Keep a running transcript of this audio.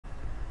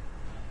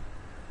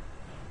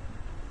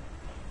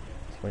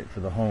Wait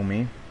for the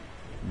homie.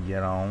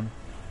 Get on.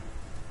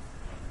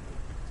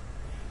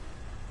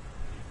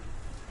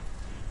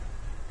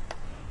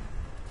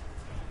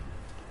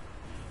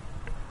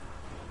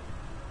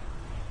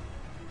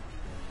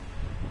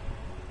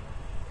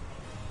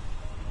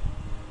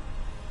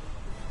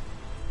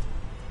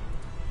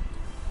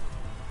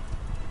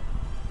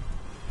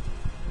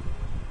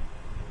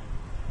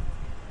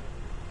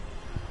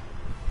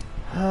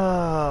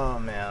 Oh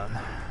man.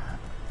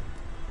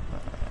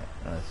 Alright,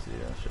 let's see,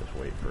 let's just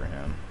wait for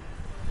him.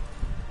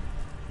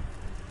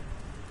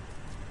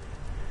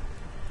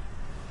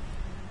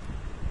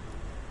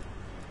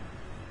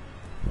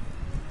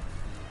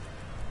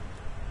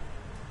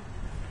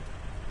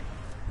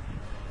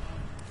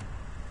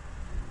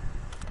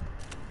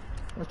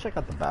 Let's check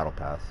out the battle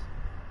pass.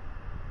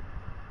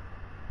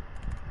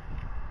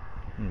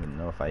 I don't even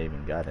know if I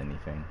even got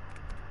anything.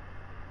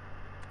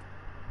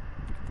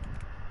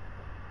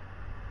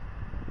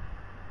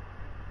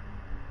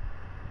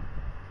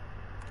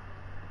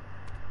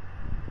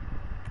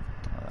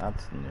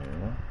 That's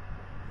new.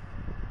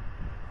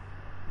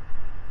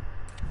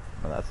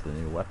 Oh, that's the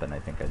new weapon I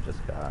think I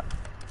just got.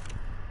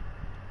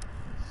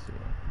 Let's see.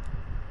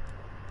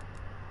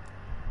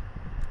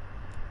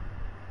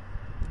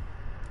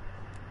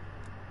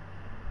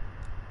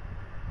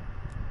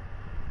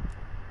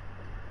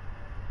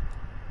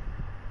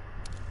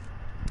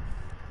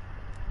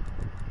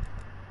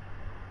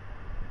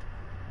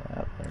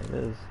 Yep, there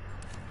it is.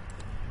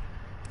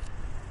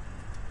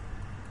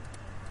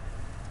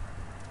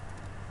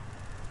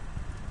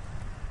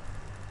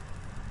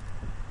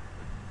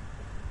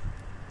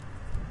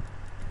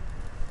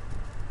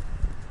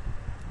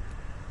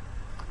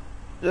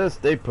 Just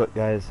stay put,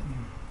 guys.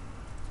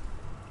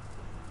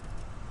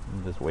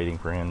 I'm just waiting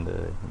for him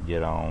to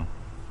get on.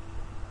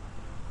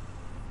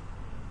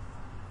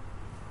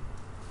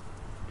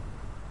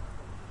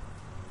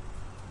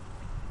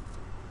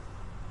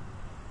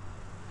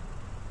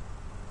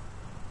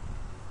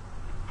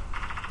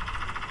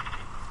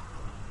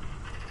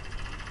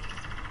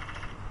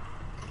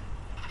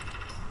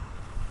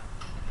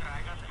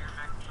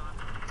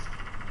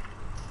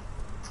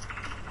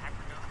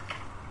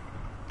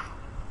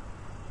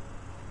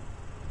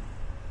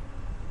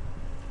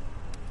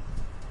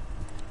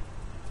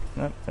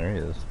 Yep, there he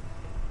is.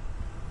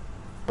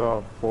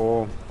 Oh,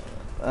 fool.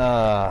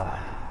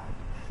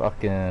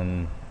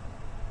 Fucking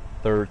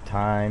third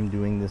time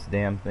doing this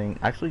damn thing.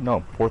 Actually,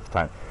 no, fourth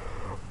time.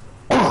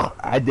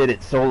 I did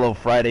it solo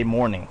Friday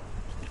morning.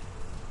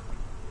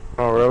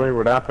 Oh, really?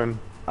 What happened?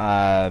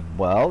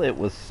 Well, it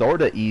was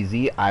sorta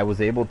easy. I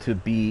was able to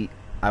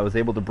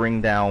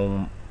bring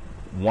down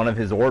one of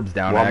his orbs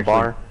down.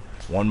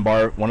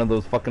 One of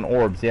those fucking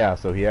orbs, yeah.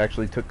 So he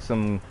actually took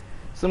some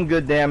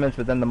good damage,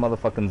 but then the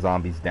motherfucking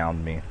zombies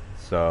downed me.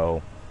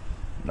 So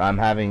I'm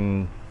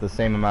having the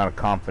same amount of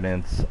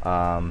confidence.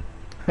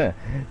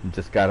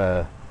 Just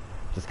gotta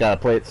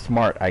play it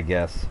smart, I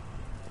guess.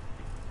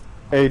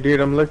 Hey, dude,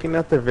 I'm looking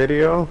at the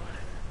video,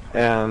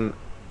 and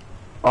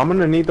I'm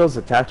gonna need those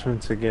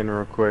attachments again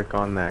real quick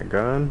on that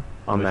gun,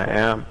 on that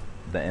amp.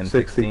 The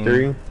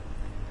M63.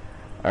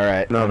 All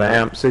right. No, the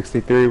amp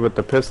 63 with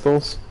the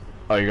pistols.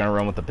 Oh, you're gonna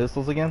run with the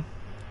pistols again?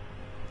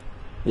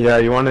 Yeah,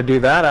 you want to do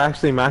that? I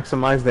actually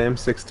maximize the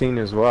M16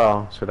 as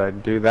well. Should I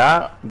do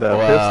that? The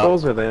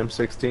pistols or the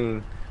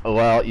M16?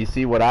 Well, you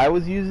see what I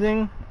was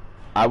using?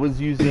 I was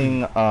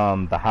using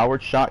the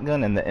Howard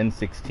shotgun and the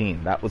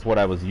M16. That was what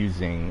I was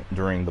using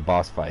during the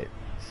boss fight.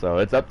 So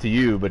it's up to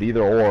you, but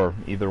either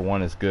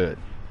one is good.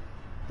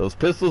 Those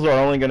pistols are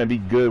only going to be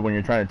good when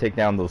you're trying to take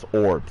down those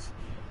orbs,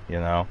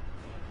 you know?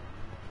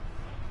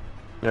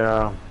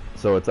 Yeah.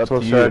 So it's up to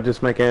you. So should I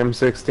just make an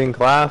M16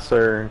 class,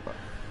 or...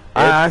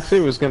 I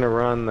actually was gonna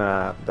run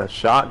the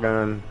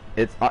shotgun.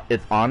 It's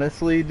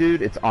honestly,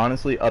 dude, it's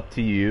honestly up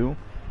to you.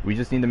 We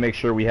just need to make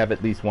sure we have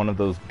at least one of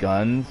those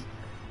guns,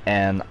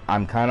 and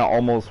I'm kind of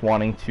almost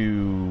wanting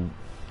to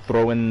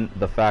throw in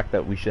the fact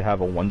that we should have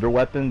a wonder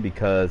weapon,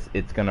 because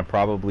it's gonna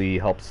probably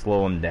help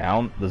slow them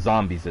down, the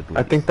zombies at least.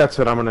 I think that's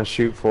what I'm gonna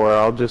shoot for.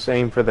 I'll just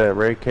aim for the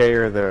ray K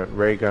or the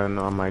ray gun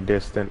on my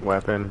distant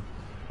weapon.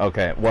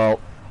 Okay,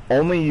 well,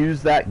 only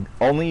use the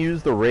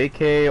ray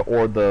K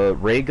or the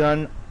ray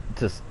gun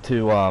to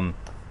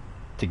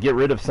get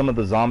rid of some of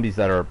the zombies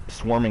that are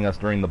swarming us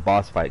during the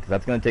boss fight, because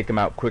that's going to take them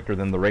out quicker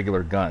than the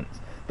regular guns.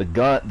 The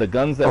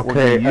guns that we're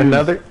going to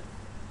use...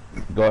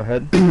 Go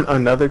ahead.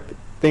 Another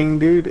thing,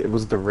 dude, it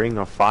was the ring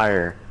of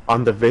fire.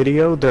 On the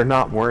video, they're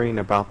not worrying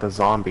about the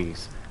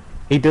zombies.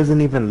 He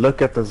doesn't even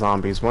look at the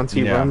zombies. Once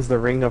he runs the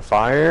ring of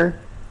fire,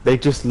 they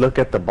just look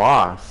at the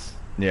boss.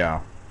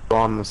 Yeah. So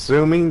I'm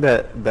assuming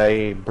that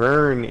they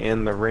burn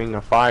in the ring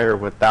of fire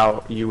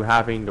without you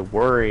having to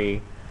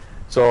worry.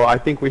 So I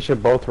think we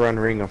should both run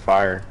Ring of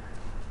Fire.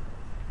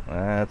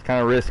 It's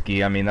kind of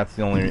risky. I mean, that's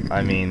the only...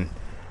 I mean,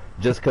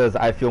 just because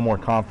I feel more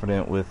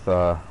confident with...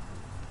 well,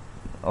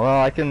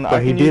 I can...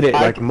 But he did it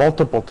like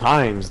multiple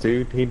times,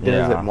 dude. He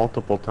does it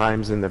multiple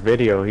times in the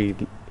video. He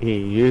he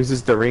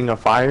uses the ring of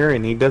fire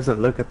and he doesn't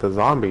look at the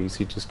zombies.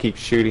 He just keeps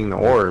shooting the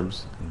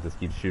orbs. He just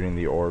keeps shooting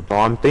the orbs. So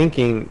I'm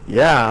thinking,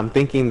 yeah, I'm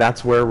thinking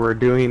that's where we're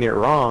doing it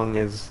wrong.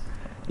 Is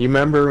you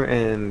remember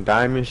in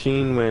Die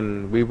Machine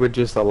when we would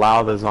just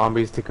allow the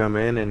zombies to come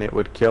in and it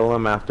would kill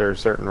them after a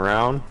certain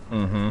round?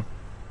 Mm-hmm.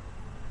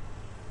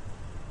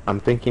 I'm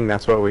thinking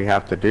that's what we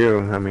have to do.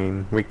 I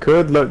mean, we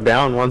could look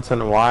down once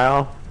in a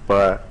while,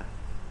 but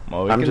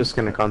I'm just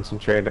gonna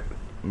concentrate.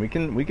 We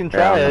can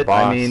try it.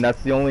 I mean,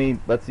 that's the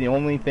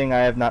only thing I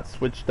have not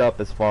switched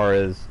up as far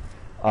as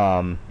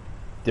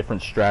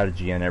different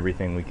strategy and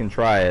everything. We can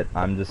try it.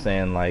 I'm just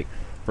saying, like,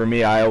 for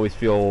me, I always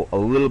feel a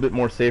little bit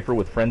more safer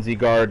with Frenzy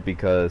Guard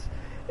because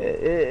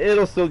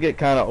it'll still get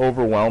kind of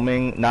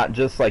overwhelming, not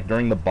just like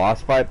during the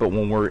boss fight, but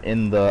when we're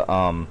in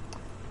the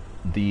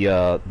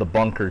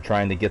bunker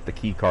trying to get the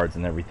key cards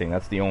and everything.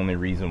 That's the only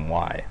reason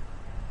why.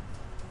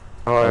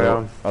 Oh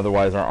yeah.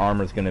 Otherwise, our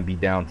armor's gonna be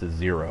down to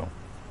 0.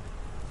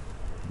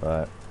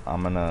 But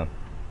I'm gonna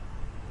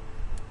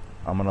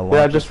launch.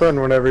 Yeah, just run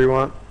whenever you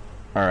want.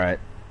 All right.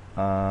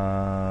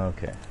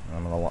 Okay.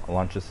 I'm gonna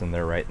launch this in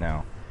there right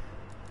now.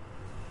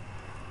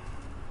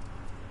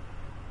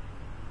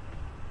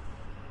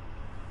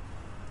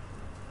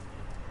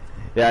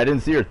 Yeah, I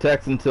didn't see her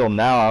text until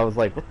now. I was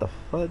like, what the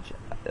fudge?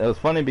 It was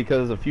funny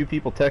because a few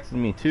people texted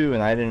me too,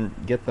 and I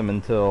didn't get them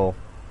until,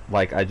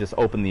 like, I just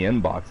opened the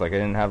inbox. Like, I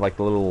didn't have, like,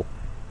 the little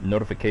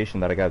notification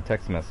that I got a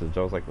text message.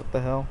 I was like, what the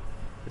hell?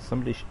 Is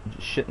somebody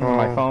shitting in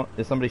my phone?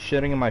 Is somebody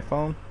shitting in my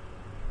phone?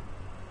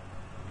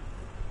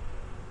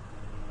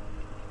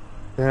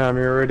 Damn,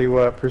 you're already,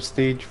 what,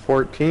 Prestige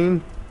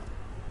 14?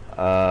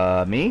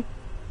 Me?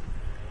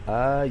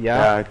 Yeah.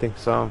 Yeah, I think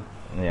so.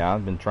 Yeah,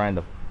 I've been trying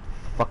to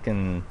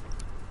fucking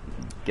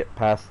get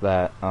past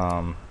that,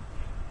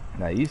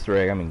 that Easter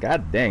egg. I mean,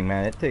 god dang,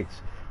 man, it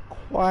takes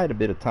quite a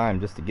bit of time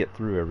just to get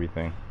through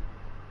everything.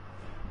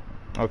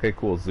 Okay,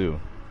 cool, zoo.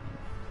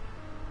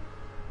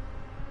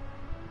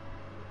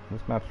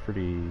 This map's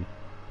pretty...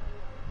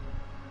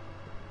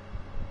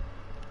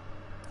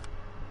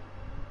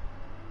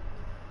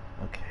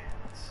 Okay,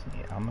 let's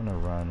see. I'm gonna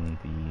run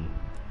the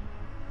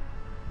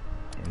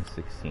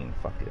M16.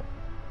 Fuck it.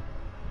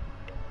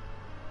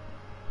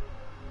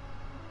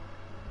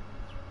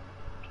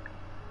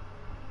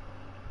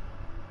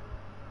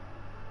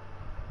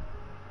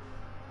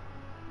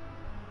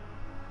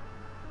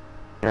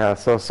 Yeah,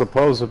 so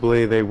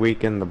supposedly they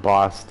weakened the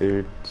boss,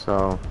 dude.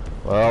 So,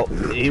 well,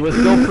 he was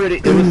still pretty.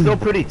 It was still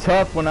pretty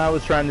tough when I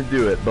was trying to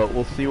do it, but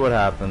we'll see what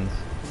happens.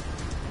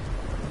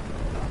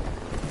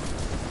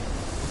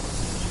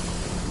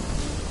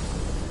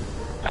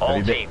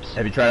 All teams.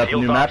 Have you tried out the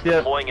new map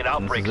yet? An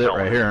outbreak this is it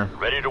right here.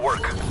 Ready to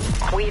work.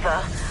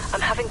 Weaver,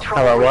 I'm having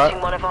trouble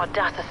reaching one of our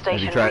data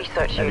station research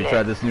units. Have you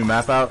tried this new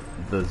map out?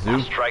 The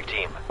zoo? Strike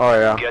team. Oh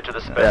yeah. Get to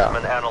the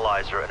specimen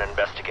analyzer and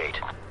investigate.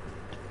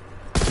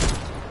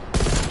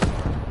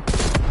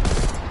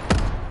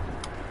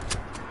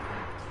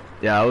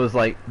 Yeah, I was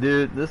like,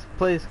 dude, this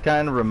place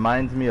kind of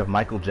reminds me of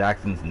Michael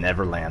Jackson's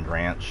Neverland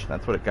Ranch.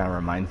 That's what it kind of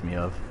reminds me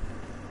of.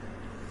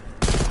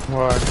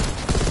 What?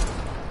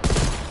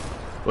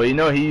 Well, you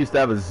know, he used to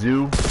have a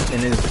zoo in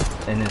his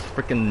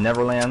freaking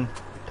Neverland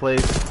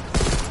place.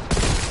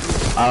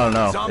 I don't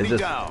know.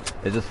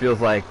 It just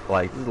feels like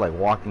this is like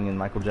walking in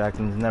Michael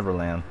Jackson's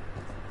Neverland.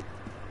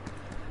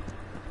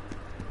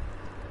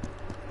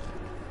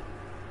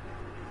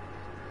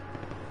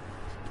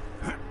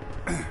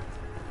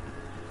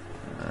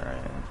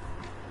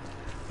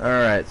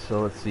 Alright,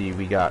 so let's see,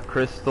 we got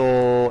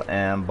Crystal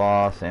and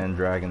Boss and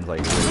Dragons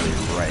like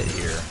right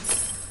here.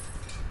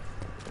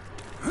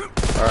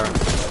 Alright.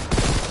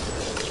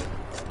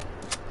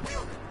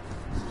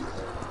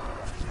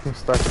 Let's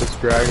start this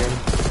dragon.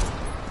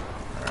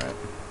 Alright.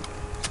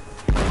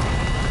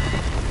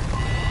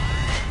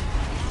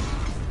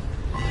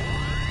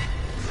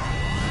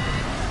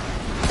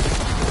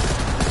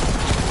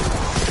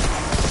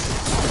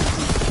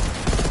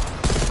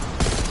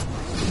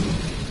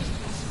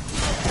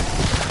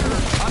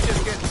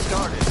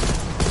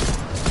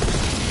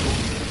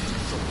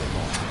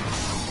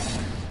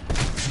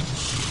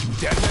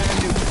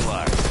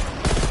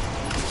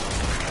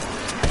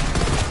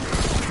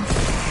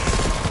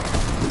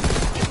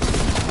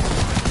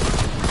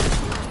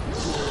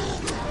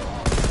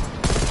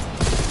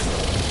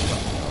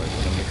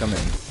 Come in.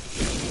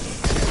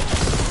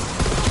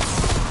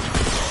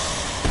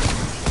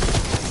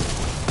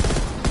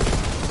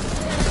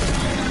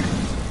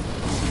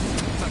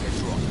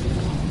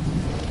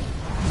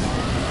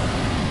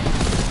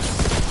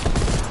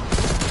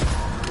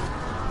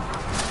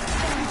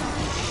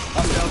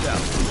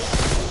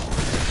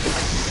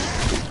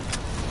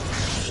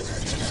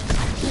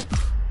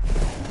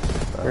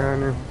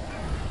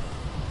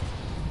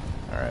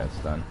 Alright, it's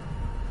done.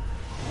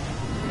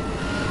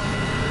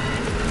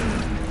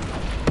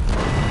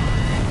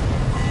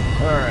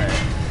 Alright.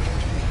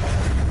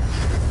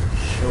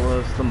 Show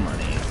us the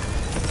money.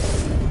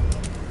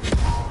 There's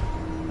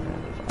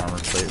armor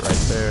plate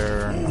right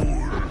there.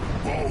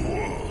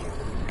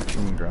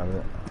 Can you grab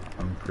it?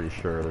 I'm pretty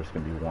sure there's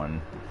gonna be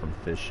one from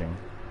fishing.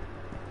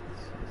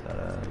 Is that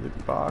a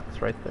loot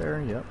box right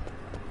there? Yep.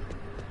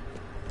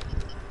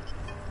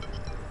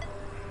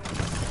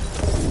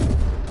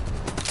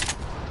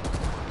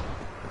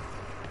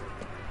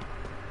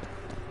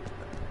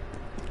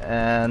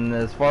 And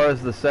as far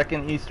as the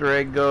second Easter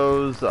egg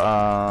goes,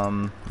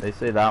 they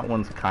say that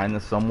one's kind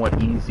of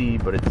somewhat easy,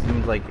 but it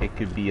seems like it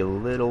could be a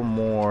little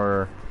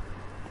more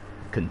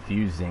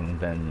confusing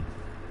than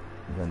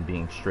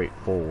being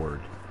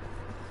straightforward.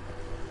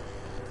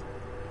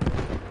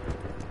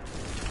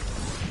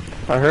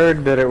 I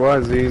heard that it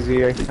was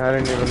easy. I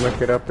didn't even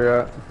look it up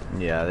yet.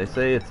 Yeah, they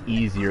say it's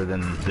easier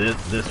than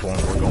this one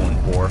we're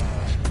going for.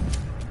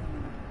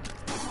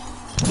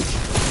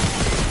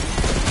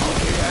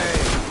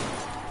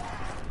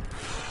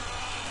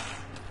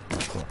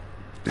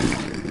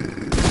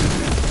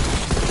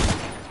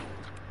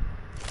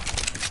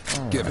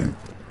 Given.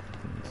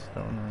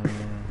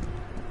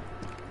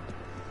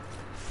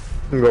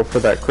 Go for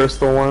that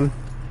crystal one.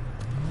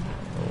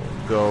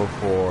 Go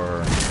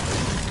for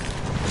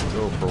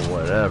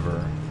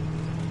whatever.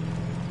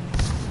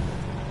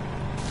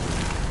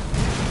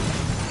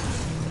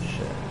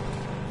 Shit.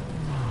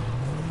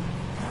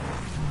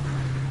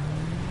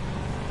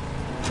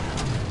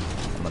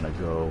 I'm gonna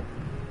go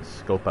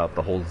scope out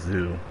the whole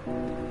zoo.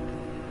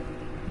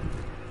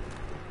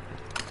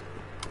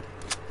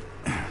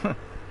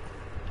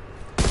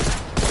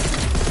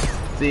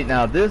 See,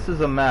 now this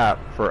is a map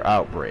for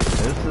Outbreak.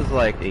 This is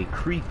like a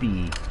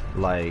creepy,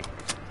 like,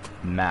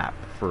 map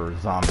for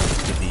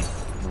zombies to be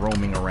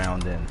roaming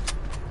around in.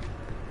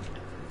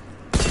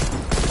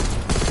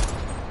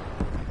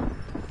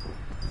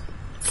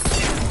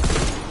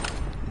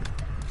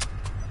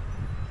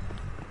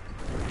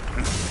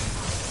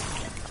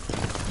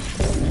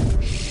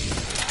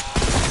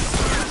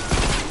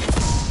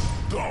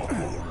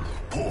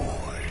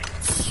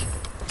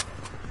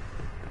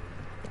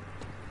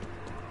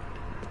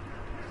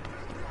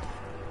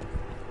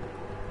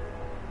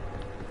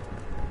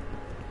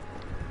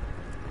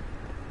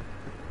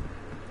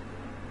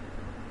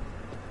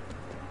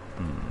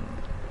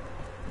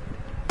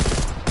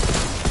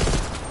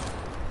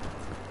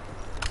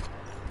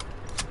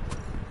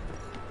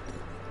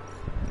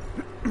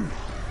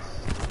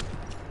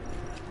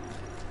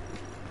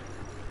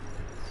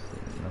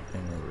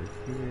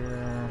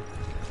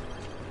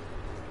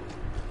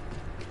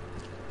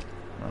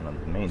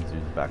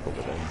 Back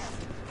over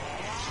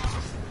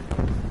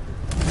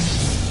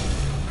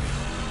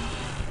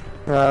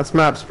there. This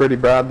map's pretty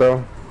bad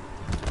though.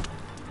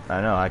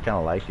 I know, I kind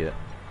of like it.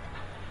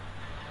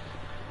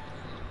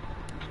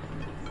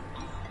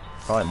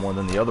 Probably more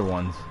than the other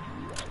ones.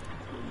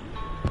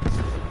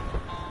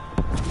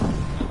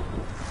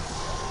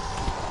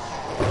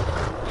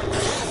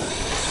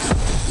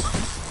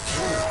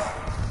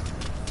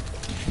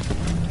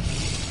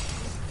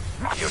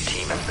 Your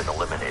team has been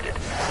eliminated.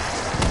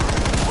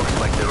 Looks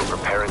like they were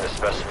preparing the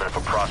specimen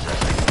for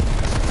processing.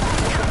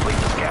 Complete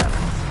the scan.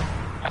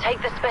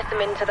 Take the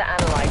specimen to the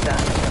analyzer.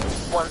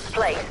 Once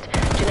placed,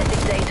 genetic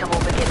data will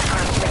begin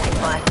transmitting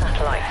via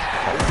satellite.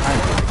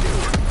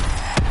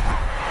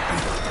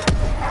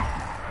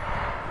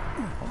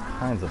 All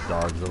kinds of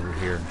dogs over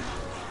here.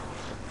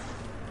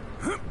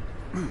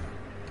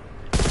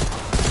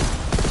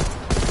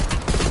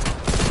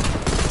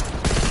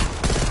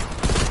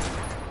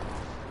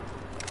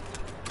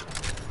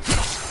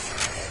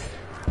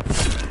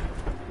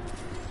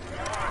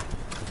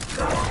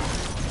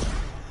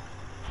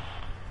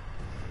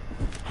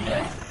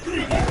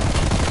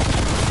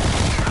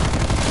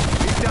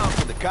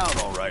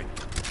 Count, all right.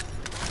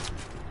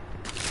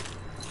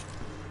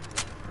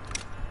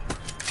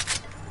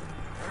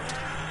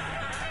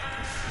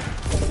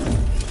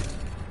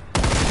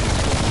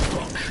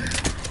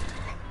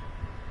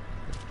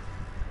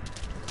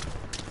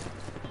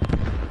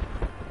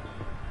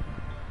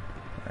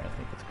 I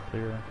think it's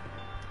clear.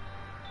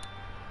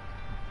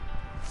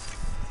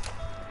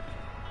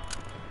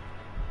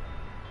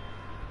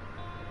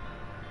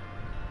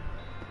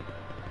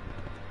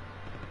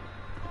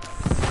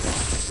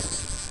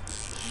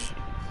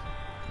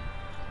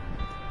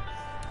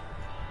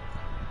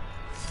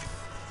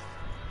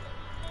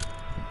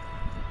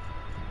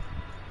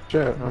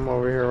 Shit, I'm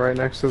over here right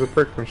next to the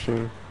prick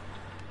machine.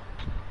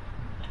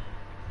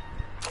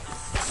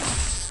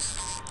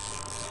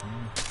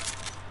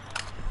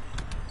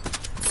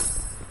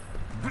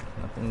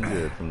 Nothing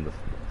good from the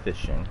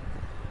fishing.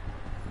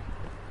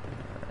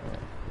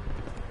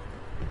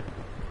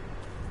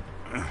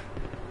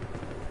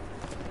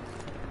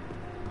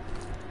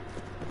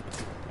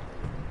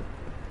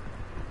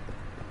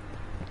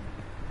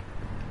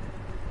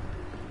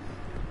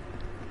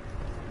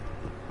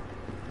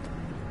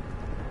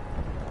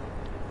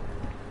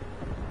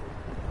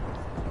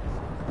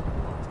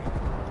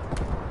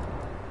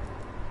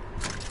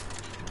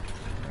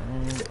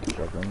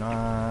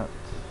 Juggernaut.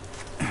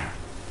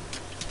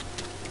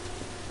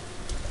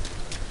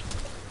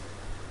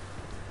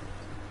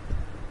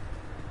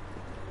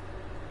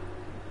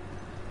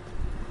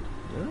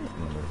 Really?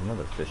 And there's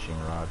another fishing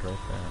rod right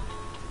there.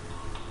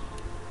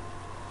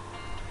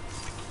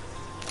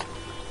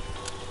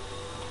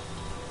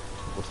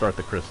 start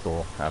the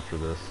crystal after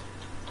this.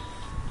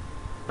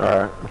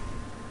 Alright.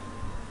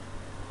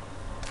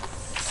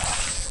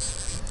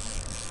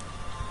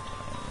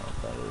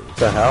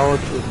 The hell?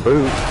 It's a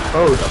boot.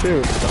 Oh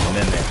shoot. It's a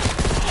mimic.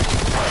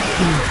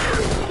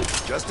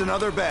 Just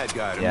another bad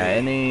guy to Yeah,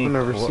 me. I've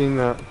never seen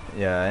that.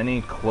 Yeah, any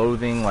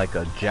clothing like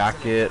a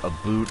jacket, a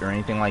boot, or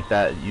anything like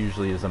that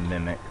usually is a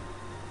mimic.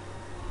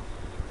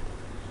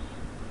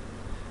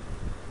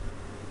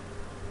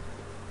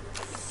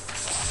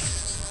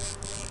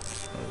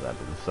 What is that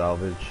to the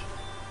salvage?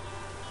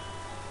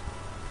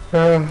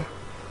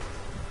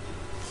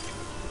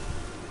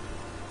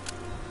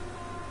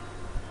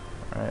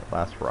 Alright,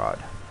 last rod.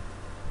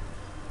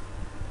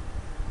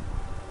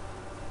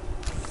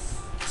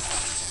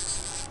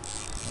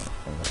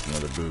 Oh, that's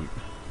another boot.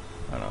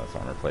 I know it's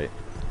on her plate.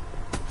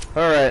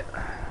 Alright.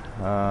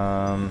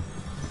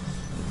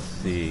 Let's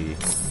see.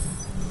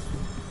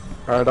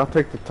 Alright, I'll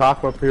take the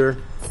top up here.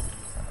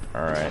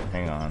 Alright,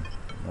 hang on.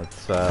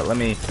 Let's let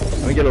me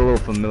get a little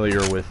familiar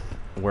with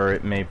where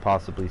it may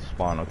possibly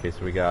spawn. Okay,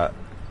 so we got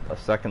a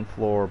second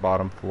floor,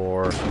 bottom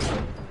floor.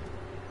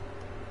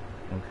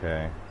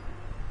 Okay.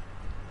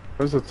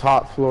 There's a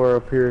top floor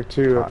up here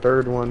too, a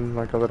third one,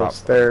 like a little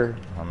stair.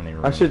 How many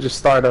rooms? I should just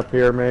start up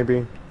here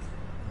maybe.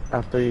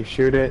 After you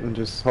shoot it, and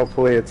just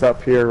hopefully it's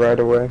up here right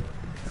away.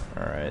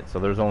 Alright, so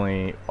there's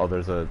only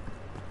there's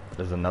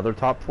another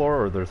top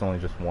floor, or there's only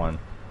just one?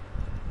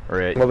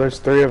 Or Well, there's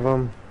 3 of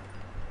them.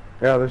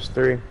 Yeah, there's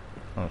 3.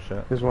 Oh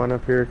shit. There's one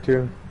up here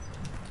too.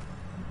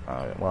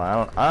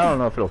 Well, I don't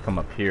know if it'll come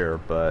up here,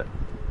 but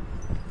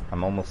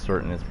I'm almost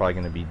certain it's probably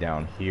going to be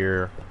down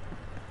here,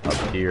 up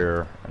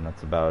here, and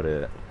that's about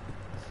it.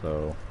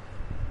 So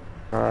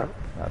Alright.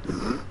 that's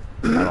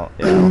I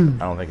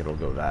don't think it'll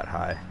go that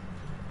high,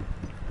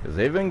 because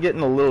they've been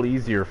getting a little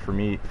easier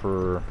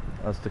for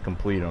us to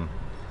complete them.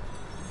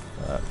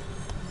 All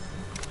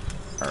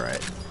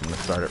right, I'm gonna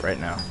start it right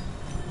now.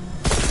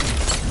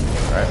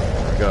 All right,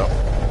 here we go.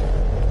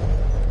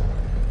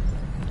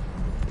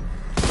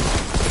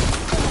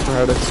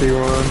 Alright, I see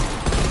one.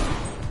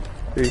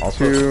 See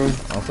two.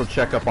 Also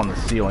check up on the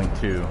ceiling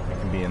too. It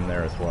can be in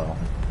there as well.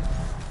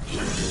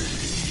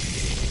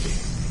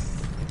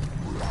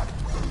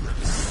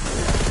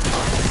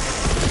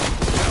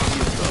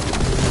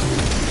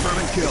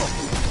 Kill.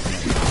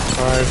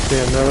 I see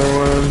another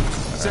one.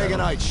 Say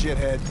goodnight,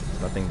 shithead.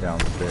 Nothing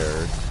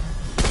downstairs.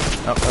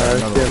 Oh, I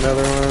see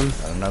another one.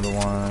 Got another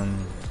one.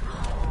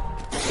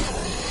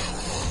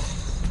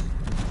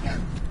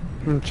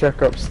 Let me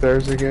check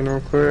upstairs again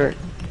real quick.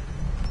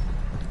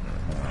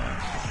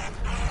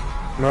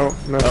 Nope,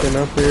 nothing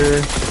up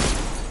here.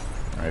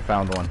 Alright,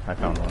 found one. I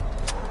found one.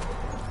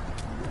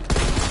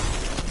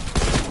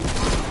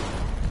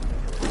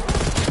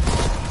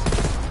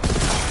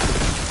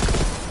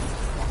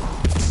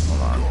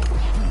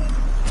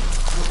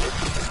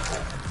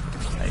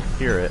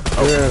 Hear it.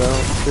 Oh. Yeah, I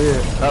don't see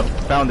it. Oh,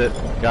 found it.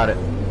 Got it.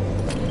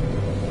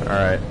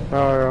 Alright.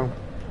 Oh, yeah. Alright,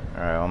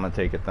 well, I'm gonna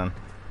take it then.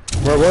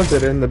 Where was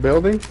it? In the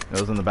building? It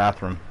was in the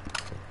bathroom.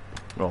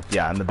 Well,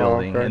 yeah, in the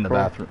building, okay, in the cool.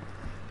 bathroom.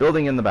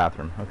 Building in the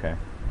bathroom. Okay.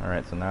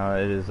 Alright, so now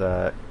it is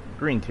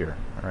green tier.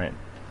 Alright.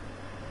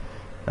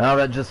 Now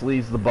that just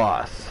leaves the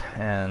boss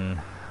and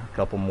a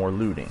couple more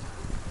looting.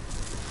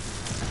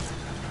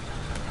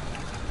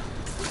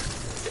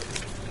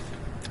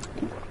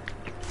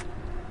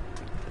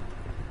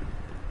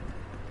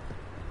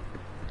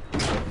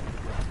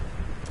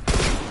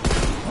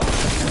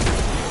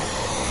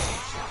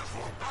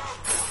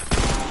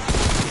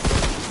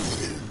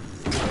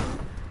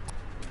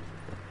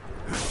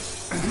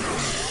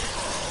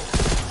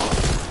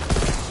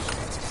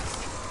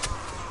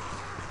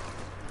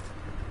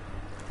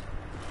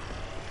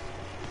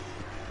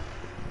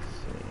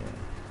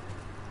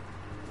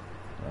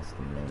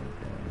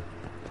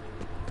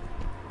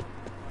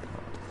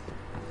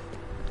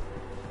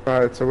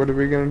 Alright, so what are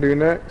we gonna do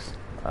next?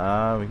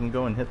 We can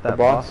go and hit that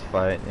boss? boss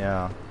fight,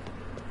 yeah.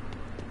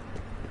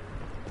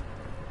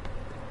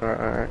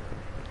 Alright.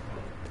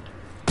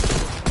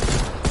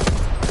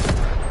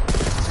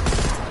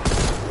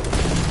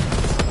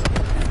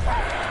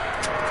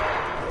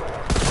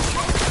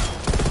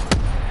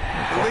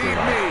 Believe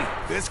me,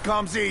 this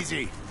comes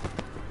easy.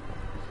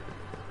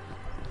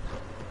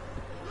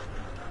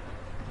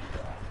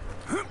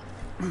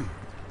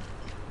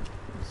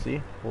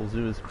 See? Whole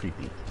zoo is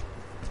creepy.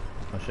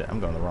 Oh shit, I'm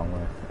going the wrong way.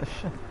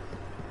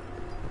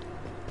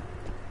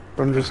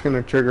 I'm just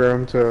gonna trigger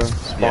him to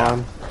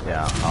spawn.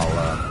 Yeah,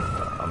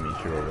 I'll meet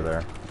you over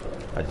there.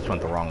 I just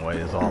went the wrong way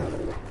is all.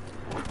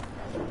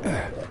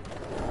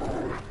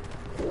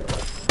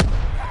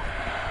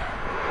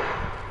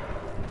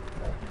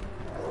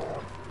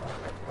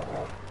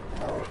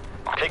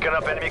 Picking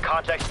up enemy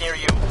contacts near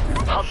you.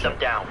 Hunt them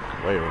down.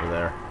 Way over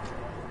there.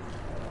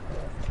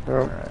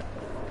 Oh. Alright.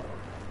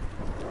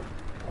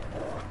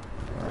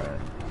 Alright.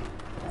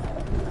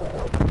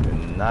 Do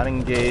not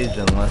engage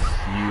unless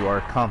you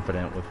are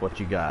confident with what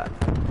you got.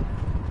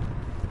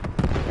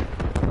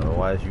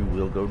 Otherwise you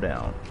will go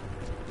down.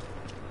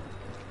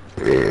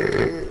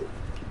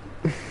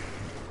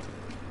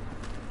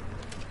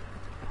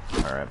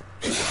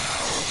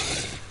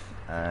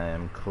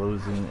 I'm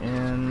closing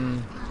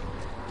in.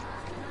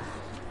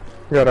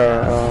 Got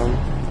a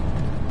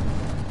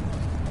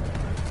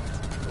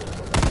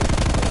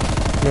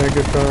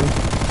megaton.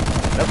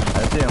 Nope, I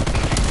see him.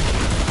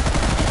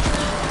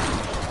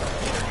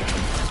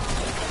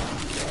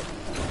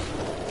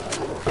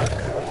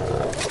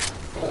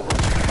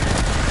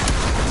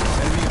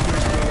 Enemy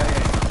appears to be AA.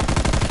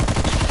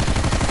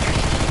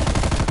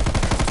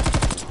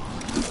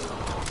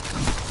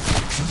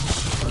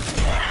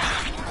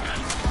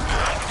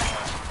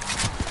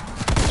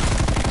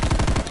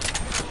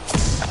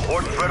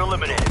 Horde threat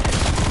eliminated.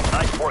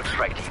 Nice work,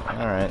 strike team.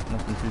 Alright,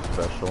 nothing too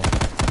special.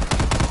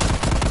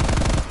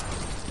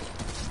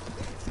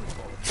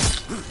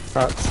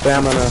 Got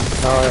stamina.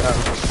 Oh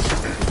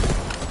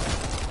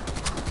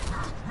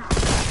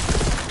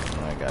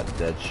I got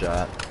dead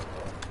shot.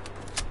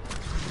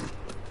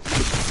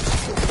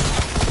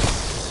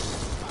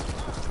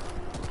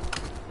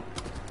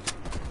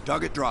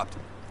 Target dropped.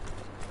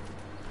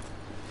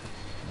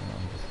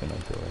 I'm just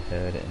gonna go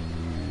ahead and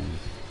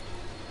use.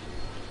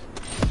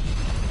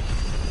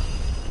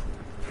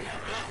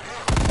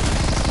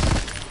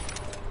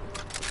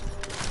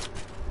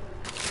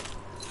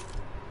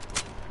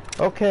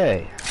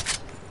 Okay,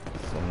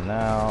 so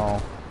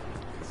now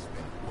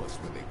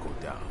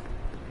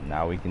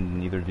we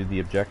can either do the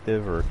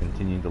objective or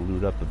continue to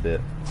loot up a bit.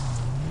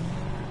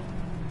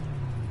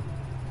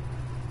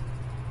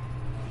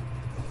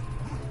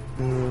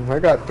 I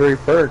got 3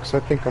 perks.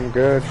 I think I'm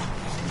good.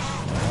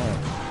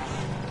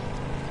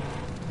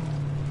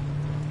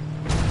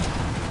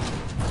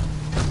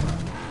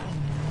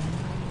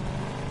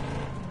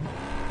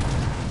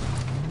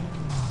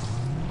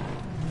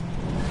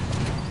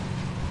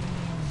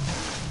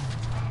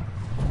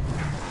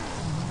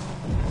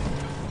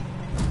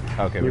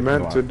 Okay, You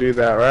meant to do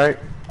that, right?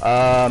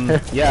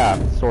 Yeah,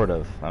 sort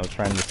of. I was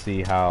trying to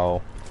see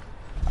how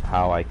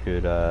I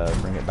could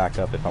bring it back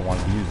up if I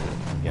wanted to use it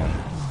again.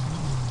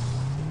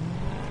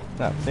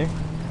 No, see?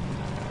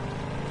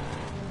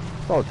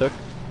 That's all it took.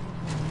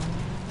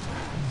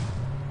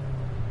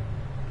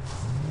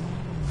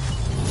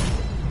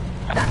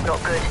 That's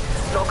not good.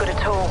 Not good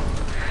at all.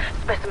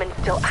 Specimen's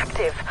still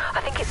active.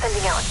 I think it's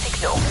sending out a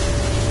signal.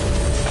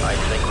 I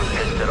think we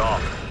pissed it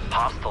off.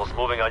 Hostiles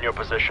moving on your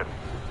position.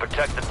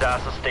 Protect the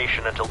DASA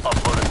station until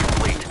upload is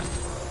complete.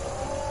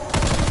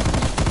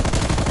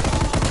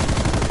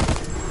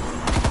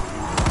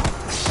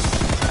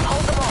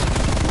 Hold them off.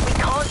 We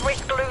can't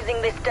risk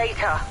losing this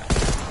data.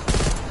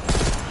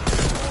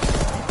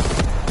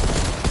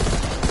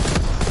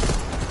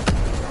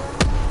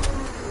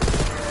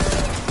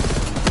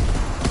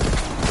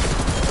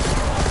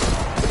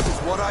 This is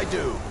what I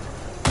do.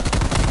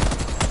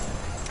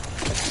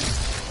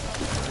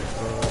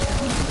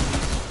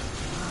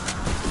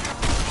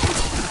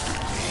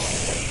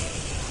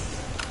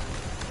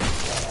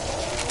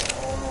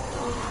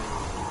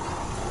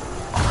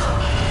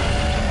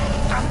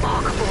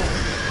 Remarkable.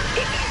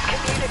 It is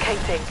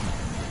communicating.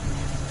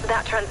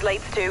 That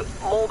translates to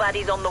more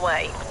baddies on the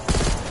way.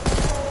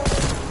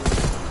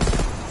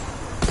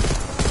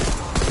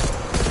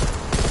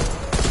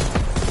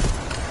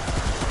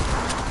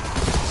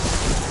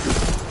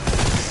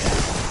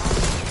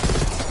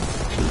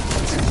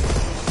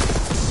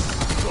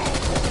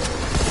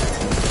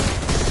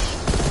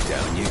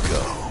 Down you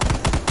go.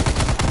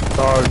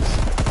 Dogs.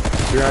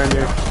 Behind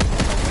you.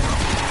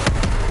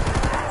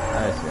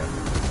 I see.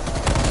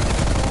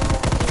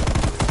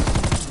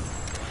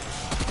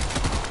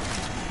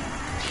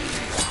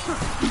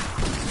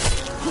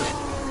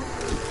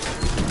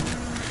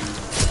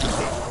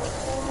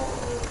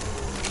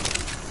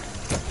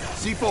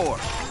 C4.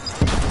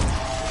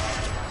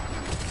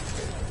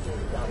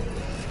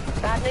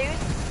 Bad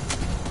news?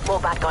 More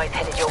bad guys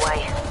headed your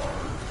way.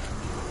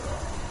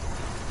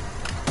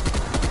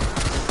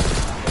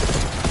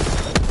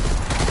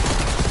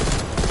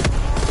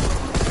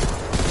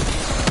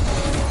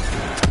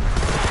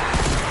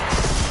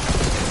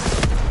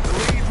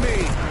 Believe me,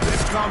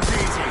 this comes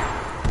easy.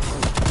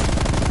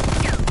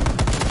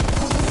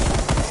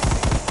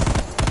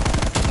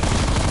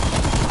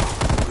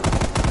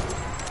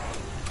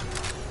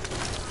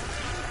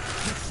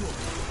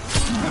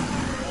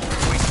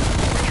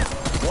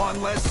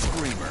 One less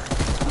screamer.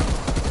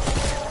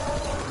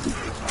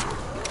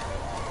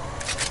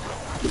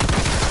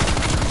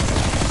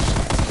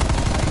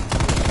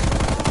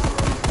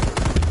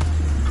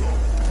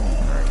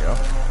 There we go.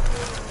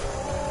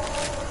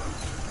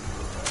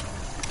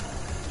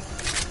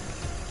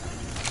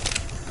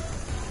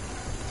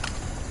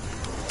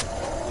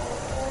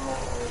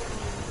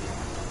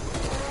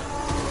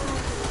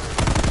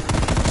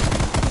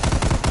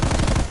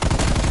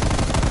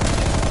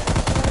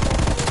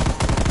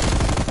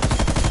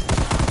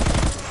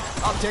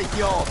 I'll take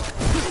y'all.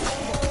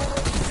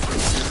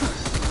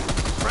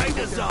 Frank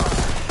is on.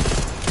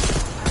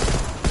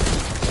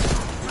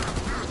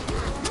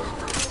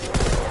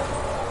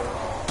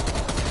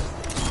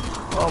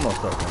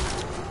 Almost open.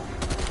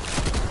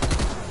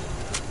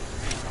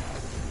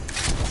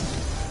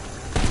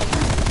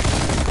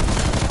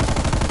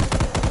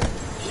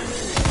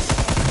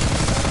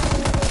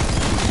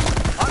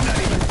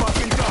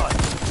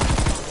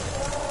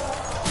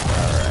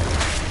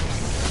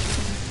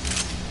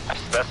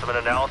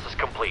 Analysis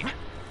complete.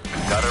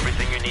 Got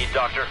everything you need,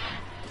 Doctor?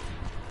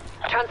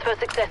 Transfer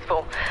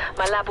successful.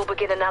 My lab will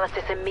begin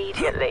analysis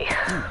immediately.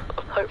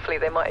 Hopefully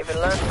they might even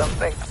learn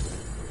something.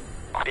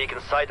 Beacon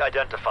site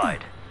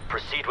identified.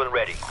 Proceed when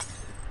ready.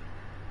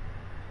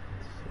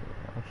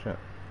 Oh shit.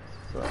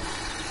 So.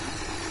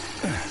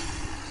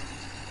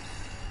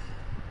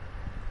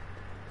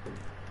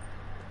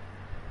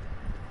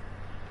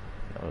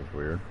 That was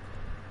weird.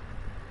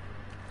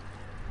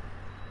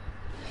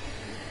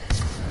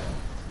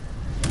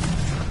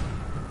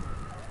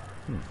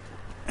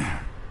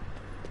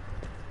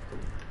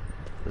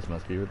 This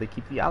must be where they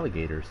keep the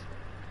alligators.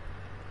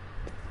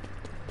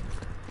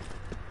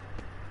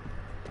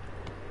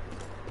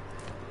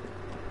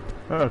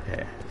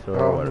 Okay, so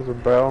oh, what? there's a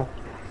bell.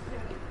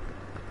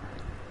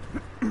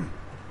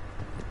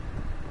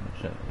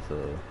 Shit, there's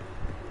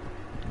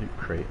a new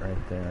crate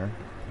right there.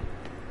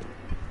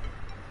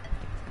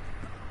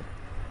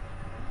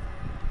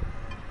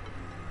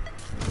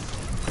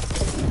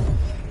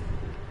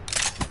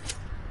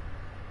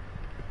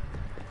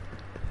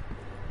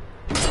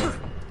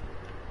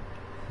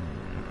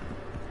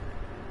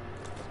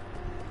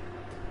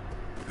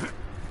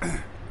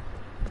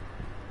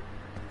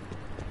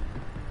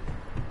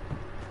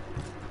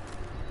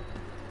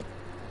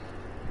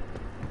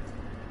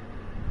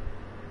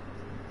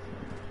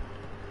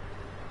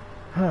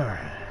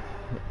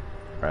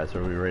 Alright, so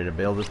are we ready to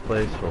bail this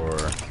place, or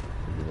do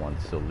you want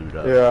to loot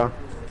up? Yeah.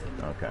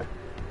 Okay.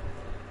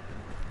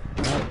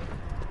 Let's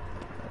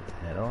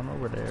head on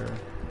over there.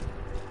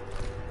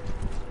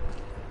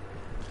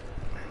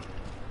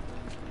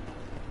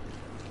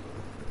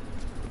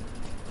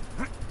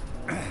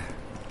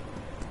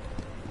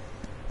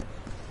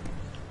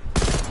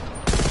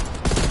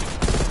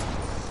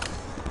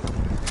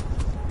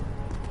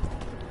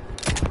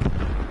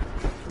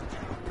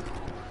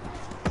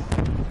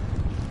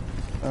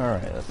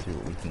 Alright, let's see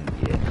what we can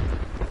get.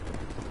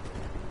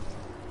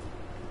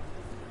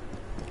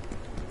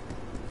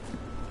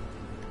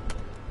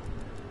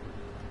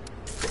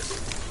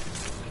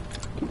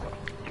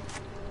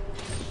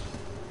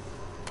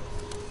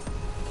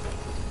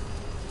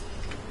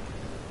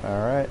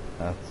 Alright,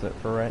 that's it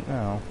for right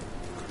now.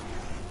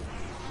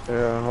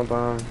 Yeah, hold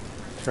on.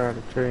 Try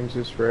to change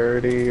this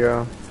rarity.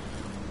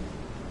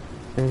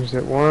 Changed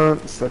it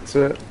once. That's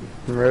it.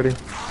 I'm ready.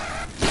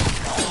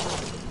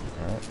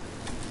 Alright.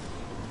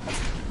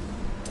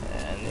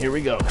 And here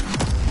we go.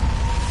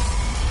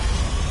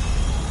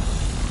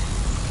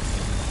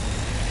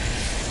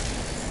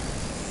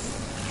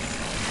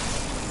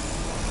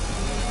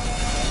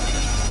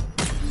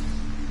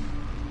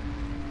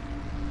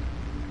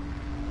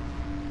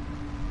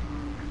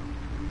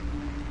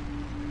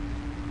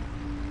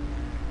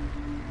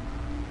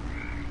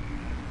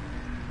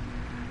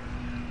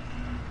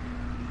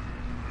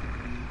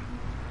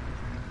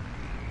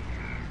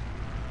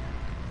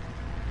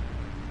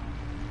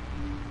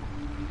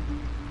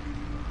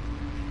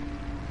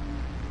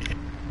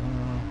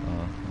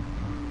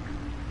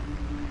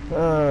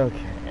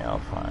 Okay, I'll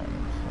find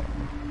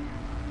some.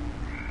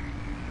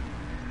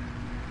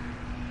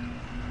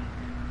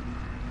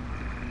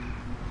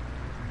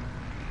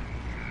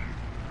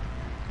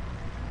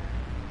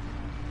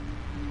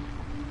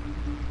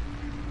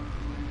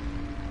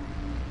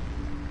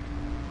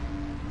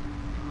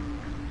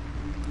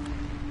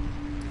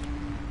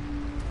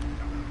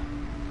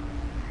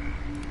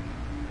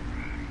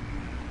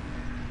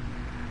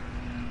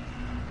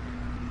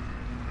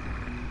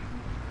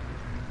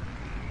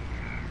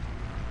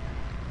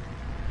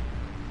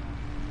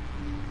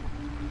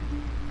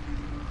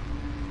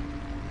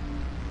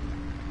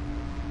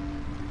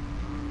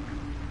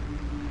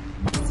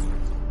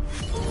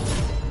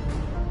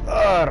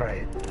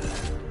 Alright.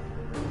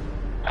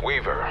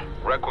 Weaver,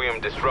 Requiem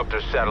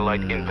Disruptor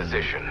satellite in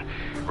position.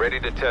 Ready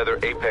to tether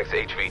Apex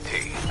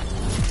HVT.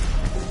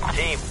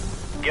 Team,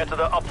 get to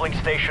the uplink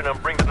station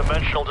and bring the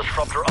Dimensional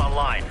Disruptor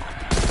online.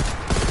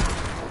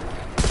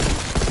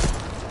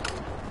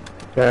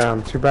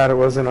 Damn, too bad it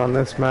wasn't on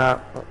this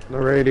map. The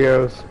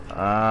radios.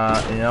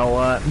 You know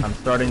what? I'm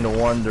starting to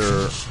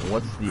wonder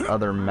what's the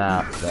other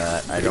map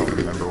that I don't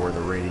remember where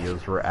the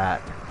radios were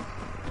at.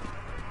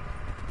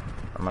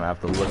 I'm gonna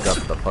have to look up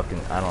the fucking,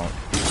 I don't...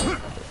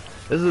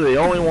 This is the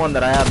only one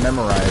that I have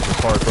memorized as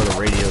far as where the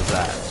radio's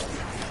at.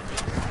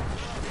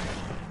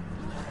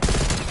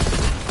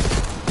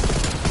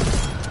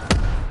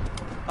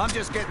 I'm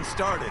just getting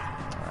started.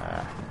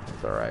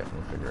 It's alright,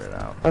 we'll figure it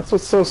out. That's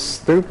what's so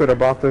stupid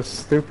about this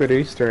stupid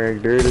Easter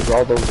egg, dude, is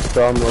all those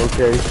dumb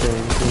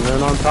locations. And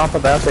then on top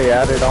of that, they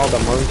added all the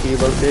monkey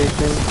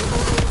locations.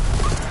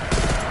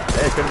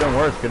 Hey, it could have been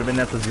worse. Could have been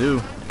at the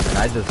zoo. And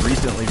I just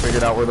recently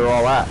figured out where they're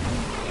all at.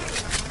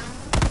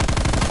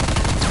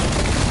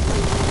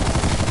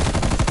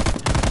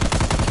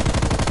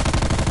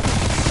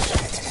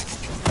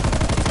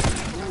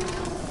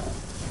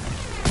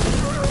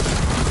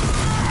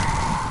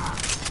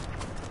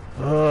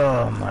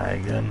 Oh my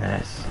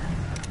goodness.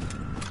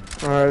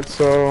 Alright,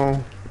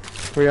 so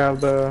we have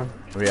the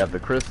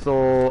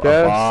crystal, a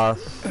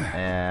boss,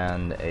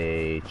 and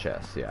a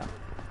chest, yeah.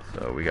 So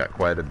So we got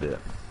quite a bit.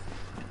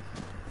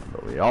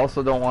 But we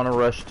also don't want to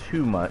rush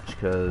too much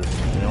because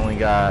we only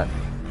got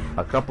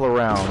a couple of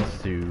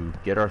rounds to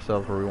get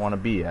ourselves where we want to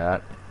be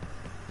at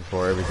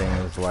before everything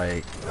is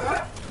like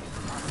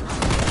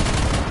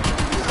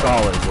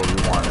solid where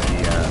we want to be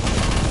at.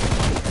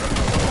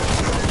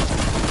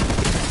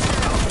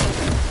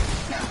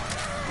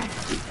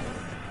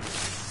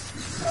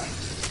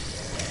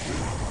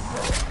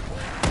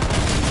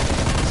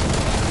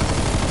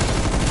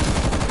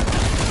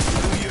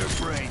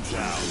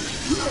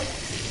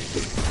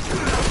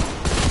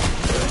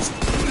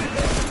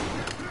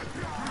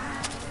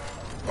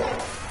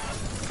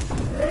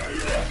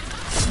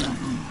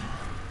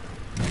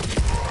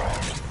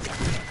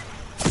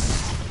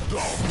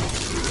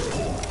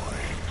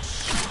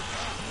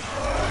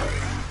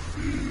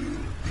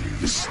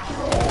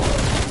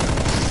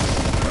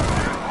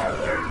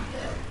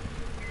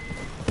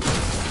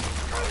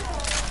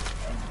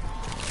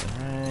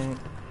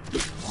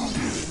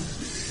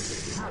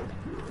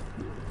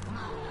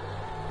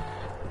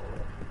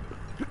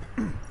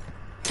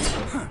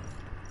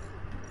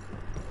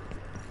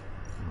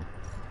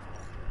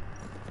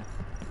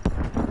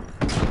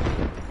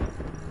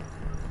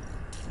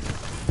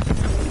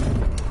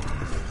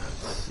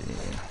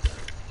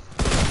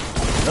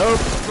 Nope.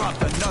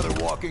 Dropped another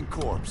walking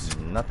corpse.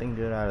 Nothing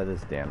good out of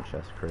this damn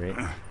chest crate.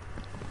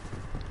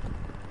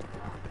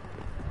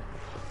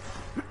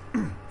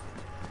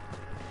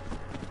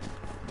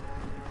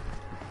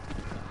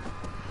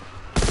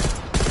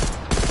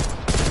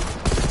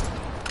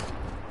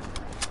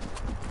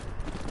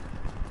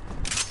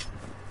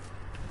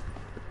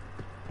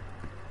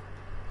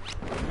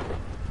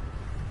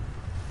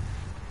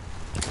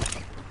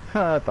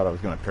 I thought I was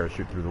gonna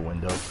parachute through the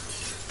window.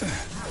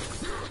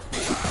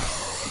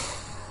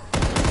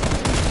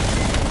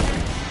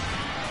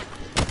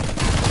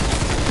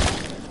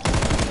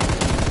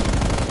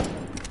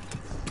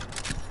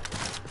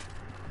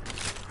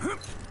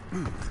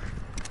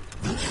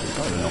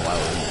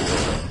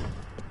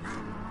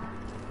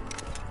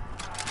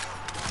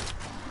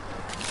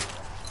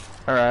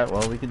 Alright,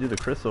 well we can do the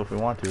crystal if we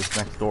want to, it's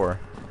next door.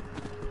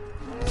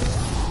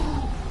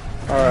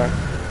 Alright.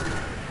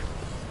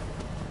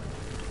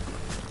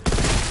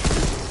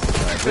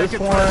 This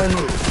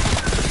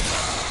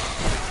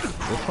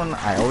one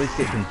I always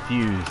get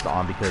confused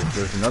on because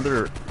there's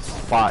another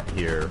spot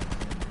here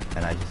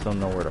and I just don't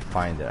know where to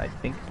find it. I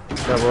think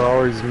that we're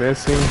always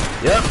missing.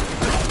 Yep.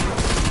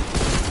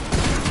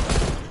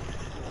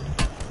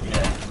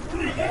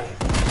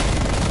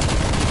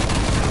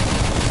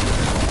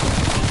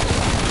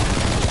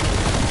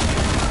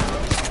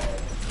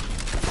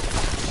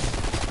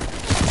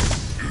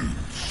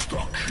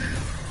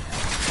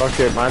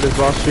 Okay, might as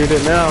well shoot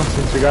it now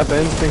since we got the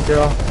instinct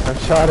girl. I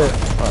shot it.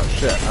 Oh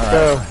shit! All right.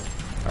 Go.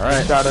 All right.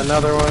 I shot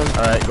another one.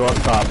 All right, go up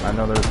top. I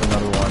know there's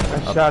another one.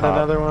 I shot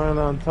another one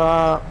on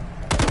top.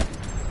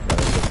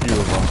 There's a few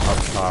of them up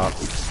top.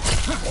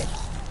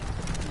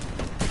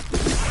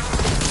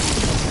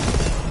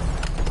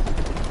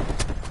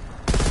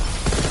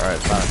 All right,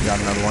 fine. Got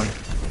another one.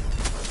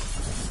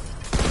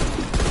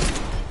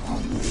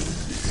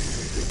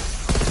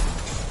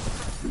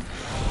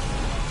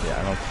 Yeah,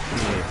 I don't see.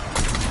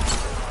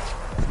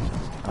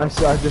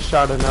 I just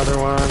shot another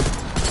one.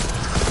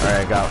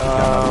 Alright, got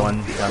another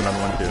one. Got another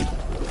one too.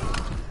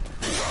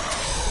 I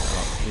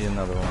don't see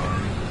another one.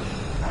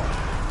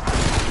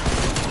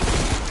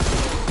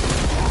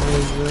 Where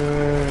is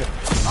it?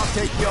 I'll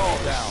take y'all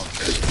down.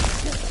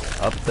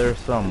 Up there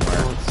somewhere.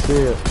 I don't see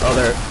it. Oh,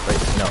 there. Wait,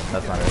 no,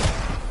 that's not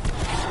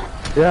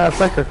it. Yeah, it's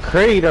like a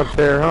crate up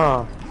there,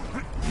 huh?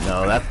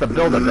 No, that's the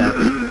build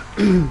event.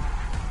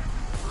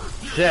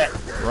 Shit,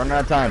 we're running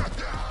out of time.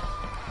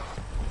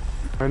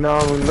 I know,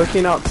 I'm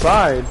looking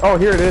outside. Oh,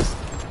 here it is.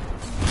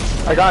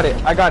 I got it.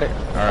 I got it.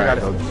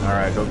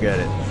 Alright, go get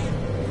it.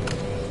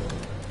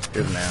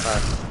 Good man.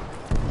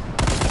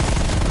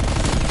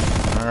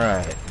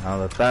 Alright, now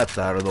that that's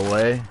out of the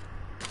way,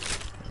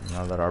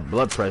 now that our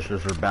blood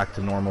pressures are back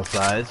to normal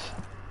size,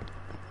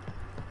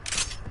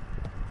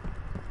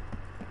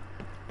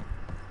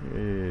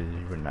 you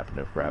wouldn't have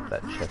to grab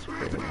that chest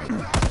crate.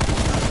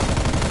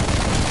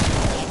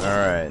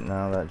 Alright,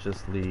 now that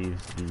just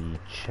leaves the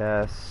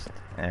chest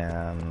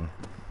and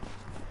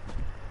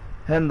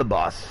the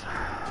boss.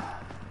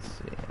 Let's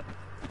see.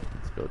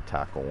 Let's go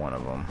tackle one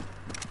of them.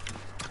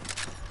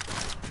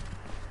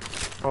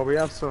 Oh, we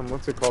have some,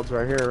 what's it called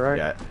right here, right?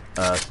 Yeah,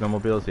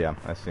 snowmobiles, yeah,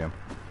 I see them.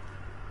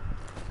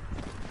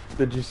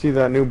 Did you see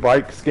that new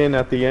bike skin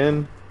at the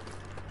end?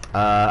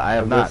 I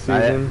have not.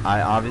 Season?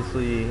 I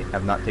obviously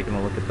have not taken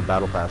a look at the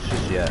battle pass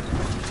just yet.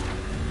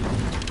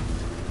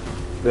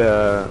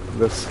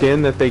 The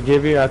skin that they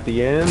give you at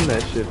the end,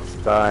 that shit's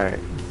tight.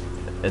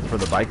 It's for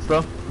the bikes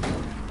though?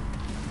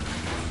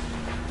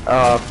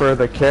 For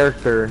the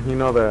character, you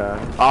know, the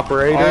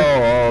operator.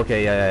 Oh,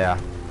 okay, yeah.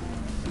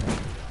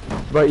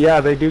 But yeah,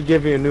 they do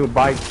give you a new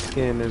bike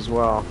skin as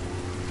well.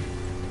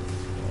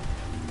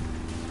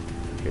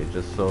 Okay,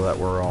 just so that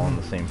we're all on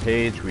the same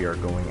page, we are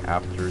going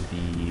after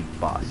the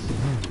boss.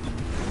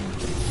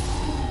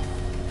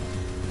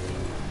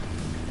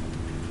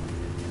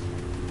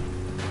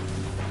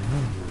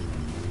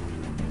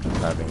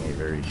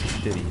 very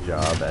shitty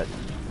job at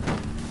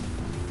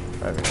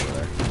driving over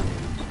there.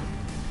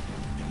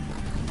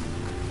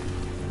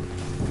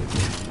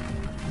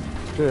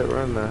 Shit,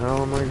 where in the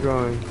hell am I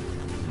going?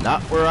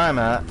 Not where I'm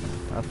at,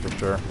 that's for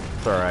sure.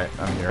 It's alright,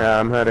 I'm here. Yeah,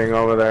 I'm heading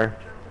over there.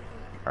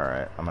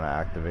 Alright, I'm gonna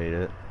activate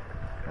it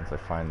once I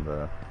find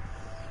the...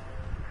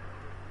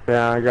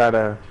 Yeah, I got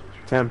a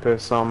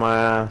Tempest on my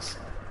ass.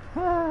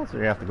 So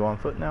you have to go on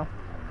foot now?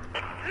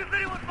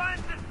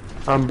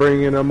 I'm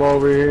bringing him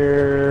over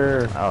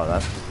here. Oh,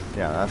 that's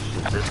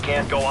just... This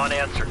can't go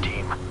unanswered,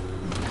 team.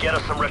 Get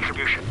us some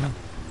retribution.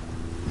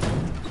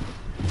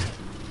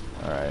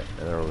 Alright,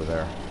 they're over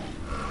there.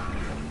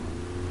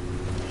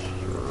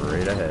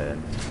 Straight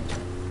ahead.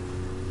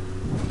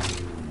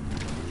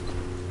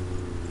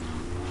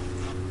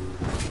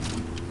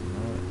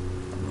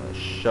 I'm gonna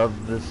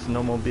shove this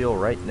snowmobile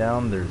right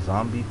down their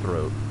zombie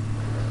throat.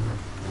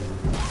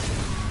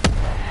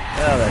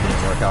 Yeah, that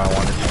didn't work how I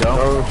wanted to go.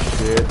 Oh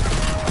shit.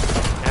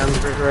 Hands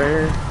right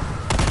here.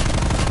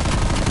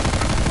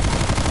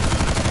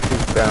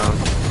 He's down.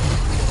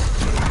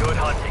 Good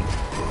hunting.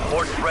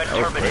 Horde threat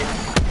terminated.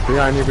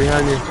 Behind you,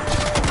 behind you.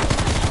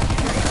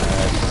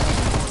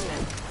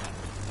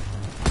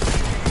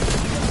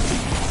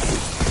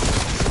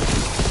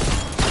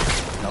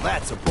 Now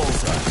that's a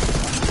bullseye.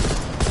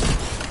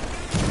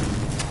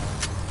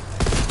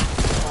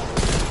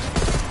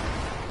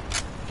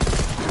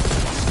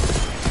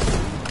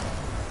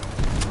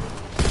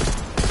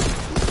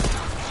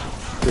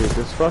 Dude,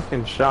 this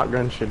fucking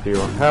shotgun should do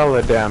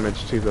hella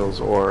damage to those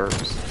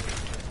orbs.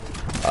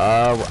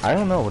 I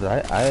don't know.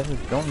 I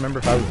don't remember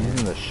if I was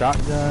using the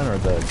shotgun or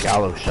the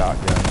Gallo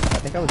shotgun. I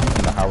think I was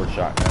using the Howard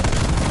shotgun.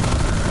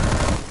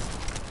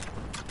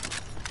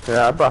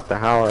 Yeah, I brought the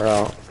Howler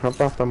out. I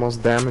brought the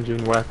most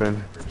damaging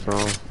weapon, so...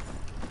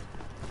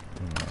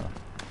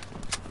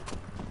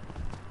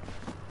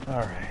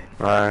 Alright.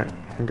 Alright,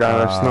 we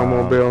got our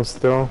snowmobile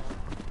still.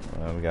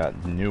 We got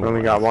new We only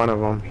ones. got one of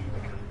them.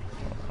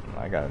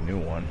 I got a new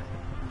one.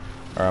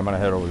 Alright, I'm gonna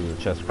head over to the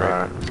chest crate.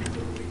 Alright.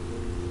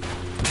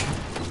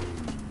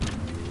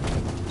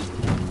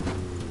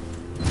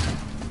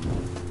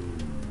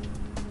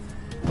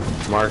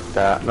 Mark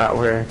that. That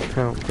way I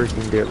can't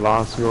freaking get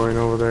lost going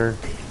over there.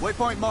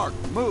 Waypoint mark.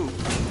 Move.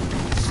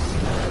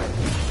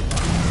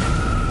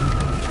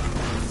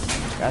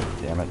 God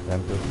damn it,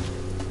 Tempest.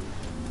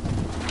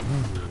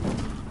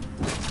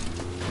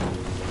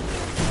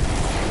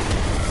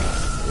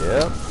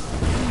 Yep.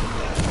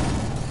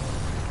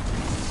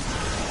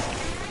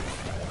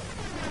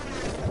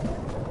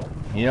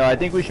 You know, I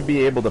think we should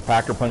be able to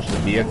packer punch the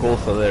vehicle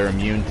so they're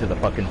immune to the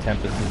fucking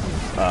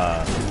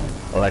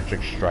Tempest's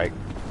electric strike.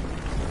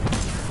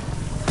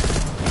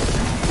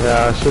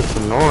 Yeah, it's just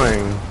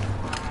annoying.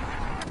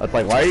 That's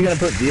like, why are you gonna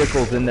put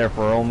vehicles in there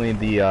for only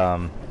the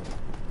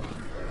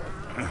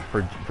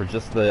for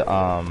just the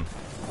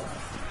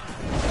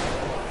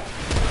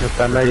Get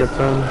that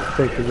megaton,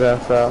 take his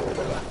ass out.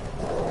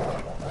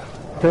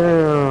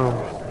 Damn.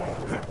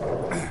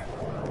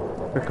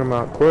 Pick him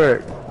out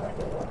quick.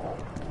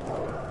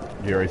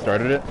 You already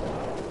started it?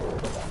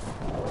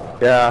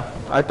 Yeah,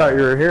 I thought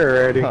you were here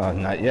already. Oh,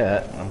 not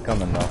yet. I'm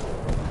coming though.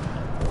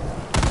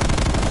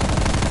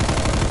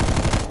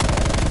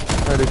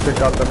 Already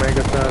took out the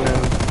megaton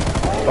and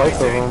both of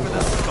them.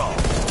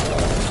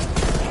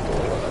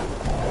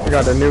 We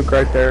got a nuke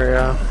right there,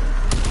 yeah.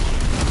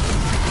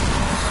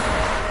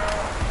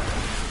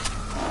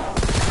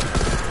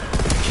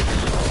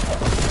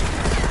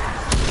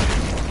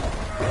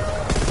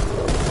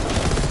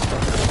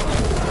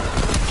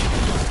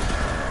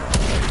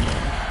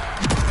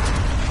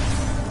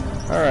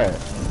 Alright,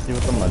 let's see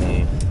what the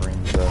money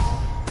brings us.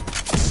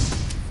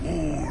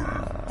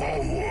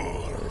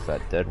 Is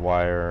that dead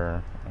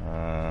wire?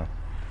 No.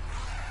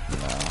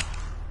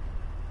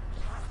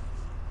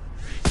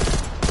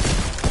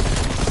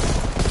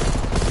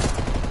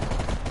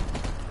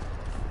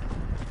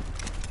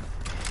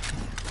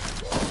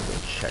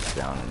 Check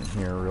down in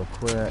here real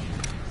quick.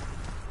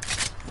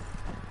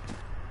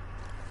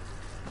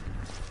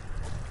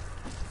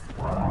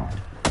 Alright,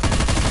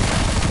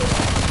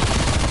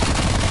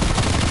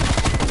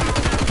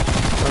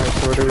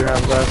 so what do we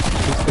have left?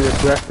 Just the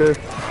objective?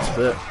 That's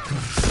it.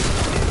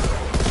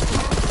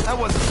 That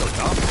wasn't so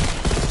dumb.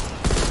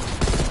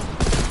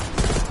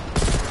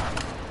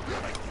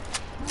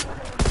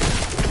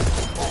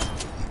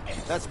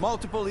 That's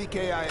multiple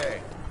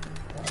EKIA.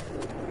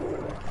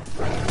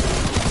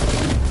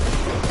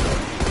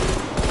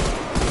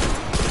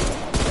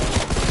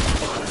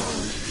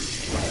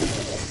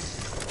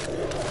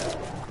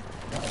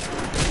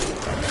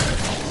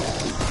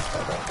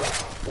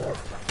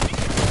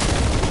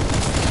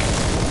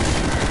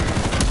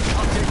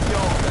 I'll take you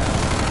all down.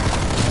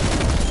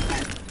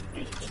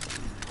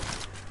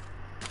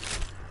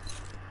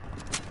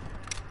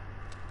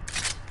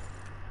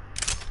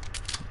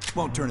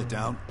 Won't turn it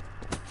down.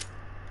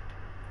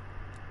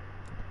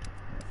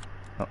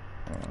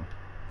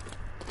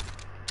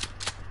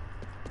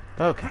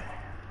 Okay.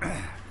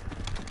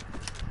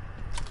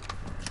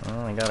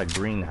 Well, I got a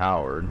green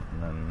Howard,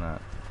 and then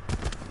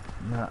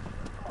not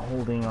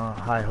holding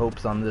high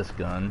hopes on this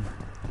gun.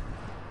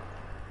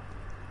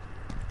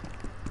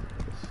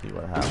 Let's see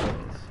what happens.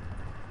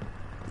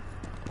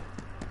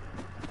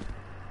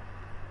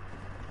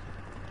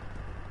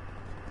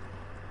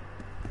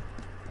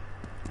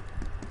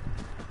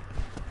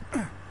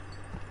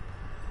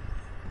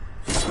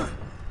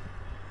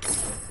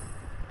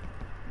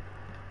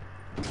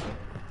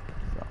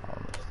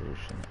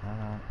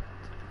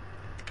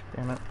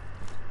 Damn it.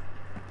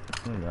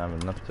 I don't even have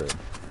enough to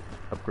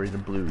upgrade to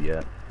blue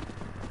yet.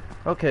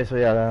 Okay, so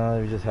yeah,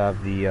 we just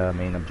have the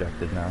main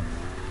objective now.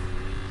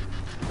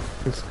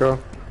 Let's go.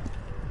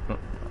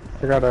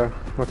 I got a,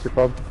 what's it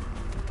called?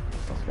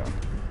 Let's go.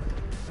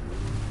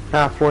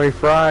 Halfway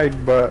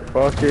fried, but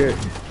fuck it.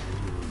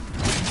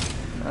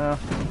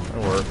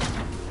 It'll work.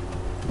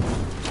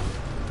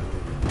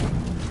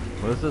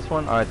 What is this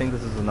one? Oh, I think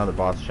this is another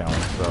boss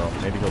challenge, so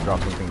maybe he'll drop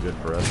something good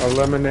for us.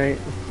 Eliminate.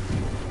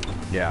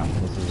 Yeah,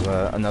 this is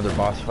another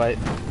boss fight.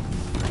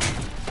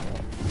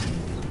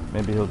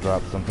 Maybe he'll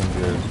drop something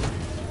good.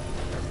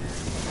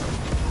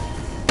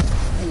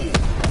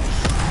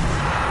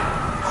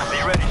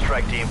 Be ready,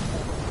 strike team.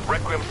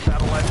 Requiem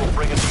satellite will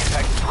bring us the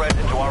attack threat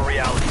into our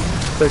reality.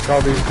 Take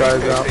all these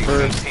guys out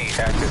first. HVT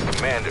act as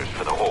commanders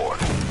for the Horde.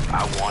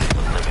 I want it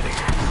eliminated.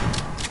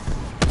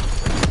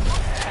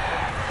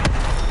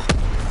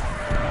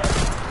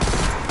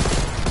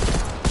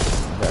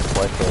 Got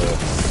quite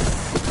the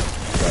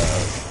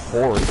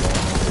horde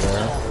going over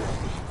there.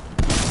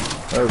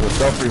 There's a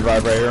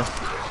self-revive right here.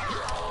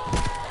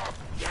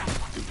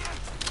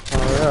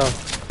 Oh yeah.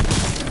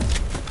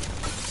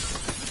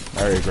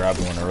 I already grabbed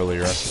one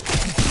earlier.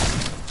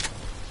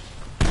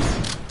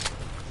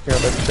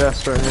 Got a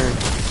chest right here.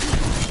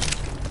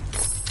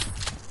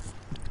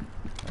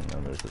 And then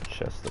there's a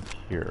chest up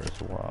here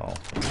as well.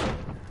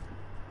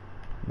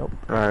 Nope.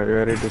 Alright, you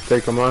ready to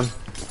take them on?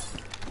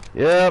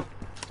 Yep.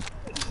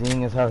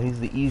 Seeing as how he's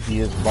the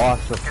easiest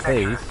boss to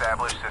face.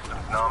 Established,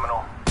 systems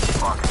nominal.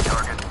 Locking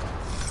target.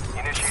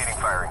 Initiating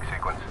firing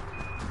sequence.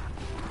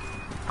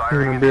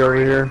 You're gonna be over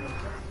here.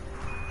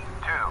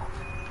 2,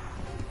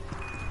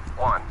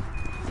 1.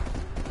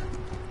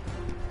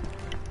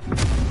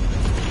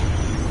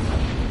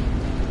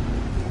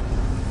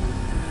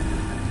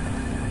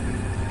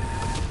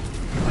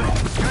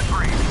 Good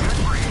breeze, good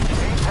breeze.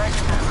 Apex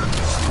tether.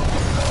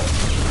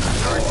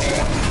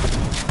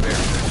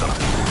 There's the sun.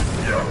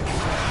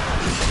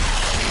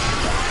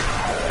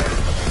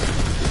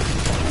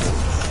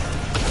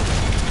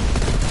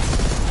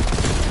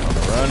 On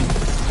the run.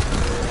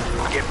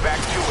 Get back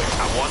to it.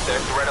 I want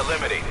that threat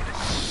eliminated.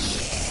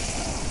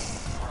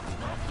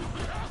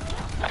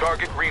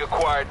 Target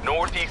reacquired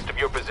northeast of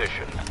your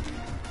position.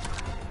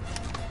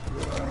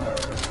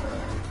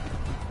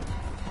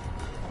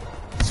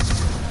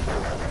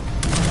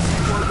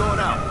 C4 going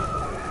out.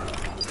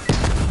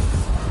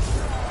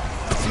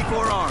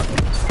 C4 armed.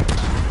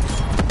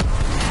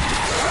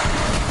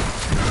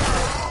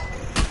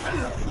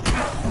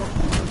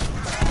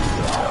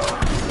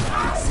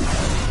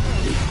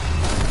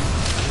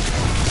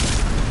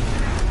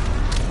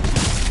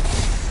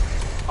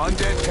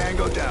 Undead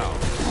Tango down.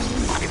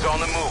 He's on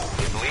the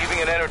move,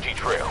 leaving an energy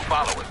trail.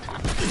 Follow it.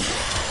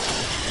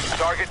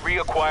 Target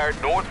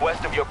reacquired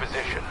northwest of your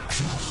position.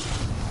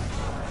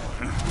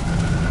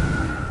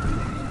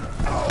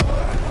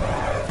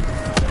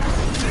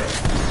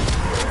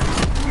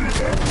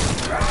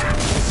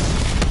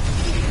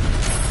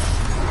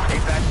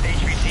 Apex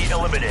HVT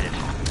eliminated.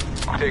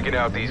 Taking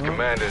out these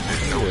commanders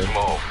is no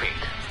small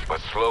feat,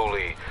 but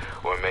slowly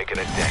we're making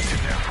a dent in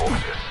their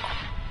forces.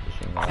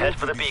 Head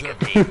for the beacon,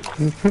 team.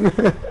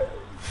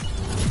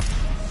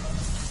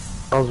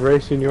 I was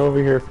racing you over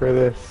here for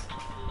this.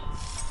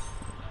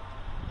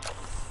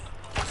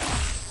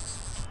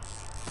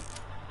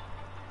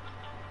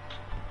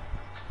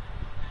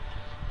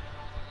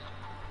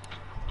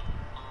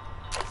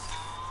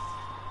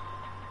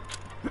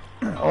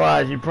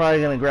 Otherwise, you're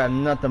probably gonna grab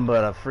nothing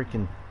but a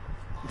freaking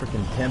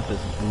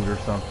Tempest boot or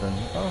something.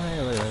 Oh,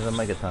 hey, look, there's a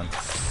megaton.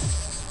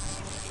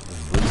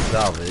 Blue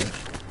salvage.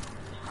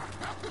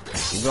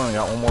 We've only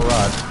got one more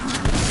rod.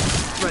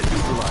 Threat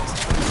neutralized.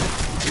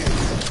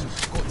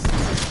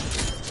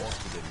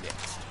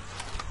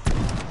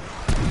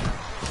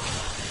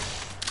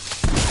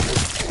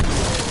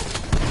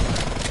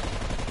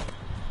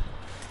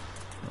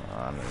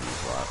 I'm gonna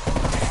use last.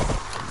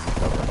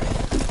 Cover me.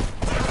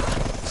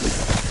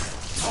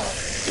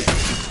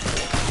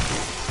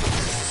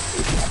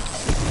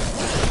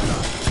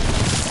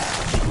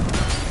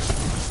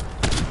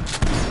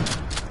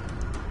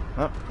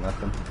 Oh,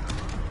 nothing.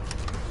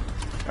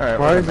 Alright.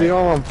 Why is he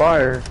all on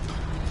fire?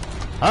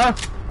 Huh?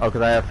 Oh,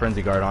 because I have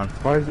Frenzy Guard on.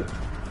 Why is it?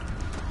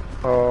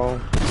 Oh.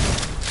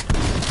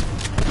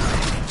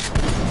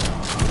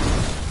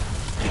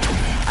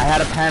 I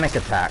had a panic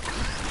attack.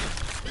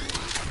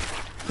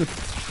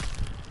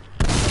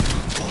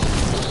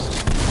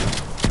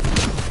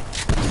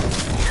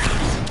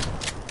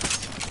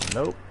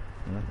 Nope.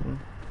 Nothing.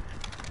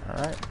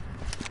 Alright.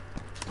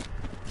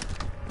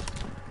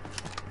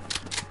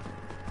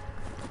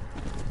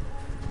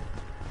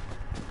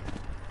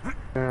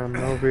 Yeah,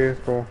 No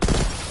vehicle.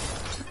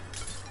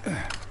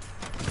 Guess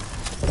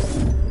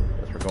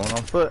we're going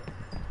on foot.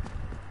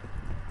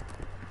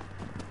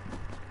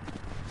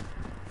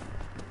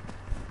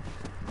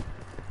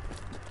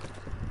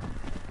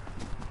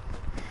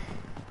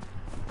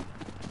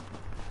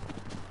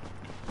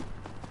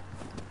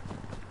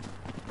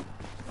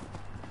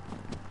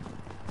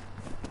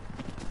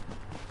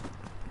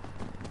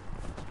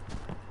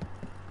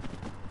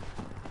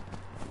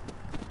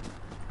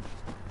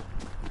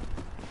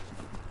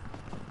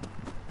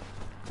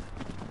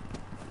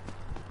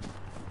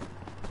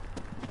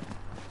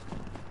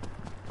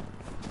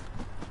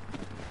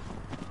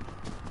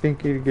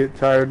 Think you'd get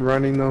tired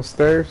running those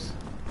stairs?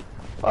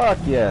 Fuck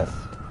yes.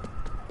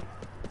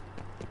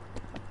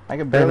 I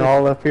can And barely.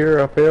 all up here,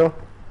 uphill?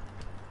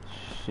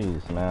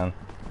 Jeez, man.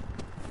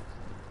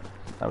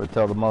 I would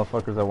tell the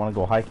motherfuckers that want to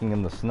go hiking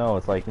in the snow.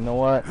 It's like, you know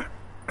what?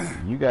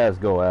 You guys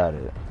go at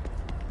it.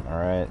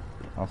 Alright?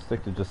 I'll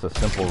stick to just a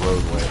simple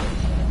roadway.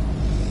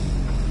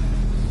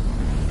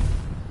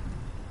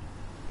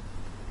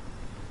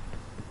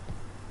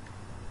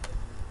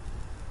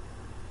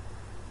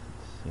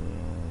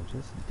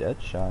 Just dead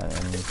shot.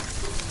 I mean.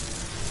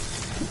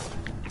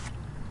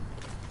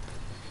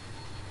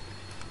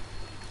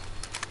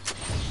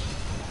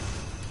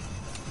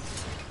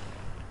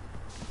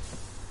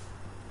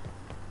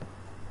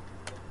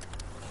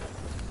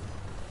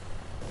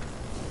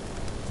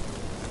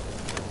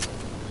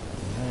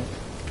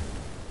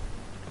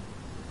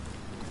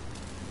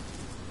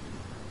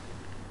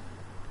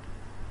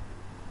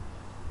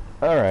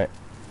 Alright.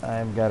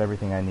 I've got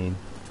everything I need.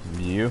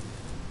 You?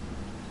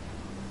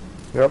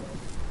 Yep.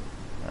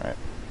 Alright.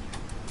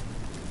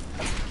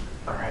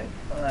 Alright.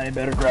 I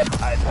better grab the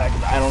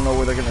iPad. I don't know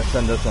where they're going to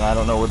send us, and I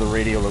don't know where the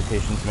radio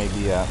locations may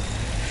be at.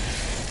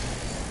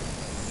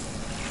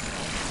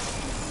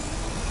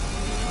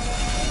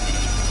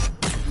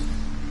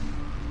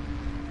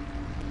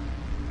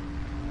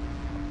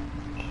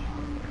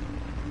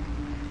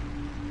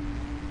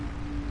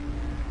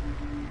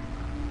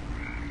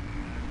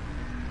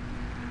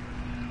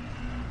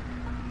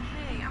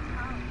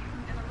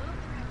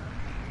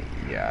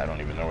 Yeah, I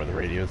don't even know where the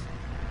radios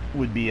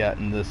would be at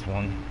in this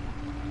one.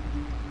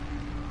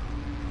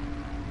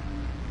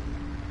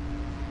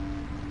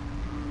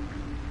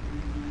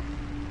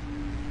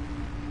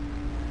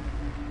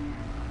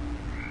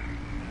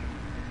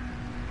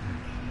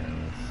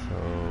 Okay, so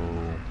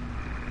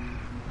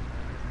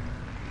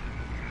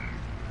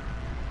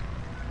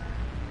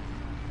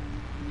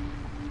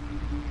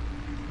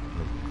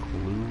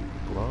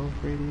the glove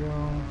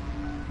radio.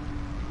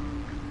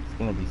 It's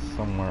gonna be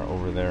somewhere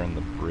over there in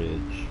the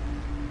bridge.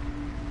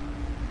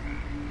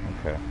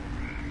 Okay.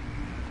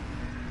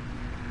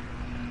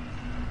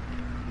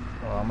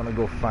 Well, I'm gonna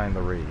go find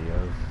the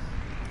radios.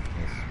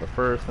 But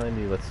first,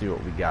 let's see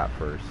what we got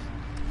first.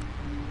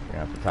 We're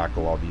gonna have to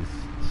tackle all these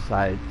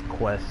side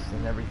quests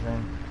and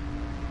everything.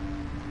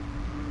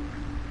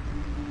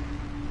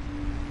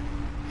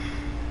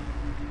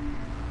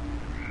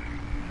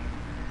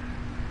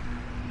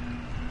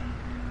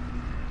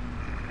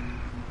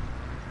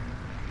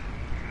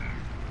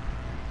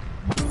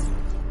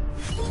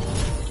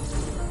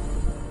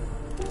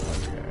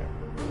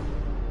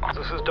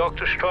 This is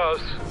Dr. Strauss.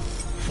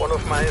 One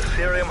of my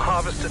Ethereum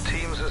harvester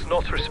teams is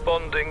not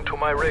responding to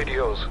my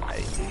radios. I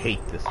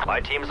hate this one. My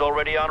team's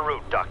already en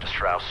route, Dr.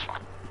 Strauss.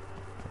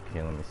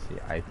 Okay, let me see.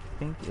 I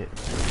think if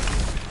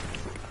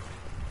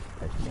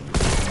I'm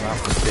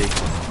not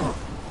mistaken.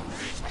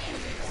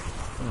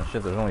 Oh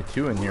shit, there's only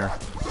 2 in here.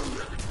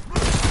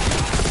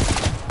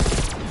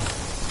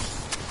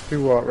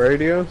 2 what,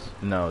 radios?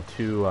 No,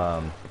 2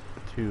 side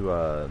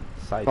Oh,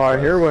 I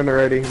quests. hear one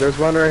already. There's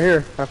one right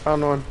here. I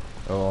found one.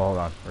 Oh, hold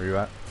on. Where you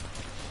at?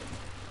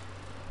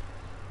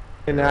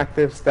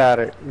 Inactive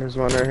static. There's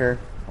one right here.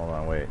 Hold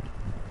on, wait.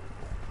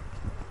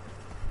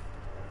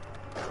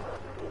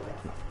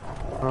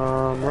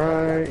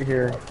 Right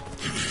here.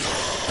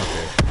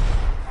 Okay.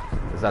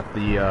 Is that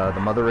the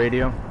mother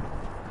radio?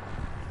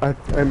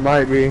 It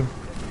might be.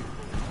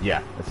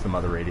 Yeah, it's the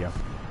mother radio.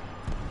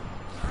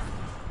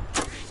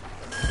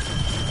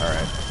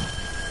 Alright.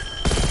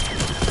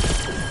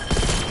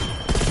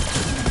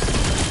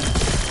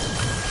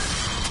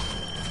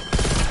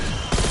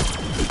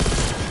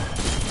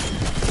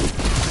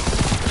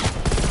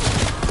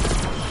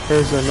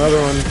 There's another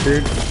one,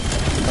 dude. I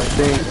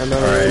think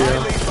another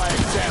radio.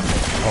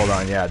 Hold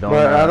on, yeah, don't.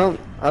 But I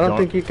don't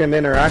think you can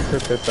interact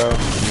with it though.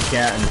 You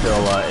can't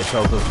until it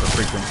tells us the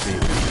frequency.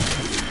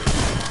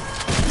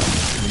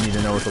 We need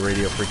to know what the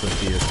radio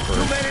frequency is Too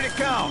first. many to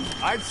count.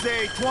 I'd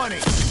say 20.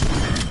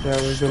 Yeah,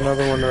 there's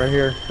another one right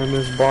here in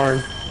this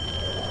barn.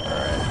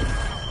 Alright.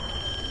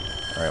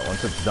 Alright,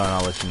 once it's done,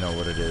 I'll let you know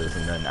what it is,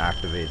 and then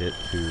activate it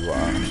to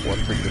what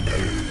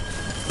frequency.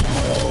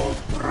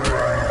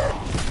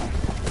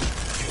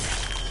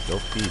 Still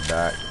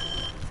feedback.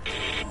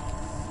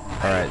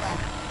 Alright.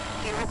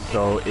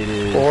 So it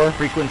is 4?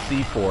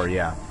 Frequency 4,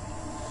 yeah.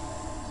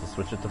 So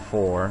switch it to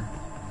 4.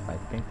 I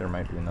think there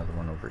might be another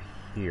one over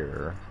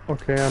here.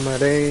 Okay, I'm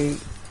at 8.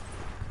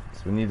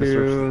 So we need to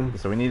search.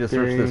 So we need to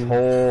search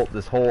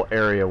this whole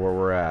area where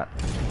we're at.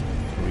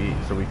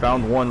 So we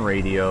found one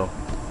radio.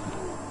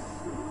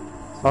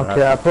 So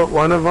okay, I put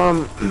one of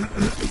them.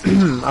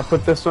 I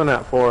put this one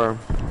at 4.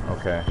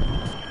 Okay.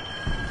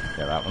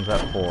 Yeah, that one's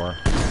at 4.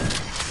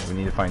 We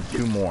need to find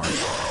 2 more.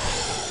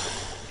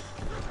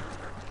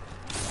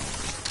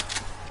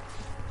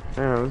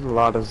 Yeah, there's a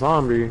lot of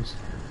zombies.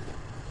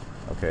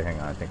 Okay, hang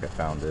on. I think I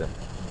found it.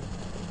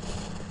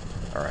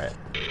 All right.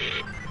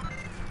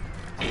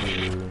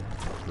 2,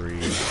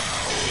 3,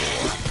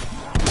 4.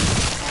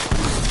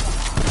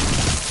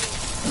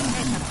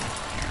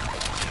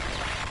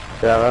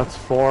 Yeah, that's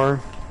 4.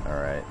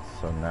 Alright,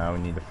 so now we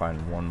need to find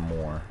one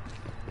more.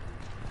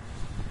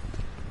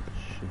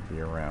 Should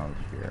be around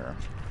here.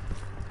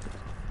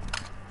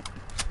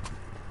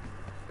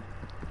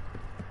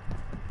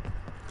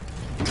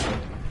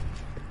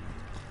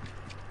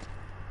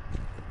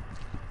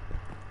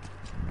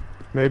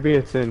 Maybe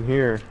it's in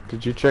here.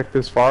 Did you check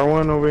this far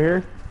one over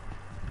here?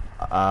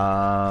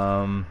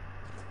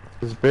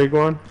 This big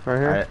one right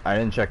here? I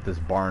didn't check this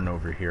barn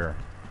over here.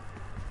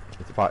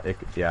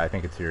 Yeah, I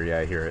think it's here. Yeah,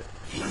 I hear it.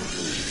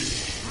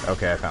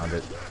 Okay, I found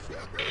it.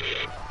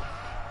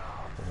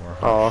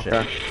 Oh,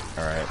 okay.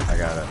 Alright, I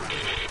got it.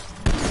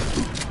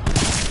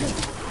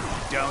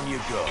 Down you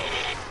go.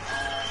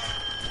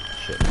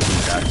 Shit,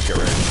 gotta get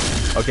ready.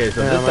 Okay,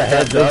 so Yeah, just a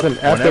heads there's up. an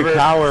epic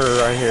tower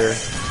right here.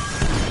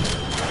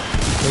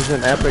 There's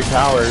an epic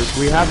tower.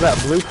 We have that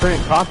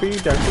blueprint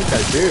copied? I think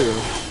I do.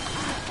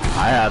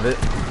 I have it.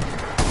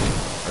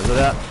 Where's it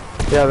at?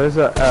 Yeah, there's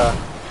a,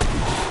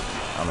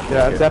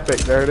 yeah, it's it. epic.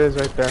 There it is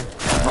right there.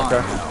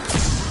 Okay.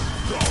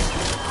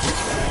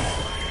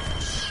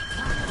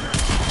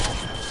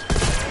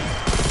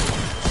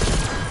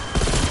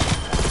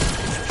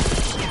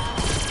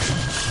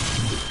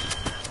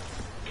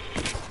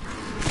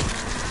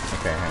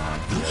 Okay, hang on.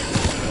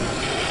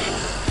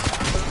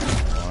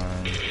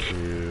 1,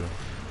 2,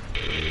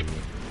 3,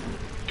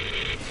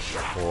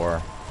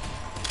 4.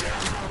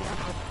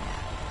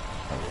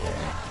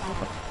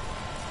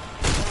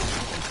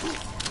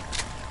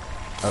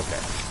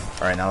 Okay.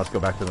 All right, now let's go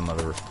back to the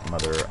mother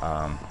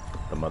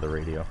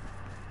radio.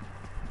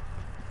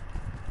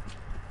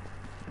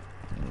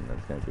 And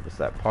that's gonna give us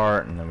that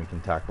part, and then we can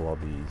tackle all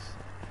these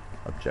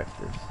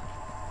objectives.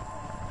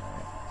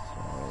 Alright, so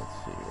let's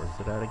see, where's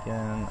it at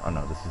again? Oh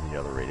no, this is the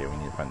other radio. We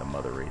need to find the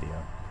mother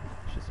radio.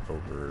 Which is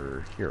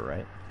over here,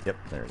 right? Yep,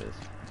 there it is.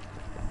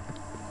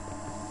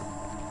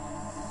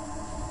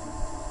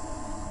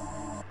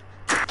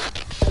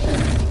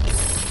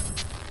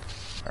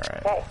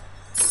 Alright. Hey,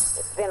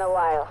 it's been a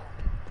while.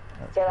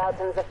 Still out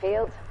in the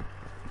field?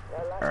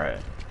 Alright.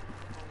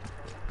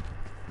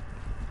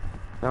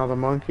 Now the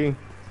monkey.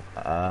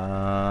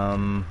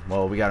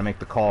 Well, we gotta make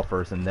the call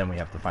first, and then we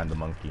have to find the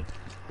monkey.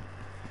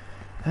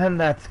 And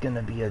that's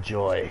gonna be a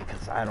joy,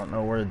 because I don't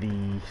know where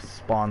the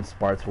spawn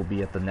spots will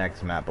be at the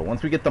next map. But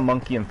once we get the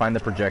monkey and find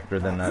the projector,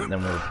 then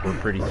we're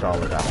pretty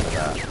solid after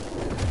that.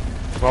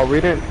 Well,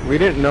 we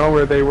didn't know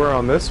where they were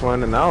on this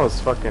one, and that was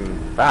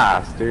fucking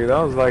fast, dude.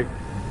 That was like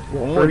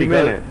 30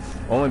 minutes.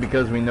 Only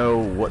because we know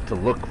what to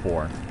look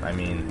for. I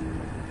mean,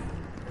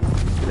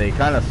 they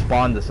kind of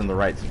spawned us in the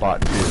right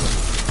spot too.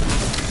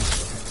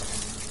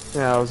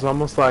 Yeah, it was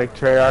almost like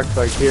Treyarch,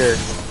 like here.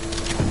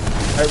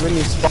 Right when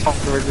you spawn,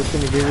 we're just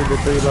gonna give you the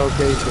 3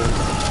 locations.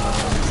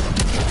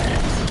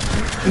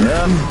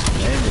 Yeah,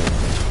 maybe.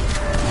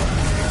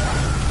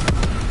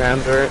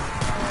 Answer it.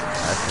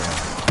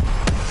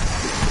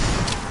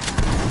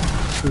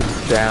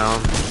 He's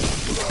down.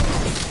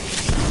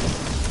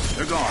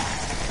 They're gone.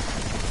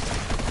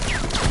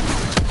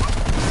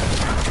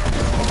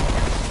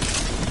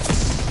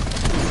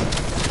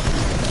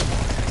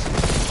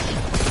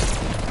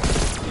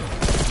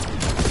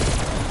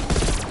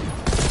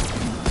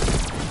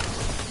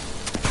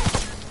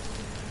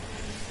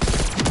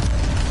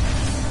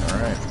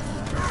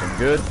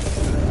 Good.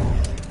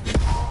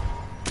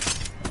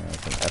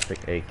 That's an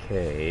epic AK.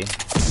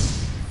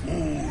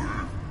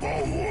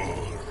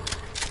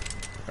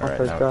 I'll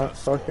take that.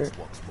 Fuck it.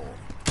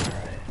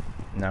 Alright.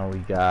 Now we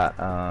got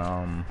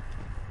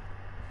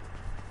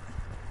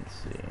let's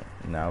see.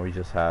 Now we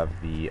just have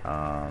the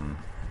I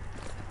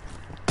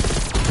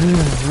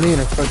need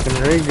a fucking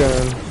ray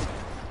gun.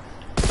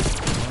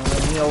 I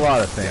need a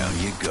lot of things. Down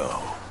you go.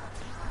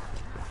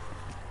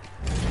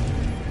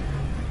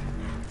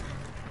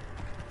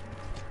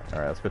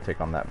 Alright, let's go take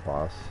on that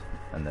boss,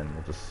 and then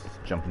we'll just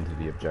jump into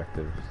the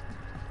objectives.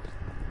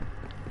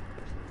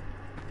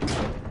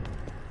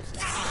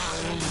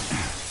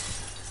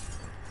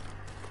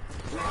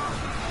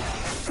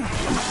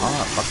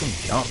 Ah, fucking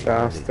jump.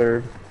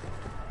 Bastard.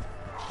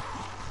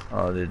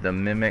 Oh, did the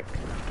mimic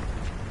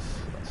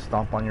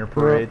stomp on your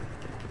parade?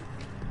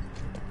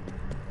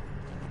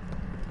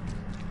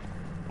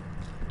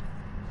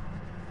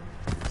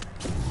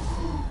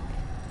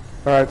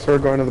 Alright, so we're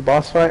going to the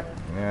boss fight?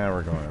 Yeah,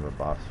 we're going to the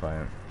boss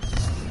fight.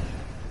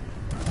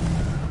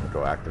 We'll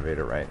go activate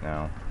it right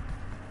now.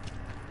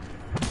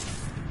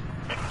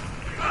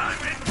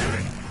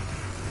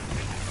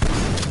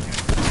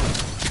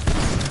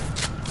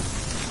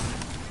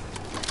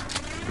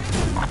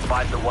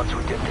 Find the ones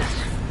who did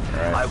this.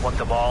 Alright. I want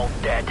them all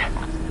dead.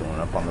 Going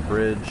up on the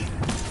bridge.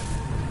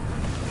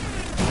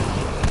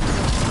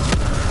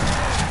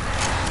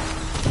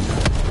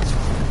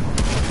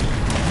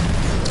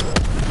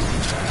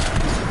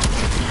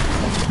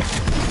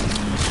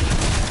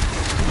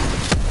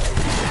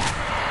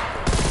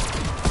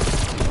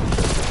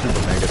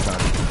 Super mega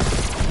ton.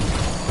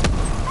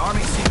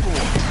 Army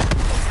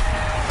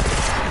C4.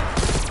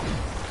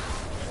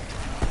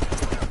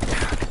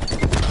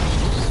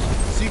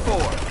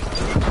 C4.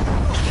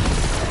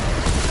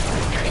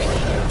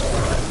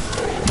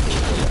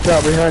 It's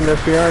out behind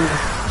us, behind us.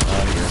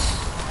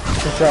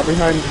 It's out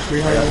behind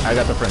us. I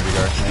got the frenzy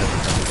guard. I got the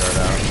frenzy guard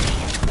out.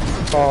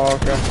 Oh,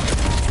 okay.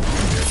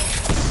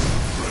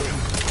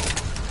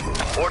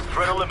 Fourth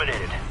threat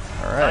eliminated.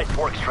 Alright. Nice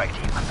work, strike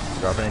team.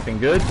 Drop anything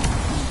good?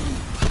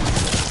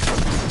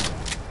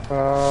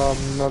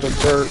 Another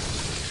dirt.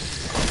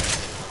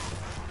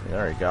 Yeah, I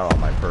already got all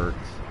my perks.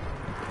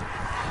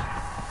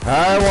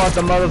 I want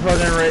the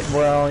motherfucking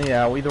well,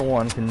 yeah, either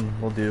one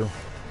will do.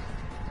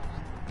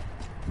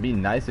 It'd be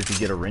nice if you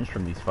get a wrench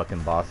from these fucking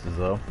bosses,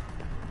 though.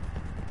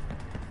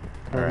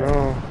 I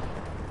know.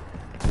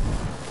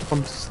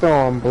 I'm still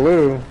on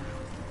blue.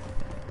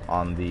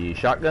 On the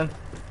shotgun?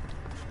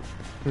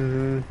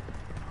 Mm-hmm.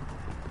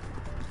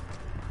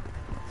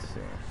 Let's see.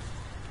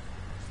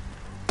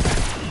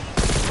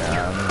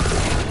 Yeah,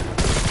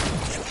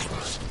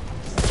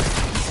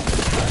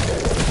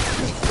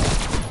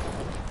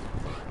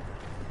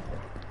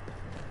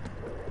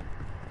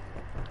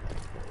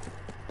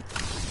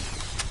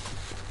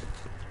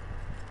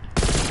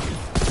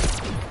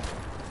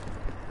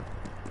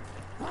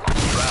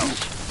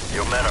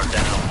 Your men are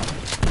down.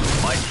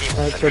 My team.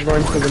 Alright, so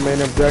going to the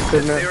main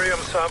objective now. Ethereum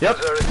samples Yep.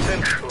 are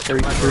essential to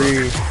my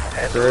Retreat. work.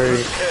 And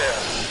Great. care.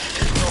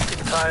 It is not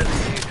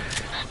entirely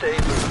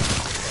stable.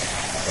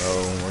 so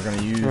we're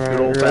gonna use good Alright,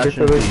 old you ready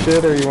for fashioned this feet.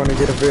 shit, or you want to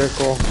get a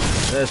vehicle?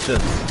 Let's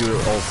just do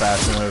it old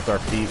fashioned with our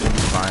feet, we'll be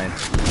fine.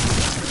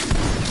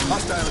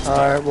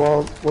 Alright,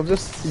 well, we'll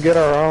just get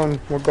our own.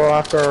 We'll go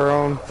after our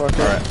own. Fuck it.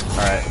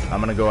 Alright, I'm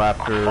gonna go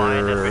after Find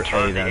and A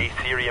return the then.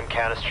 Aetherium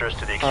canisters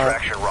to the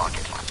extraction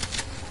rocket.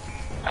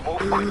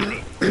 Move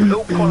quickly.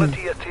 Low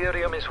quality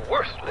Ethereum is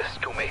worthless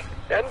to me.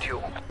 And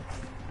you.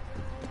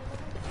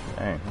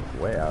 Dang,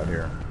 it's way out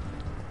here.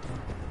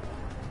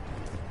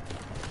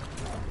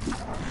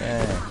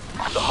 Dang.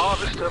 The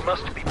harvester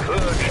must be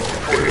purged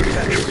before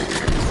detachment.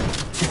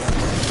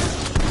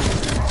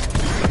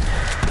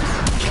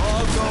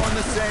 All going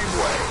the same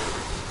way.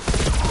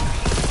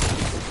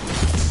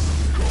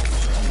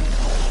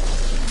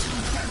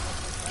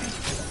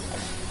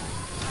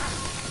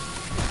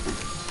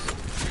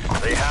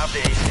 They have the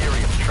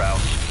Aetherium,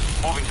 Trout.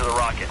 Moving to the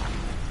rocket.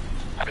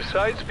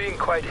 Besides being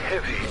quite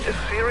heavy,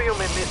 Ethereum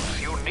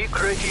emits unique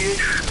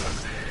radiation.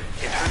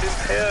 It will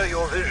impair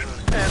your vision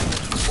and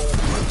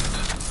movement.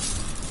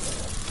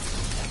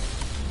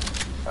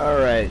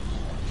 Alright.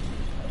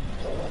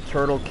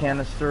 Turtle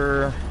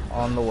canister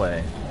on the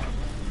way.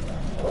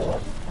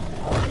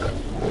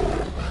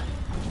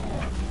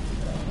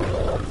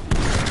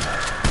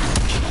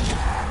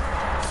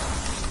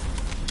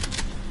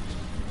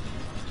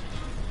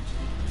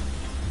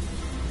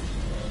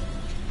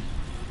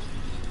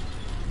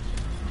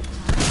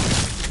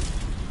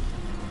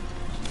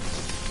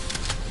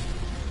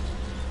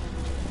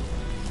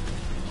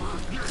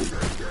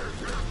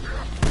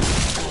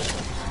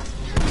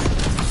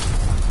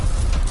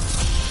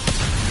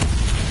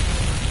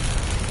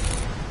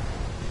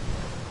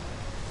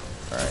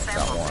 Alright,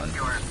 got one.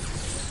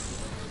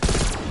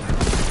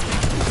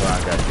 Well,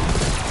 I got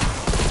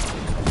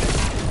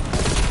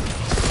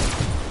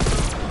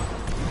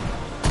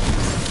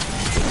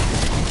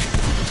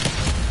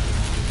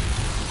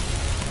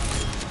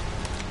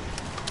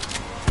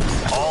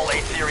All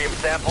Aetherium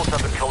samples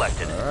have been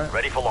collected. Alright.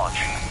 Ready for launch.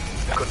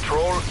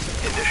 Control,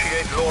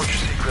 initiate launch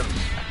sequence.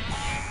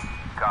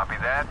 Copy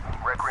that.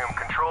 Requiem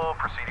Control,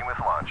 proceeding with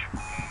launch.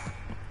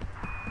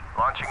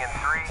 Launching in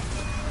 3,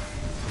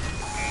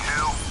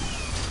 2,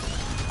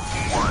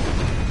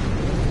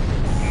 1.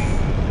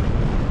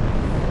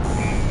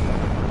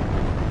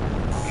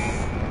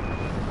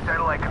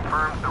 Satellite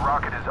confirms the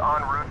rocket is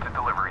en route to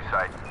delivery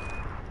site.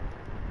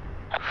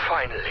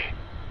 Finally,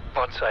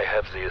 once I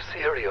have the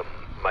Ethereum,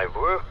 my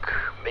work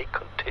may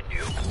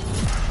continue.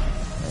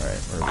 Alright,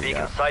 where we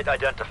Beacon got? site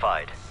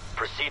identified.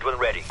 Proceed when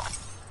ready.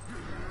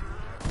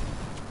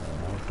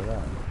 For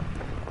that.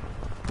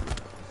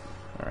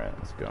 Alright,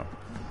 let's go.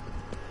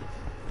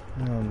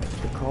 Make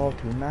the call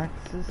to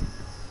Maxis.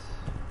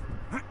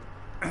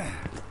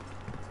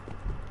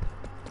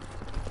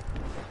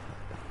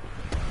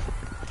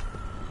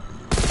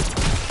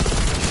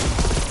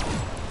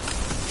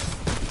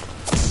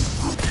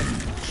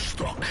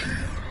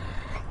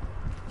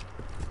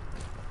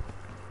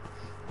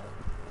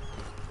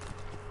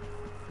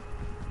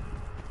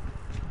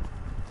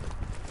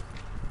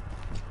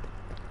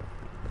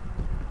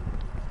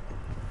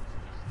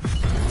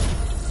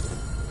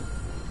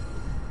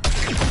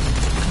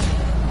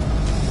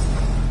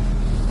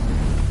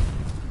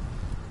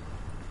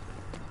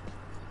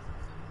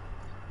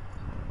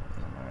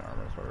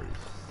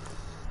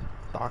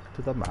 stock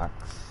to the max.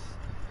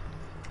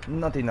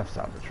 Not enough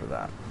salvage for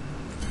that.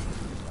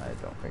 I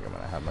don't think I'm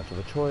gonna have much of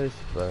a choice,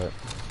 but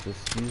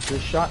just use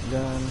this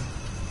shotgun.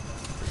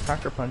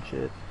 Packer punch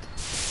it.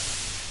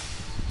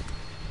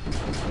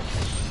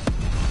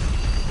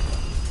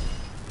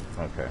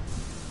 Okay.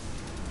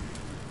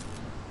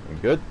 You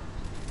good?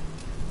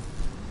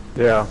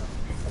 Yeah.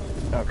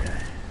 Okay.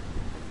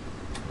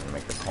 I'm gonna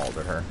make a call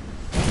to her.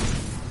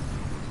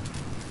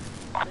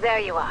 There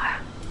you are.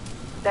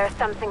 There's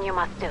something you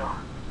must do.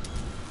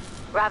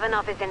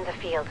 Ravenov is in the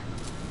field.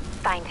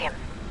 Find him.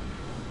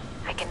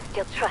 I can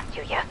still trust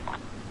you, yes?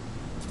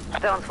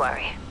 Don't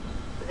worry.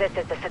 This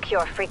is the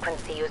secure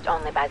frequency used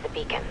only by the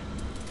beacon.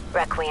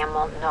 Requiem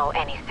won't know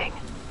anything.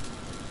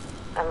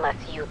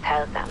 Unless you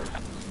tell them.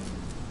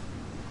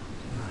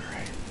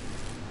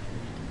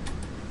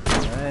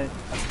 Alright.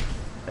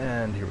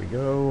 And here we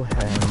go.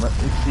 And let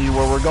me see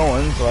where we're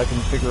going so I can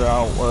figure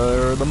out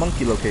where the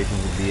monkey location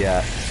would be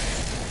at.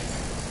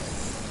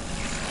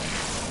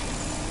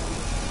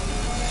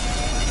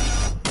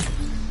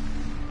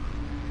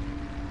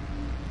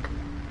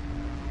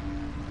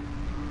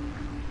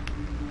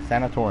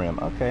 Sanatorium.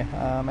 Okay,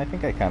 I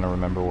think I kind of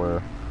remember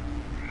where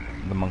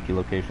the monkey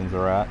locations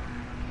are at.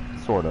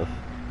 Sort of.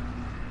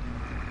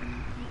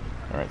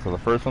 Alright, so the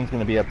first one's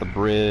going to be at the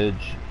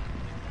bridge.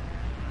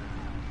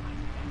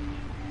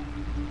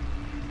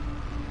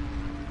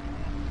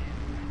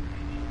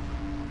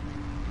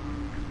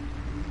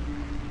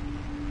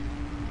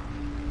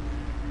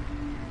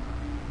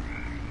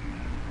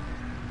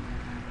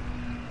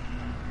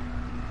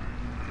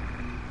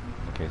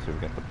 Okay, so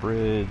we've got the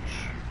bridge.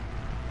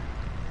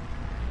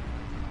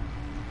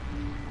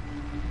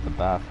 The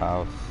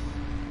bathhouse.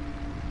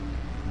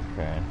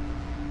 Okay.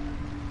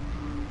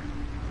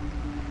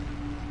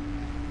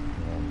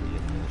 And the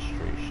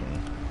administration.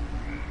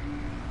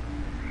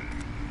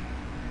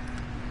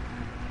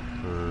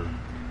 For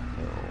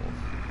hills.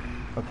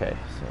 Okay,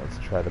 so let's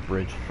try the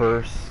bridge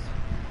first.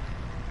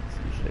 It's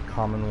usually a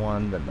common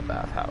one, then the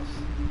bathhouse.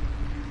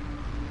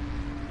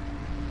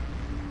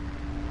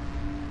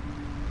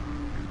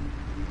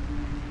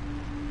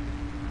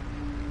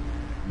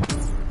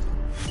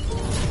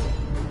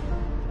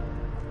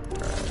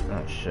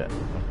 Oh shit,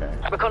 okay.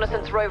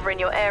 Reconnaissance rover in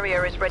your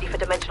area is ready for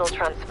dimensional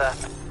transfer.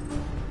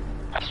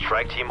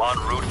 Strike team en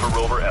route for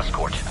rover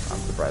escort. I'm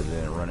surprised they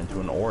didn't run into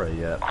an aura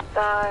yet.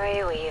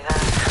 Sorry, Weaver.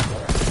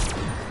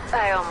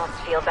 I almost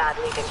feel bad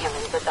leaving him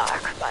in the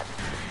dark, but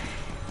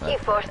he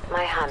forced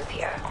my hand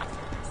here.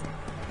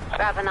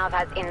 Ravenov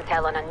has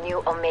intel on a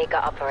new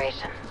Omega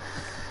operation.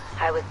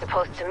 I was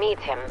supposed to meet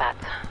him, but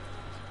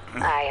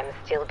I am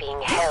still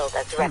being held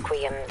as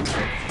Requiem's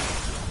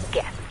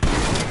guest.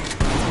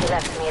 He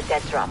left me a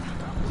dead drop.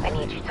 I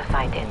need you to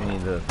find it. We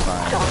need to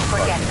find. Don't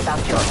forget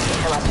about your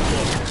official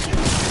obligation.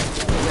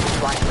 You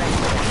wouldn't want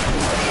Requiem.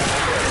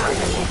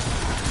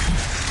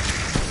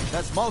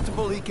 That's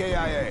multiple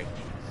EKIA.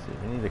 So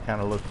we need to kind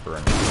of look for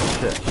him.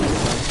 Shit.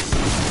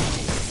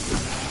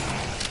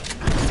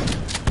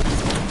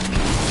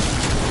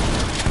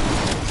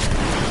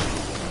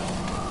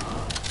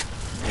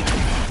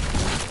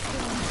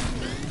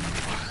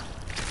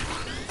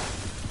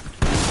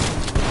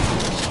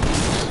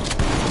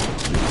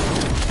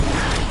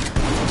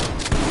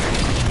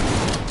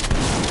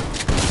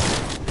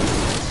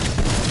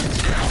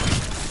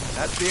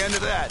 That's the end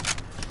of that.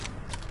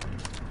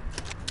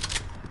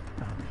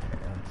 Okay,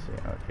 let's see.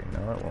 Okay,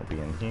 no, it won't be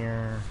in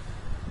here.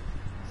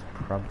 It's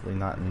probably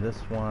not in this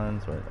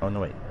one. So, oh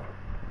no, wait.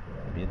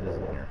 Maybe it is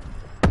in here.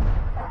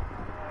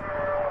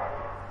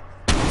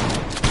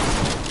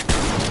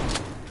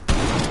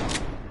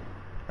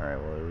 All right.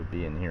 Well, it would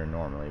be in here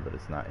normally, but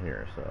it's not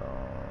here. So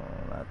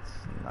that's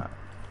not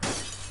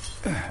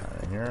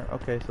in here.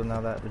 Okay, so now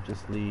that would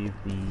just leave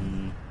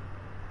the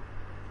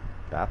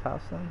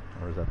bathhouse then,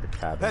 or is that the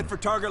cabin? Head for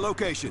target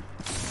location.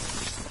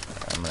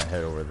 I'm gonna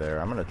head over there.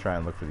 I'm gonna try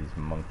and look for these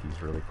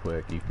monkeys really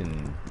quick. You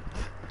can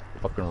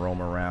fucking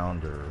roam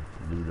around or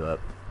loot up.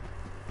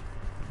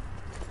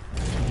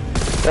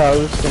 Yeah, I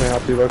was just gonna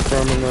help you look for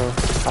them in the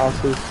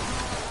houses.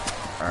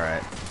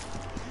 Alright.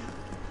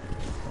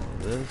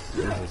 So this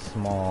is a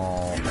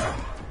small...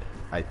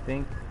 I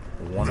think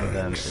one of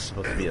them is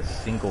supposed to be a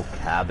single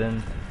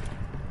cabin.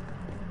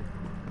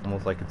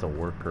 Almost like it's a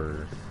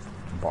worker's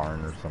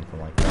barn or something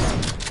like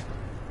that.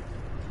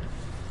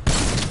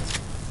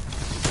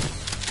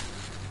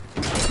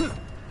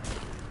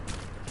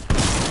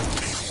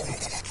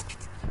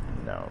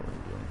 No,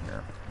 we're in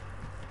here.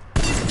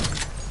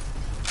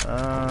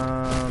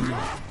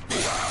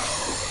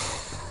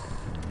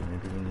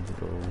 Maybe we need to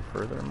go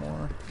further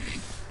more.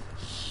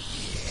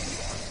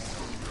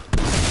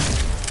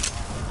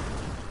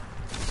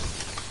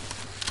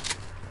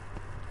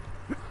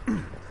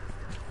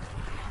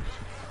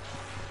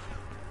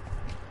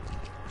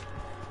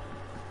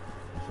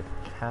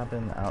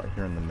 Cabin out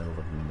here in the middle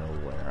of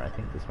nowhere. I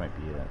think this might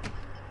be it.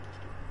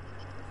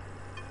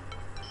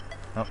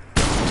 Oh.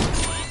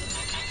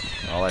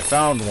 Well, I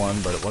found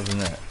one, but it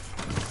wasn't it.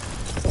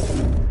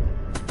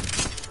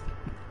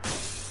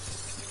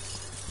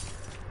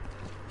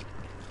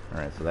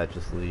 Alright, so that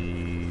just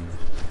leaves...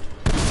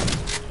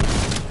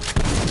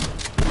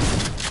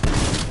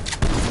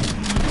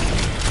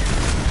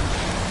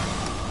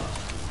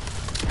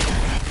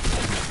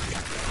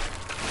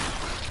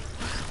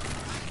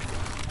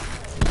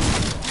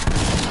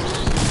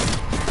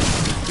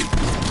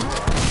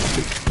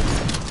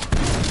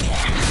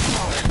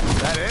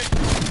 That it?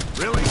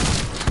 Really?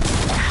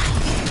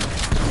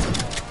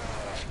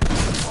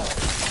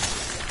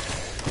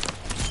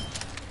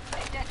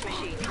 Death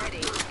machine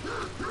ready.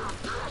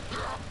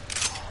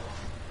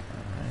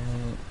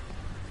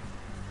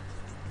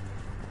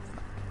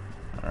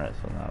 Alright,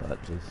 so now that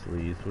just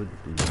leaves with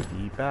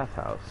the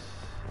bathhouse.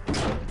 This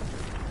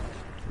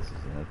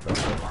isn't it though.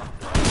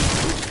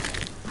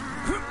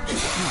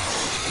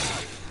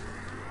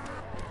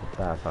 The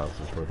bathhouse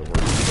is where the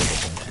work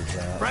is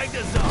at. Frag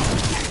the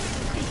zone!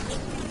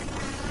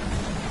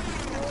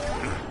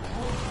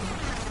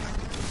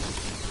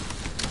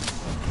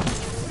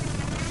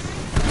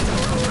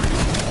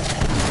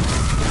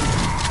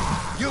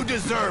 You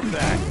deserve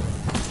that!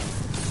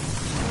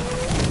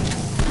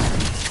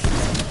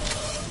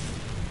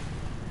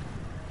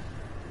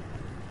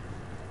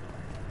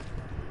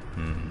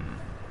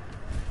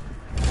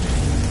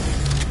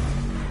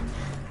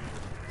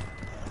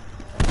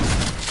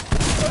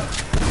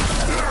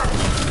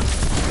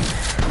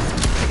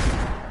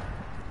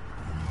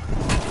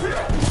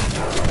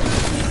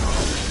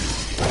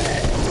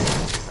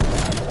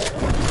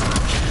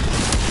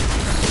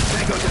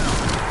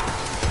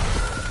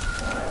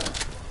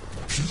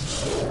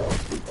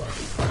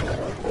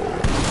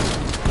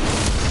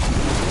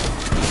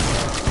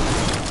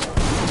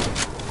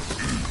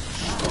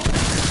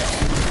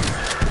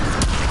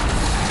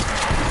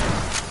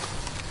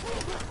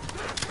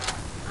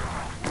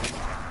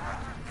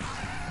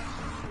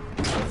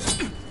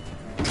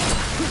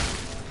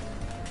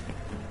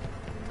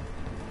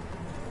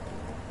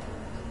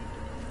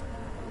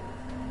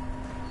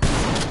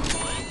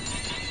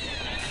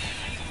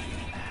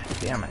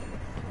 Damn it.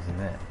 Isn't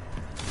it?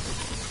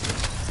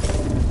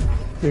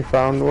 You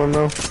found one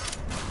though?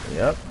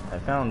 Yep, I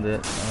found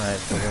it. Alright,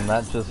 so then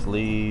that just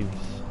leaves...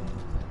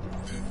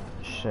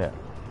 Shit.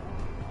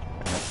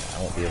 I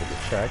won't be able to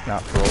check,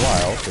 not for a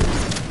while, because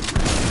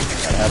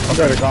I have I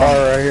got a car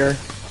right here.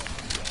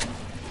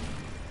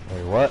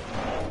 Wait, what?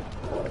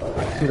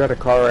 I got a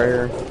car right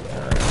here.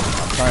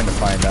 I'm trying to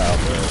find out,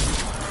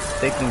 but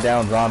taking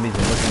down zombies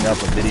and looking up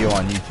a video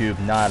on YouTube,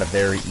 not a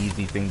very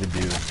easy thing to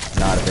do.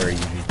 Not a very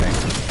easy thing.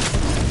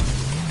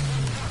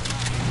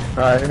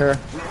 Alright, here.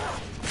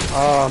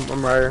 I'm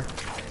right here.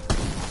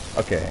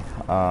 Okay,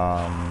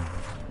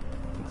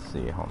 let's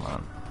see, hold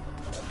on.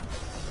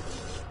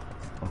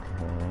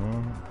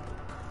 Okay.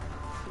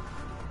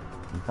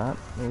 That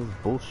is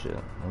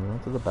bullshit. We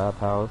went to the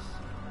bathhouse.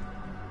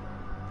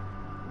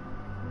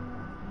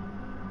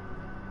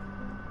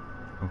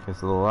 Okay,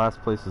 so the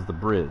last place is the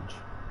bridge.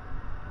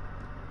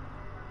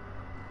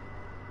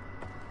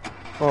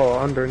 Oh,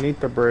 underneath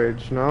the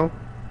bridge, no?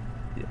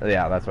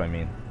 Yeah, that's what I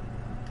mean.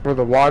 Where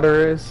the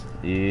water is?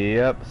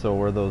 Yep, so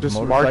where those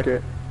Just mark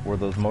it. Where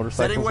those Setting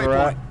motorcycles are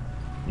waypoint. at,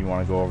 you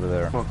want to go over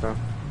there. Okay.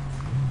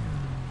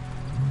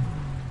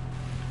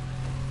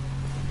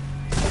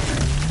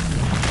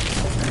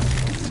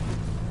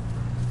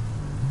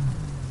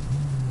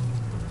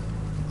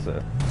 That's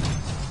it.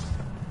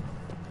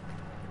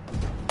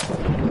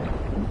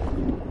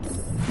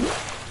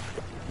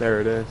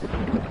 There it is.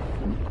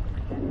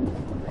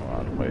 Hold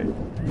on, wait.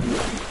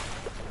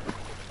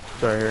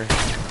 It's right here.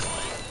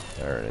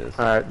 There it is.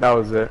 Alright, that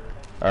was it.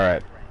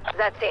 Alright,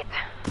 That's it.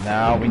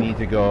 now we need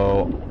to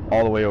go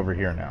all the way over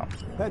here now.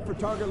 Head for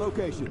target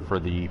location. For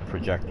the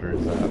projectors.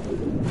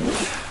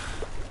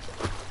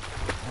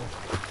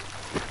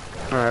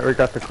 Alright, we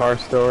got the car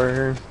still right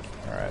here.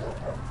 Alright.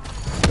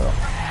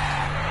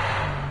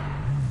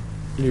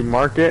 So. You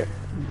mark it?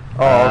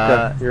 Oh,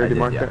 okay. You already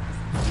marked it?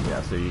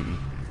 Yeah, so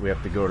we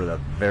have to go to the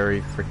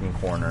very freaking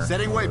corner.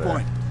 Setting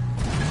waypoint.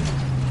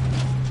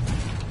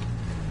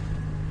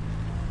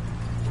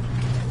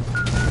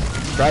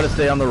 Try to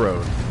stay on the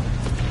road.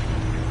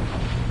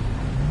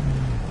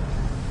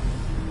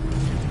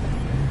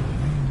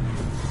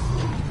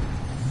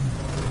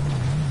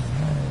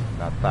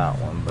 Not that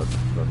one, but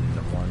the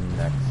one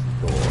next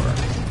door.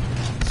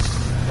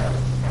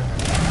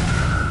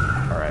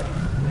 Alright,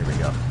 here we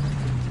go.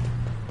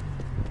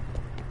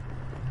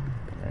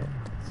 Alright,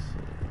 let's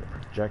see. The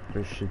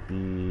projector should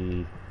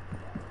be...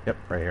 Yep,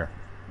 right here.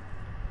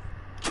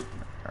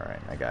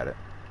 Alright, I got it.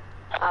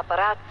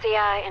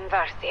 Operatia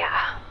Inversia.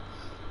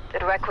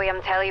 Did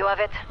Requiem tell you of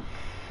it?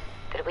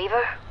 Did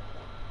Weaver?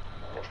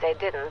 If they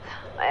didn't,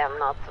 I am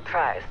not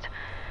surprised.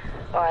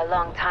 For a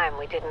long time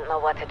we didn't know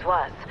what it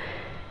was.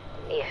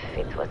 If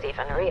it was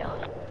even real.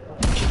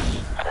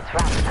 But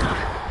Ravenov,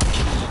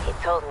 he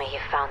told me he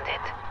found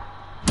it.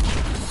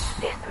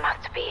 This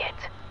must be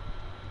it.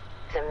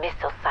 The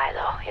missile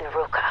silo in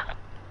Ruka.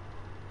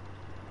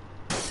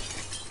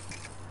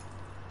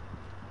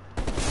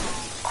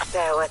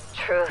 There was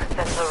truth in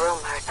the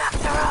rumors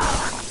after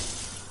all.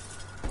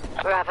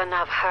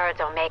 Ravenov heard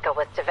Omega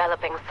was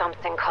developing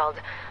something called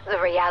the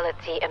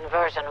reality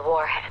inversion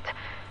warhead.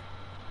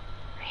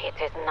 It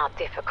is not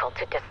difficult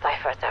to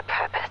decipher their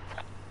purpose.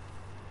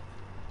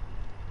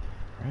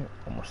 Alright,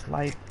 almost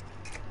light.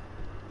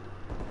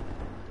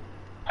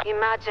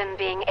 Imagine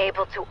being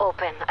able to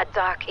open a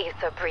dark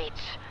ether breach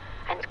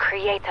and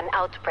create an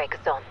outbreak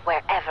zone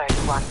wherever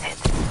you want it.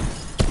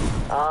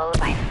 All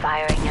by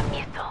firing a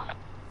missile.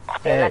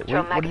 Hey, what are you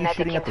Electromagnetic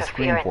shooting at the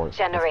screen for? interference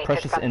generated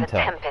Precious from the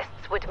intel.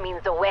 tempests would mean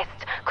the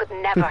West could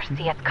never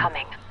see it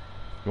coming.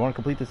 You want to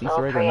complete this No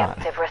Easter egg or not?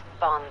 preemptive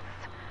response.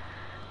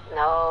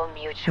 No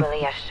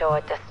mutually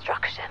assured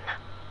destruction.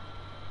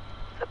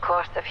 The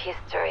course of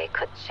history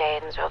could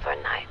change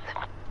overnight.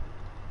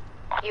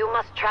 You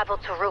must travel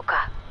to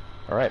Ruka.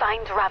 Alright,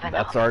 Find Ravenel.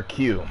 that's our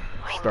cue.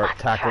 We Start must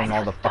tackling try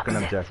all to the stop fucking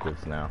this.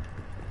 objectives now.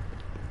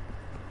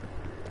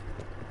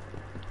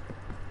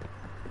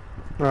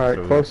 Alright,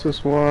 So-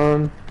 closest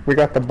one. We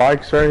got the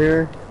bikes right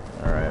here.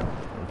 Alright,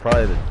 we'll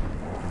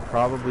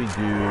probably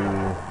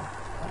do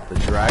the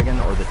dragon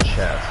or the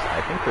chest.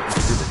 I think that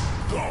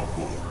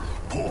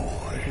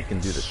we can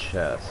do the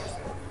chest.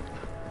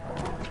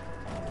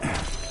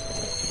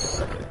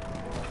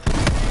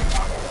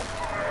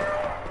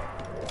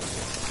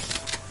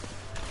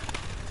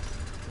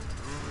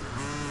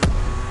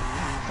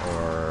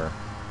 Or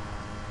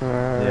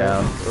yeah,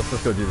 let's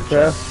just go do the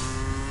chest.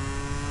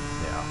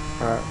 Yeah.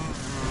 Alright.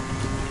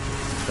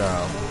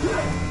 So,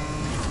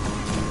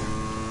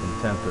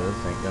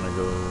 Tempest ain't gonna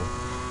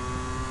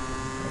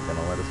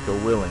let us go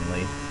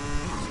willingly.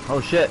 Oh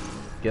shit!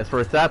 Guess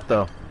where it's at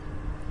though.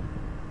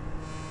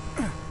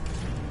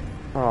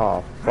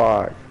 Oh,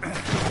 fuck.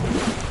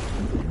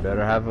 You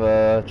better have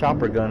a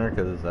chopper gunner,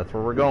 cause that's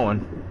where we're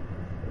going.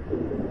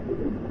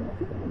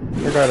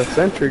 I got a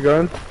sentry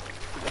gun.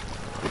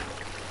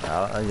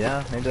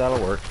 Yeah, maybe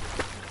that'll work.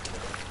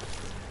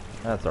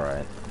 That's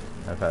alright.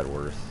 I've had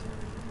worse.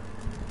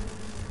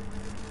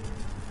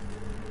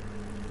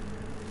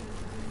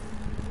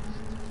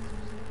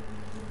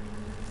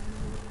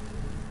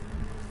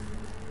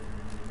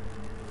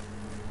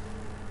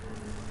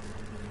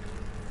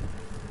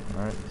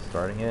 Alright,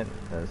 starting it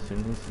as soon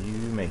as you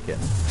make it.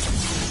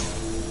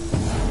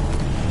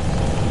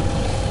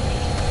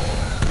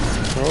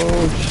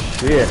 Oh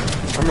shit.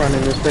 I'm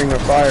running this ring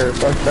of fire.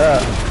 Fuck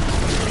that.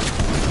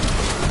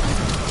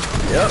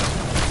 Yep.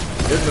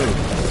 Good move.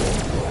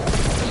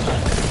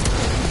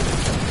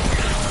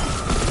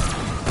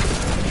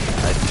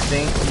 I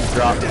think he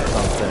dropped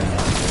something.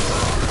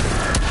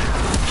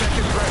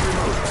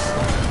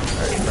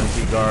 Alright,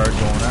 Frenzy guard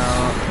going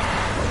out.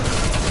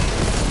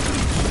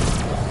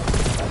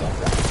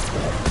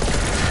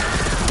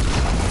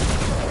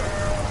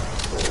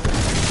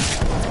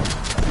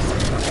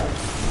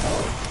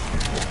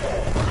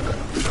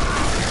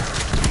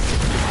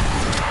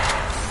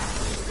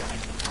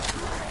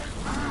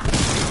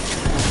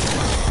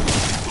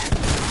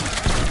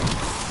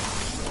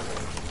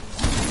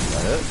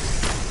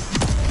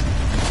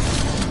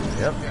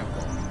 Yep.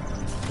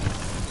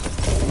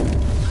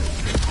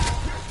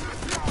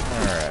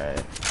 Alright.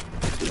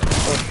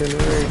 Fucking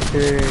ray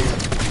king.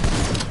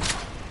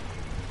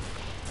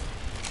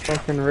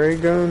 Fucking ray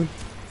gun?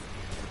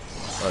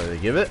 Oh, did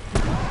they give it?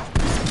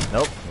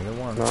 Nope, neither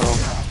one. No.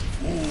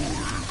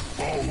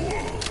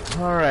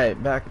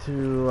 Alright, back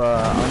to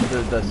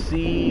under the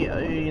sea.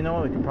 You know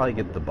what? We could probably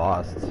get the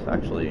boss.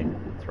 Actually,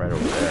 it's right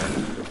over there.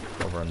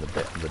 Over in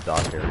the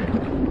dock area.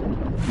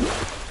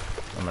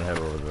 I'm gonna head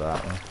over to that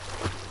one.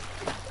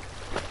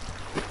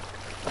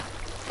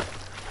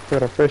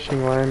 Got a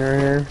fishing line right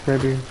here.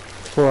 Maybe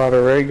pull out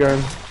a ray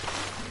gun.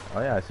 Oh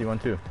yeah, I see one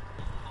too.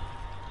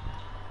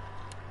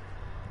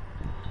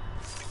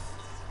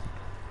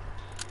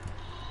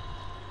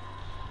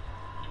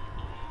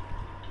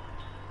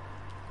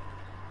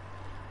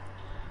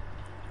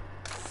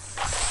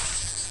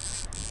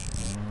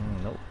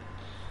 Nope.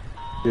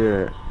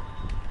 Yeah.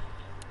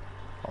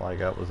 All I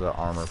got was an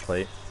armor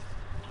plate.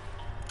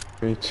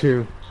 Me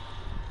too.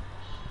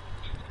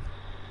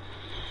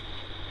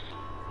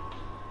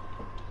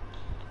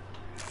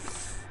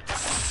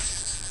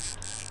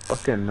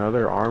 Fucking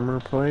another armor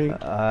plate?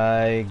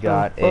 I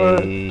got Oh,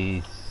 fuck.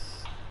 a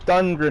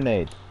stun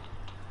grenade.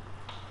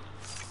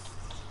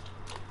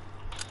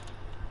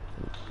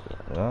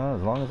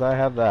 As long as I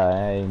have that,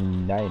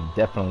 I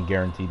definitely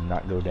guaranteed to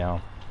not go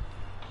down.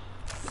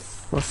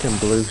 Fucking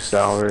blue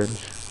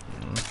salvage.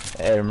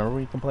 Hey, remember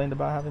we complained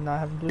about not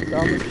having blue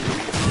salvage?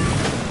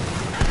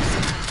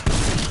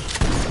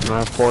 I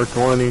have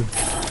 420.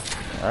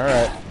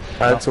 Alright.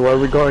 Alright, so where are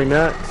we going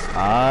next?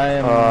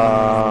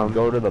 I'm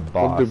go to the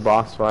boss. We'll do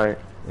boss fight.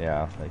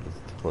 Yeah, I think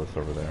it's close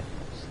over there.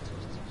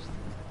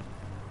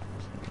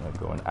 I'm gonna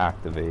go and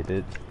activate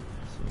it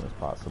as soon as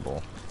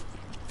possible.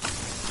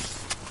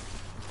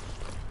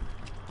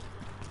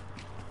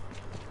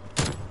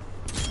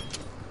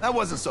 That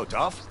wasn't so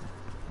tough.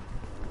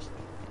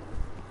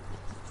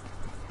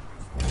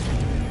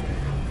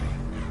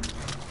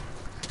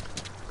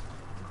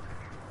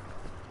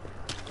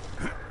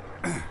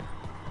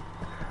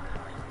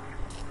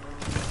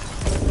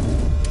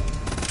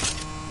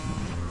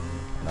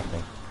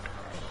 Nothing.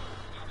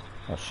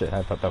 Oh shit,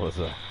 I thought that was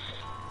a...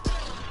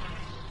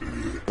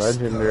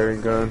 Legendary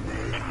gun.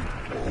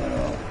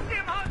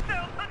 Damn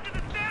hostiles hunting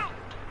us down!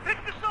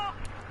 Pick this off!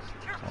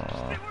 Careful,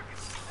 stay working.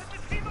 That's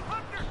a team of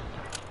hunters!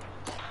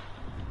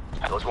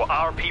 Those were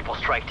our people,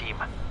 strike team.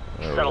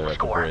 Settle the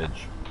score.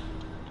 Bridge.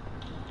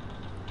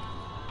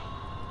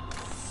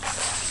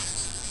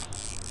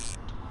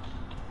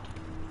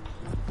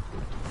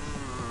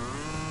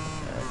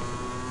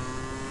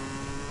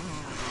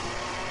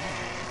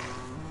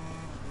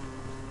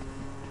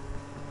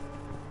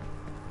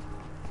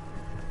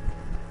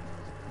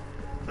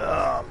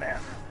 Oh man.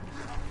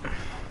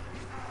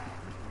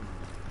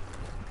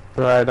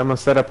 Alright, I'm gonna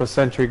set up a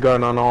sentry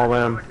gun on all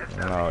them.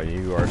 Oh,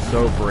 you are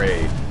so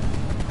brave.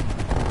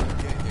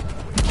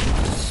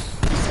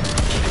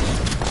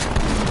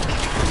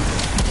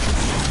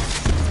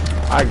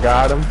 I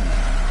got him.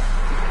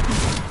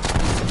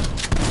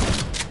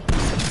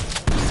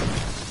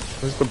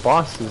 Where's the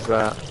bosses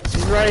at?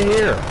 He's right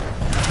here.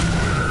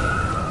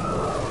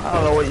 I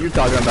don't know what you're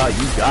talking about.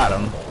 You got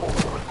him.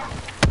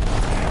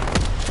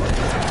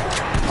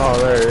 Oh,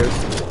 there he is.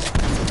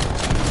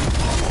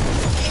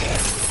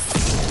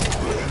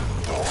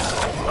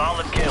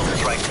 Solid kill,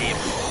 strike team.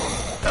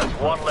 That's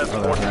one less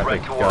Oh, force that's an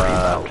strike epic, to worry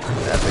about.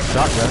 epic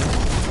shotgun.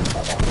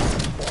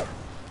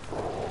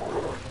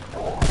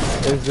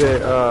 Is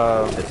it,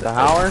 the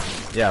Howard?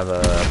 Yeah,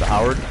 the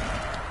Howard.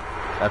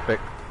 Epic.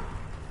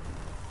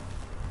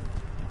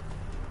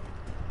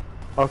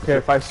 Okay,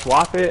 if I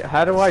swap it,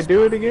 how do I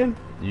do it again?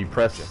 You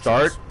press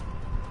start,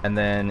 and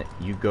then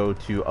you go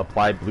to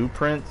apply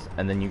blueprints,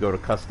 and then you go to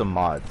custom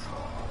mods.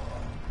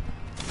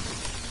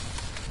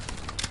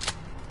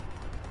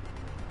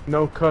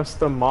 No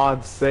custom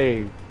mods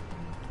saved.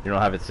 You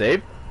don't have it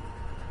saved?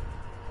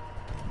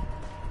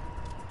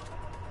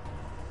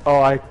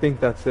 Oh, I think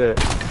that's it.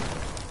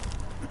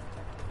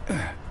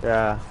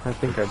 Yeah, I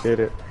think I did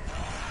it.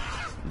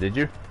 Did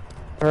you?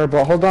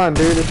 But hold on,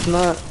 dude. It's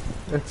not.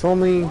 It's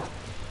only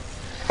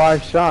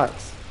 5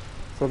 shots.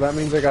 So that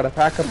means I gotta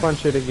pack a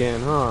punch it again,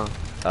 huh?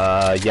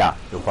 Yeah.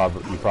 You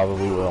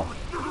probably will.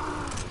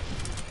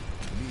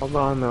 Hold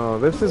on, though.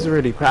 This is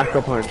already pack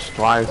a punch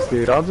twice,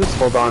 dude. I'll just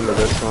hold on to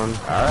this one.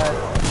 Alright.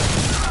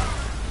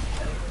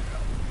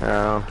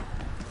 Yeah.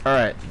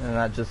 Alright, and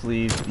that just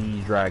leaves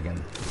the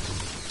dragon.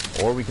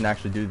 Or we can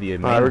actually do the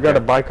main Alright, we got a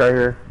bike right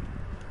here.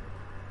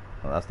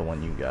 Oh, that's the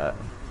one you got.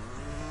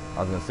 I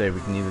was gonna say we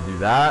can either do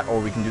that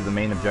or we can do the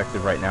main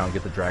objective right now and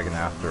get the dragon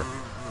after.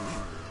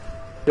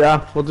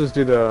 Yeah, we'll just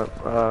do the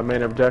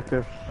main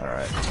objective.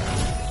 Alright.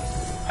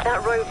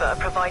 That rover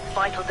provides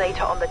vital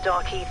data on the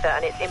dark ether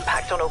and its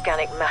impact on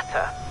organic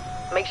matter.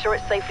 Make sure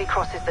it safely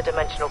crosses the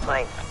dimensional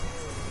plane.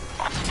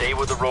 Stay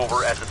with the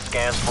rover as it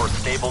scans for a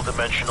stable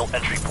dimensional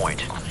entry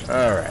point.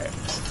 Alright.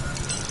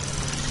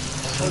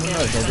 Oh, who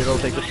knows? Maybe it'll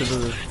take us to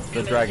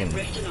the dragon.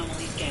 Rift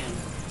anomaly scan.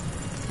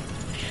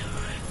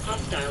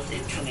 Hostiles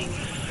incoming.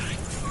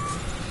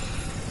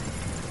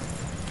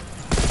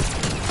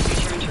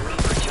 Return to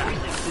rover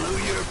chapter 6. Blew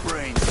your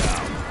brains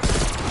out.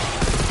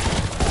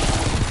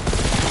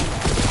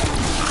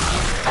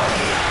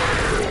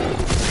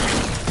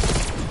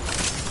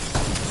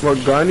 What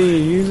gun are you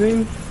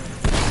using?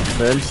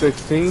 The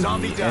M16?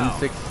 Zombie down.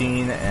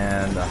 N16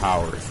 and the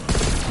Howard.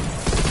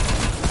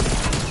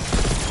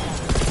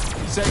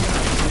 Second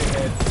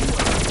ahead.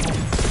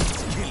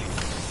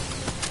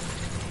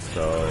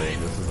 So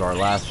this is our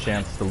last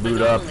chance to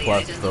loot up,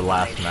 plus the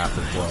last map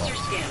as well.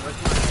 Scan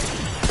required.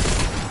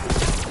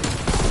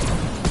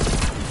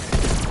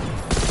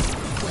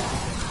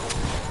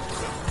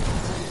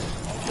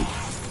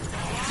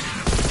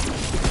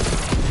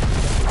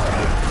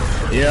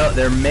 You know,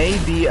 there may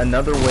be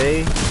another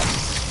way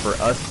for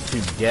us to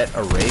get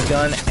a ray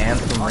gun and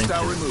some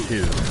wrenches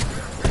too.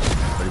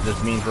 But it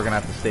just means we're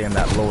gonna have to stay in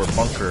that lower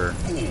bunker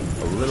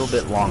a little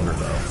bit longer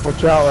though.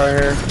 Watch out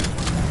right here.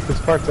 This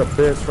part's a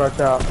bitch, watch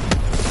out.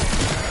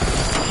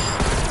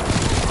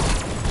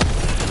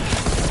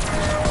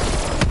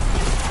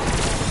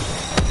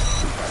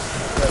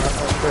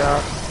 Watch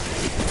out.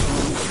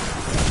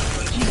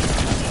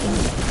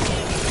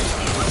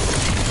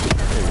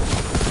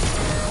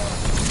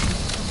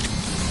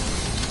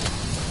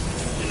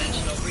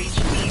 Dimensional breach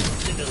needs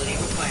stability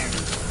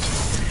requirements.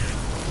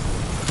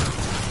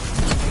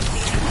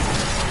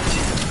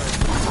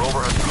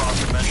 Rover has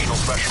crossed dimensional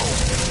threshold.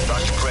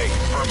 Dr. Craig,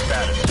 firm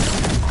status.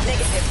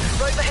 Negative.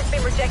 Rover has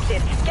been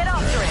rejected. Get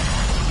after it.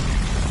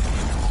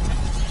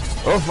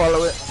 Oh,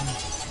 follow it.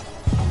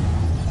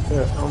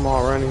 Shit, I'm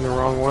all running the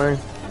wrong way.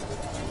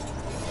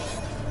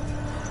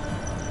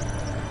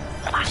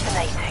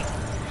 Fascinating.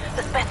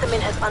 The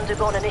specimen has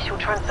undergone initial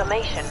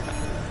transformation.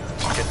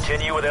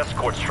 Continue with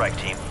escort, strike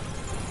team.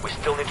 We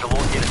still need to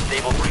locate a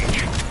stable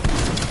breach.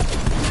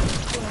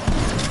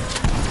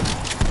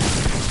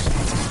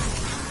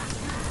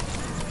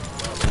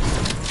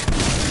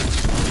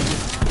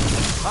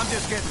 I'm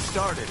just getting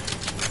started.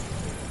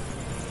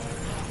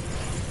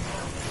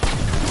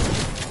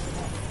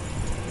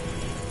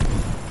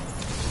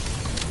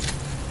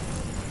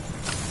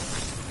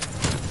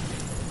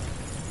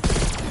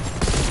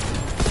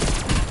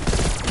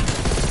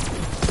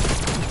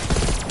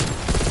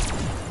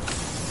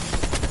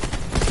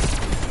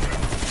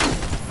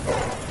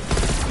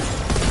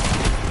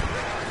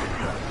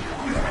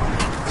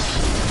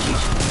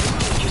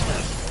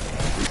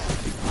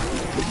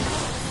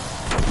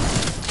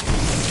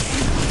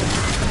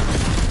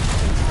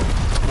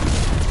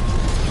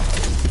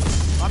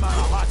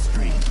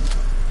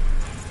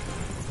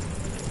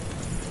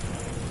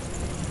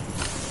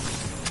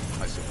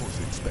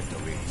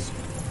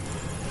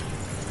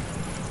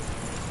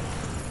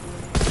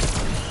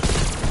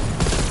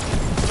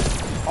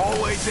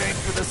 Let's aim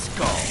for the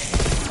skull.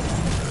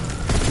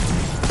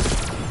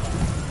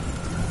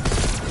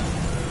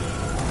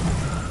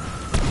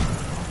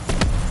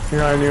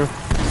 Behind you.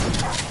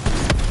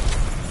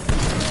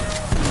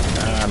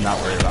 I'm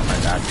not worried about my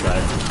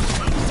backside.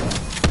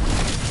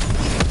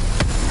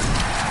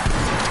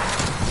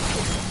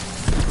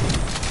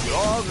 We're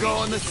all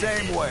going the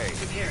same way.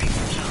 Preparing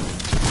for jump.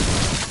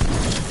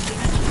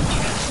 Dimensional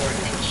transport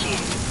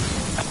initiated.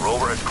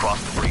 Rover has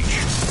crossed the breach.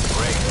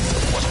 Great.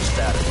 What's the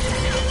status?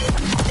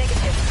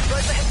 Negative.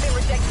 Rover has been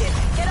rejected.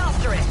 Get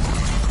after it.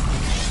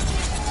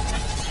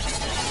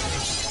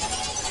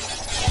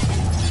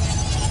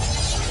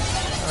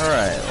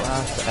 Alright,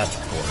 last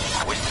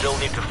escort. We still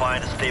need to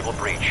find a stable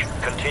breach.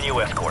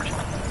 Continue escort.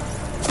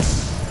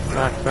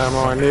 Max ammo,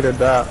 I needed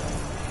that.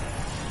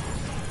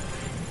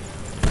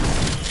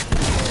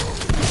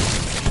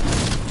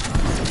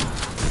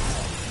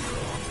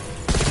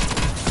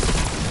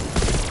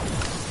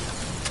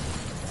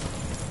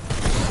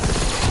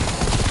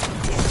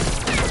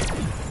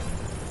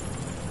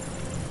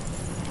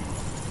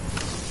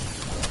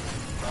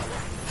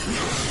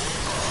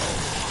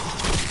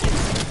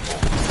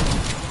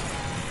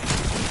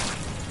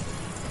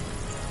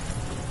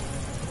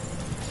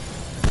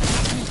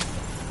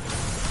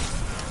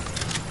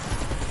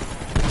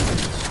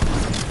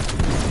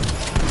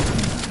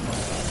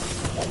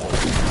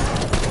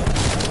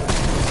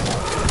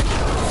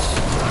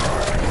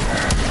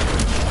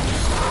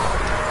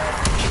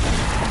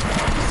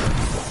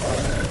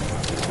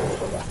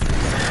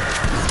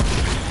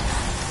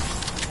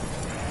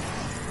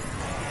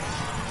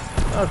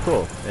 Oh,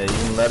 cool. Yeah, you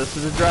can let us to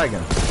the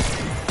dragon.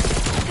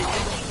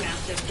 Detecting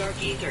massive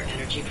dark ether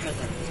energy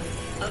presence.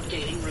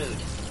 Updating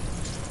route.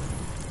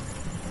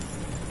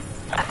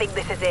 I think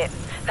this is it.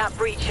 That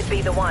breach should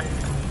be the one.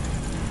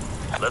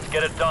 Let's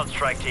get it done,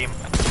 strike team.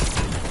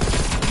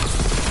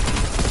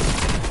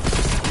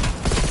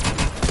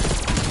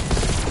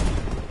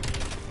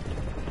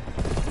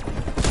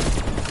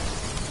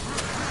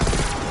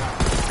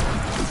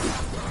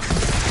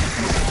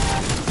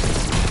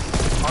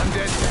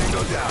 Undead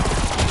Tango down.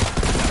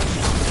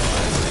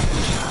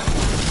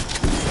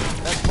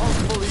 That's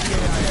multiple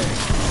EKIA.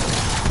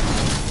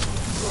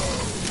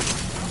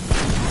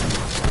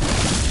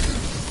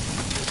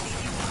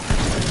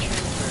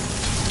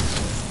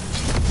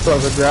 So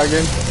the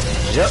dragon.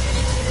 Yep.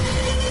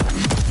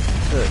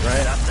 Good,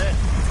 right? That's it.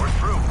 We're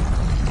through.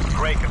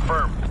 Great,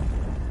 confirmed.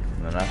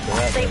 And then after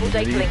that, Stable then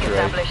data we link do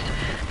established.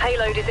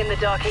 Payload is in the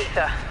dark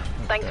ether.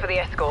 Thanks for the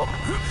escort.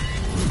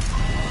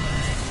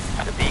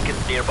 The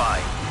beacon's nearby.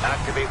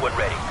 Activate when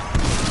ready.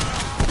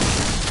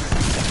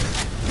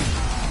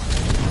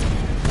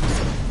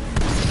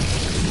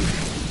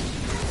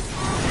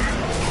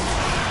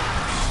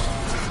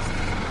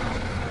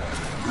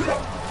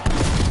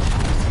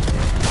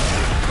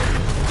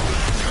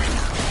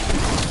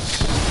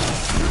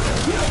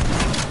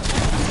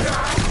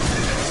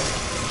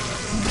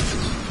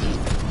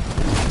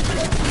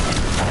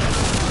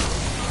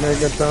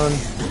 Megaton.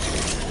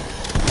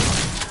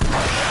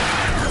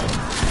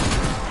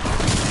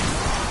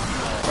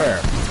 Where?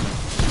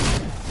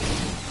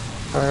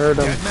 I heard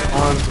him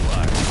on.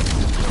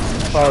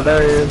 Oh,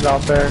 there he is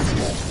out there.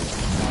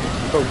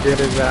 Go get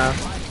his ass.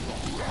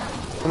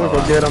 I'm gonna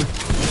go get him.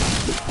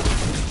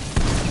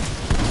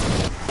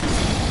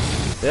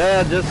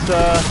 Yeah, just,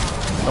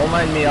 don't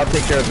mind me. I'll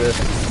take care of this.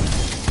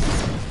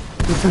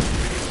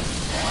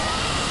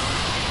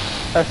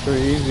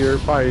 Actually easier,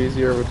 probably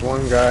easier with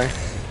one guy.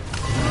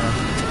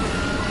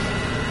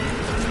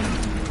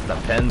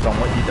 Depends on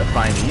what you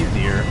define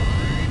easier.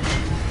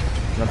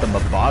 Nothing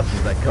but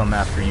bosses that come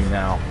after you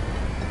now.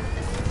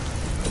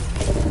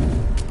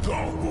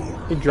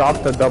 He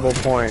dropped the double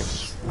point.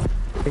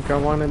 Think I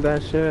wanted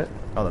that shit?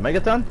 Oh, the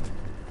Megaton?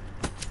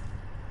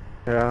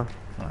 Yeah.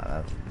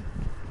 That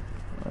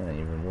ain't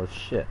even worth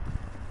shit.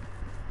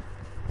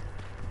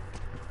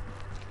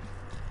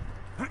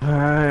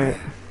 Alright.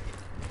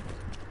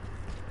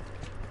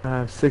 I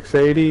have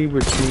 680,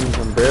 which means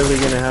I'm barely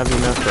gonna have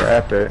enough for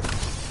epic.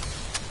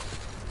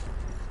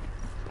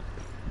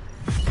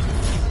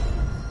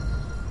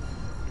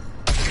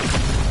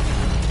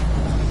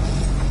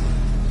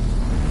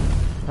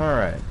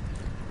 Alright.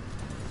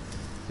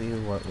 See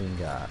what we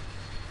got.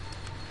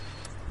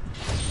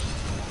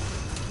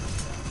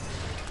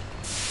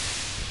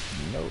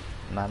 Nope,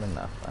 not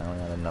enough. I only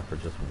got enough for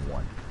just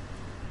one.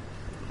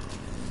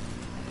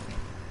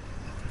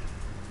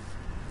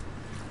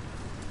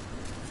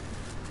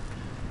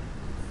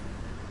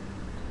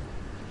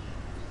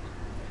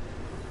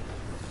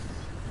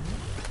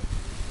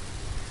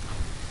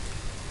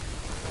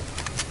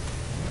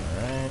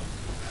 Alright.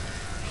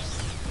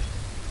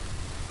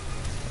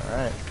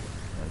 Alright.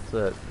 That's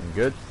it. You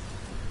good?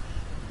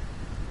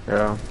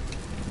 Yeah.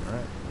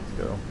 Alright, let's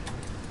go.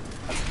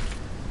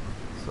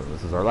 So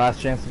this is our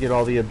last chance to get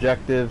all the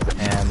objectives,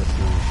 and this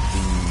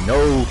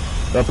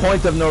is the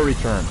point of no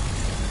return.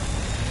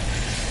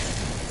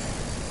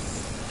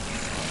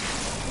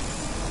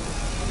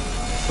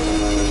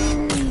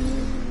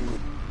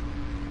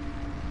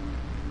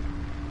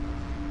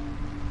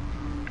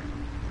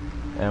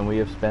 And we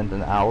have spent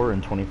an hour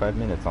and 25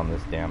 minutes on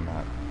this damn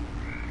map.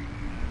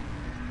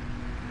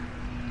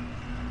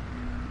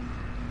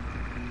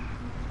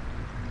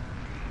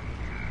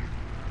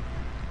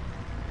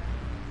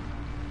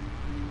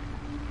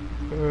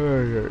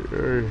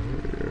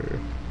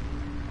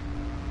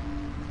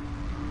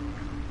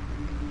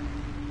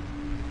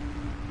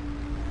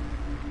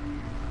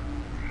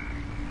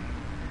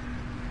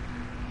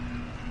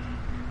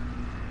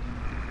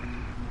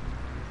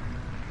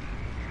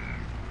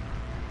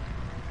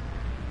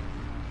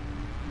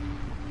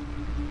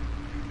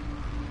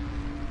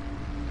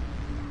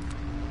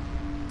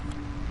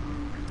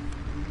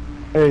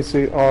 Hey,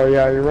 see, oh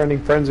yeah, you're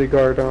running Frenzy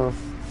Guard, huh?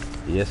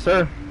 Yes,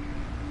 sir.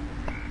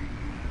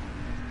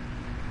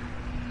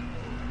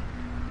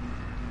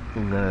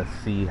 I'm gonna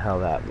see how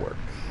that works.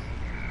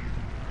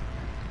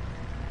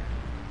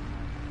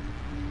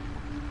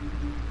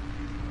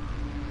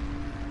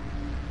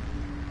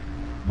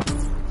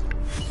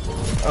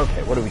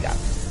 Okay, what do we got?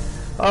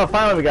 Oh,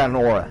 finally we got an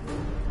aura.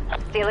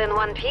 Still in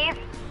one piece?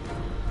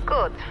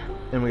 Good.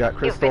 And we got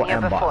crystal You've been here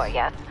and before, boss.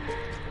 yes?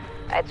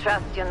 I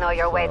trust you know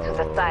your way to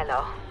the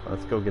silo.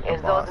 Let's go get the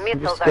If boss. those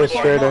missiles Just are go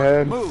here, straight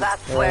ahead.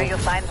 that's where you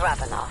find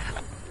Ravenov.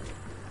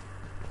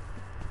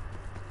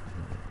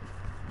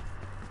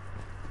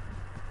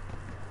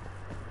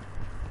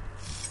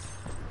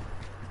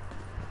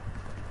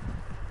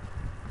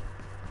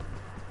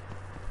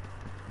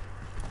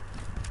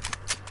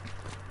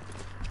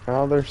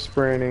 Now they're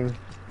sprinting.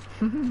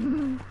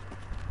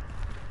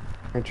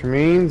 Which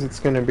means it's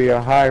gonna be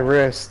a high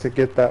risk to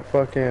get that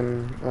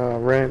fucking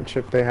wrench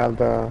if they have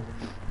the...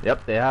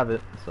 Yep, they have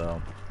it,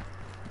 so...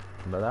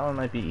 But that one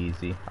might be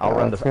easy. I'll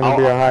run the... It's gonna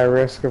be a high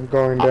risk of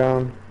going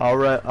down. I'll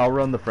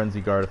run the Frenzy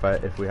Guard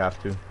if we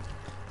have to.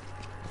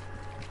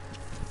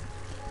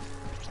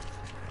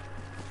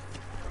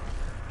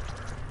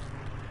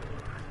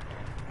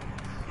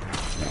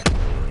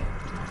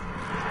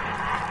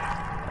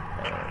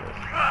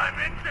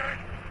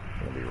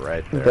 Gonna be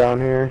right there. Down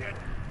here.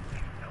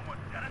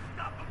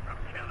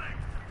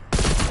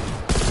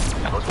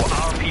 Those were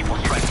our people,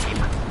 strike team.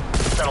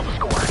 Settle the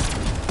score.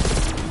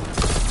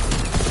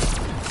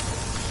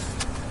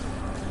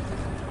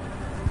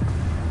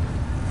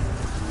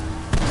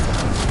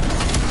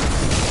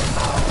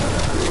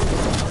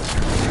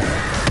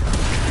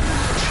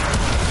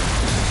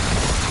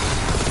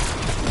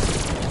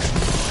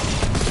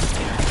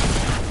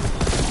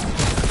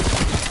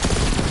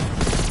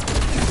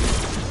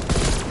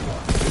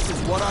 This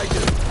is what I do.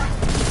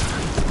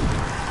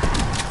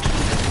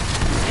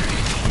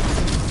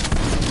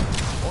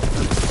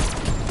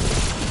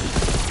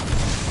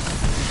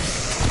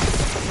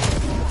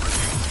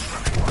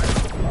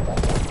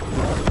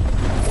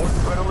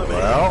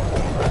 Well,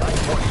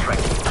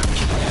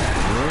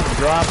 he didn't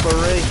drop a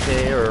ray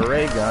K or a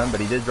ray gun, but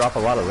he did drop a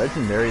lot of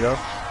legendary though.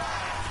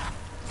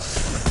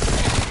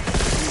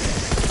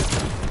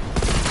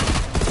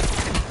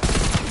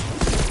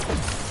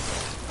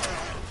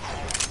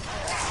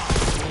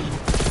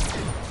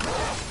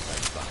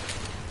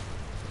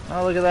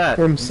 Oh, look at that.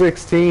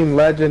 M16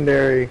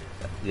 legendary.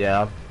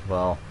 Yeah,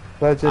 well,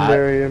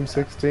 Legendary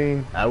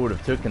M16. I would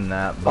have taken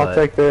that, but... I'll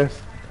take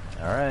this.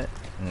 Alright,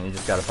 and you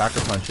just gotta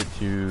Packer Punch it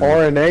to...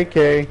 Or an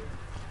AK.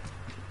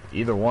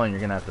 Either one, you're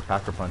gonna have to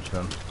Packer Punch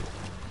them.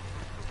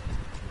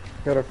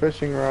 Got a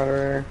fishing rod right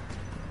here.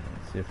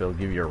 See if it'll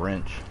give you a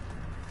wrench.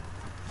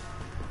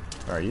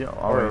 Or you Or a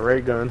already...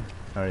 ray gun.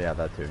 Oh yeah,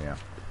 that too, yeah.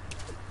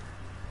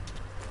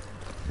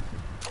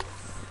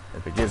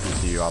 If it gives it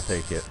to you, I'll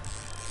take it.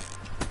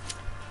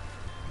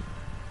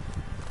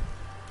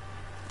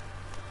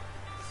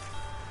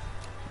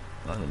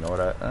 I don't even know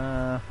what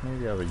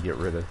maybe I would get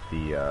rid of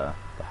the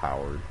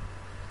Howard.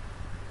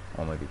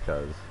 Only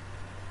because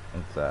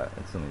it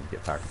still needs to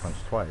get Packer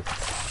Punched twice.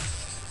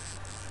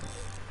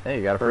 Hey,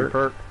 you got a free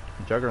perk.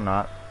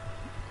 Juggernaut.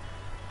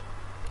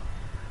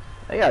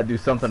 They gotta do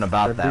something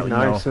about That'd that, be you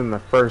nice know. in the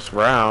first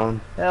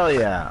round. Hell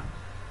yeah.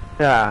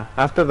 Yeah,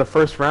 after the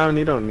first round,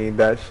 you don't need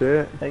that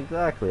shit.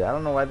 Exactly. I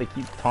don't know why they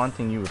keep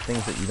taunting you with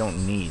things that you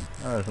don't need.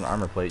 Oh, there's an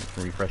armor plate. You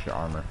can refresh your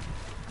armor.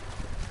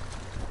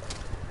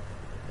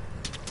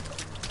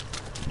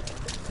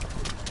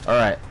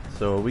 Alright,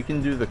 so we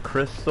can do the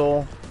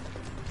crystal.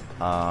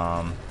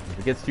 If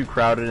it gets too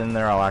crowded in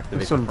there, I'll activate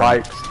There's some the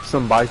front.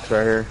 some bikes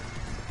right here.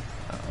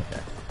 Oh,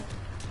 okay.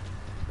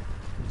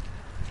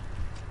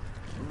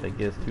 If it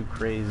gets too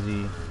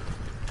crazy,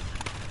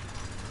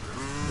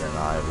 then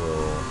I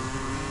will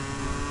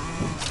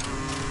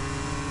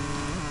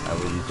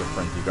use the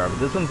Frenzy Guard. But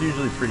this one's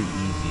usually pretty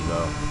easy,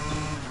 though.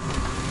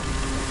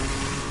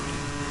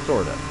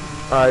 Sorta.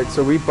 Alright,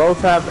 so we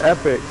both have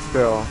epic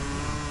still.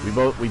 We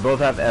both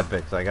have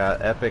epics. I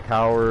got Epic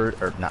Howard,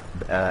 or not,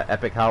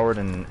 Epic Howard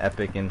and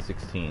Epic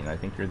N16. I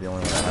think you're the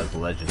only one that has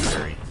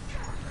legendary.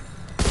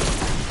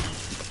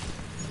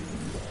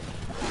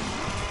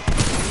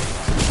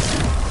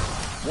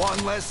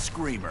 One less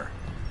screamer.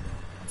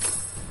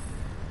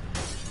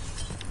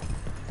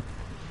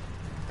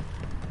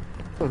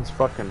 This one's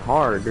fucking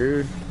hard,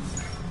 dude.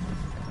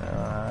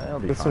 It'll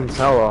be This fine. one's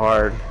hella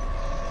hard.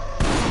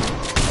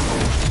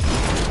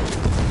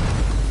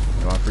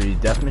 free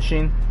death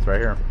machine. It's right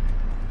here.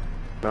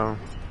 No.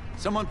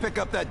 Someone pick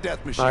up that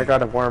death machine. I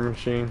got a war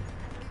machine.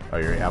 Oh,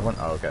 you already have one?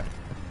 Oh, okay.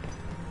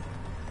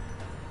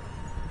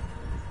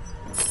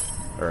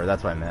 Or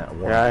that's what I meant.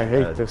 Yeah, I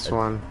hate this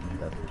one.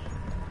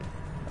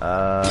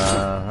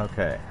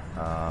 Okay.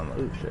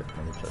 Oh shit.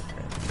 Let me check.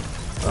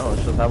 Oh,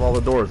 let's just have all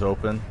the doors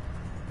open.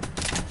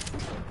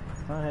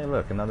 Oh, hey,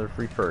 look, another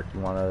free perk.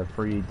 You want a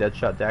free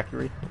Deadshot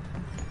Daiquiri?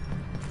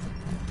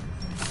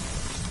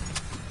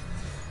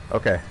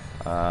 Okay.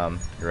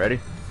 You ready?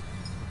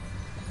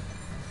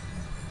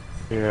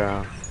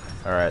 Yeah.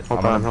 All right.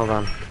 Hold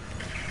on.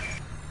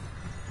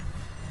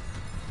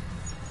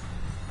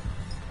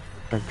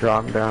 I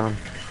drop down.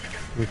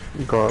 We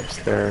go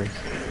upstairs.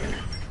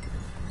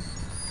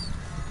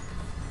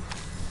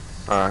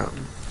 Alright.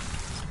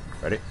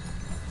 Ready?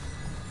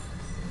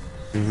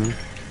 Mm-hmm.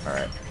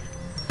 Alright.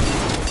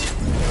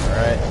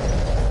 Alright.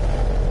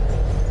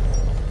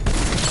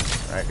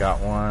 Alright, got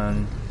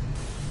one.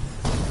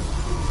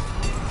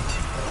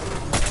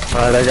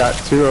 Alright, I got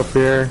 2 up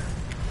here.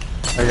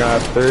 I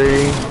got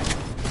 3.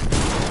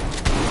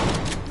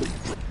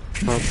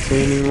 Don't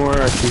see anymore.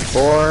 I see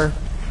 4.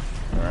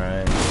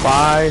 Alright.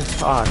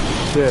 5. Oh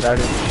shit, I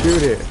didn't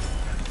shoot it.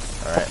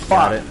 Alright,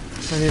 fuck. got it.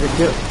 I need to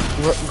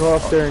go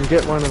up there and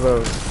get one of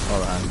those.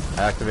 Hold on.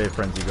 Activate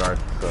Frenzy Guard,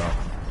 so.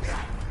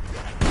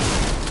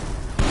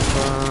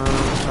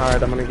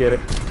 Alright, I'm gonna get it.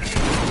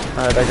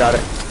 Alright, I got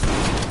it.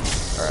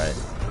 Alright.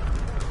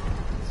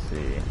 Let's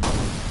see.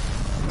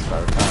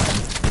 About time.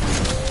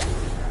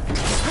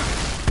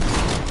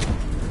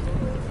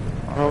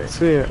 I don't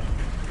see it.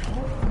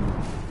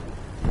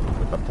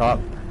 Up top.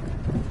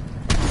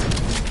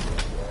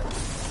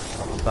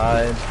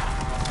 Side.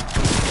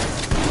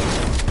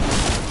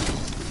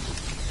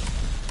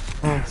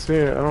 I don't see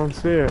it. I don't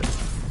see it.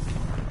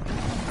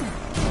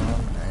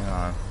 Hang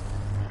on.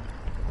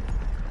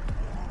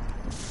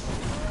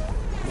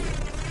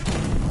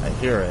 I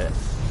hear it.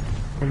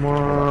 Come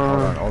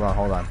on.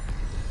 Hold on.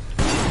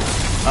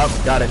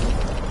 Oh, got it.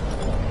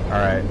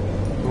 Alright.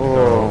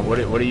 Whoa.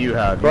 So, what do you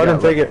have? Go ahead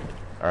and take it.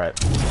 Alright.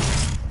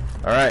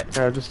 Alright.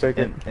 Yeah, just take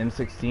it.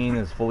 M16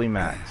 is fully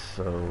maxed,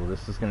 so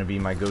this is gonna be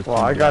my go-to. Well,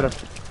 I got a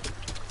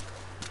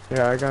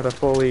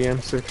fully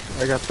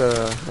M6. I got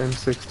the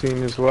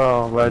M16 as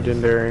well,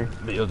 legendary.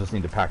 But you'll just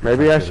need to pack.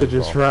 Maybe I should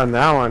just run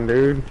that one,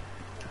 dude.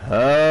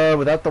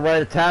 Without the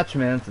right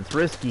attachments, it's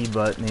risky,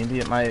 but maybe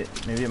it might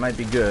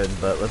be good.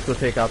 But let's go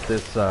take out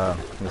this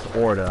this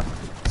Orda.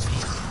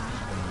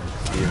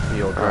 See if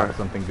he'll drop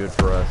something good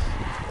for us.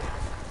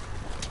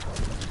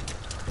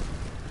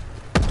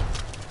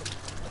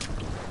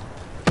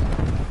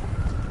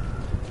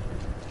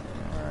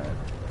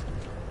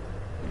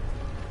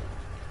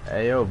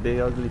 Hey yo, big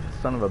ugly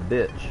son of a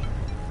bitch.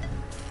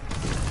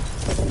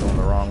 Going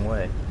the wrong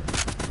way.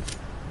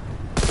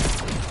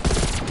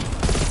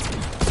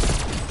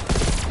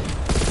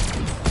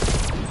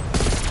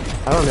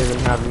 I don't even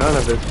have none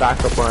of his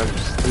backup ones.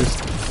 Just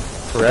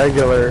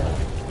regular.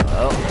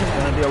 Well, it's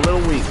gonna be a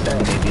little weak then,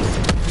 maybe.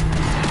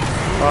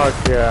 Fuck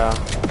yeah.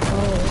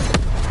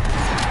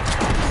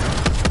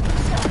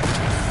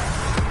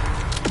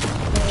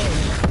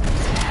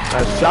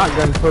 That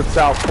shotgun puts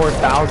out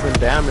 4,000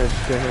 damage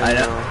to him. I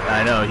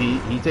know.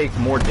 He takes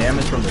more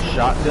damage from the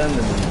shotgun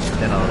than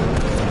the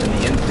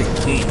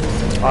M16.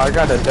 Oh, I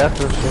got a death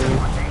machine.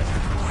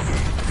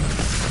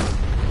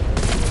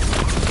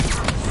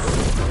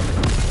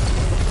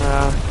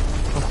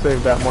 I'll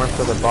save that more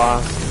for the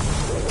boss.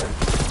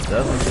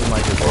 Doesn't seem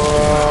like it's.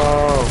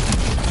 Whoa!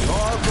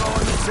 All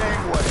going the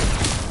same way.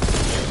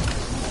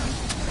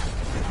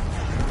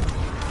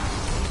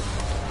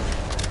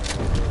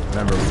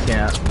 Remember,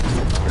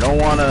 we don't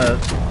want to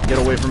get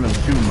away from him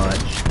too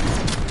much.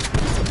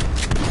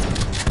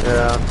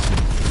 Yeah.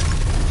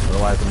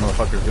 Otherwise, the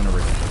motherfucker's gonna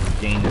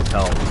regain his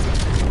health.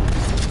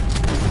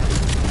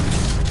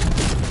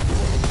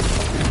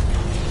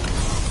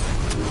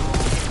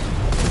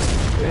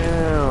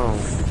 Damn.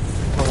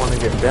 I want to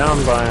get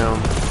down by him.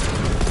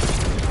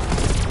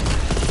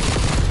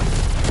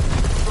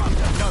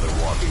 Another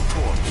walking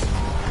corpse.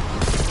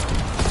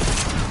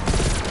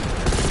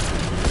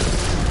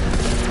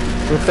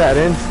 With that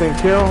instant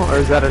kill, or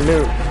is that a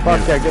nuke?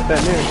 Fuck yeah, get that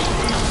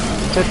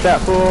nuke. Hit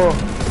that fool.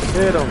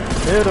 Hit him.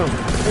 Hit him.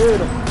 Hit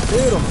him.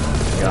 Hit him.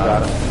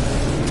 Got him.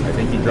 I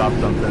think he dropped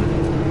something.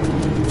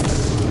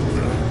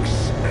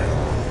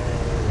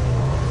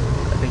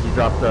 I think he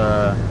dropped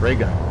a ray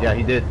gun. Yeah,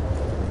 he did.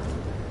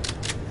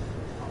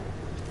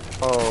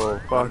 Oh,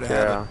 fuck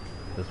yeah.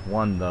 Just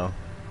one though.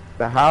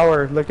 The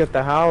Howard. Look at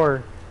the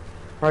Howard.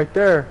 Right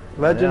there.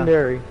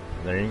 Legendary. Yeah.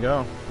 There you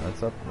go.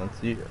 That's up.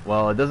 That's you.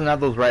 Well, it doesn't have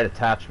those right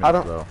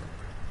attachments though.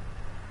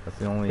 That's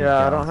the only.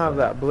 Yeah, I don't have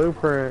that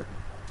blueprint.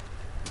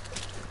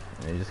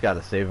 You just got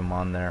to save them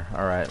on there.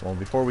 All right. Well,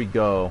 before we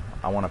go,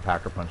 I want to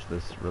packer punch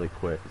this really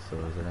quick. So,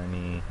 is there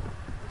any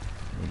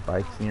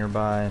bikes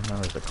nearby? No,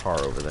 there's a car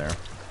over there.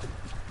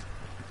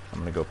 I'm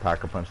gonna go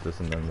packer punch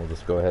this, and then we'll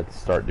just go ahead and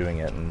start doing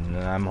it. And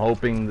I'm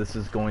hoping this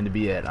is going to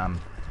be it.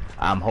 I'm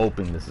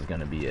hoping this is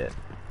going to be it.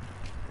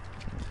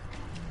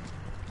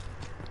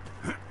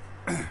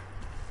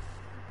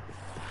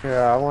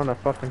 Yeah, I wanna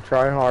fucking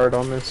try hard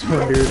on this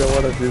one, dude. I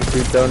wanna just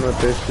be done with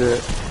this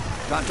shit.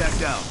 Contact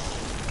down.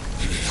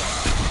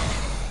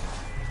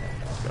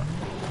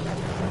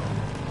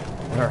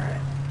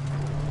 Alright.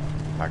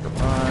 Pack a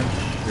punch.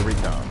 Here we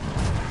come.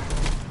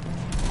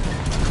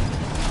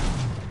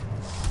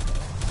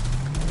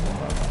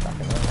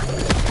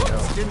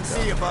 Didn't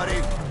see you,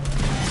 buddy.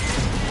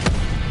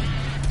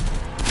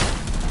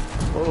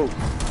 Whoa.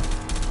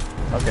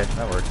 Okay,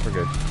 that works. We're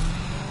good.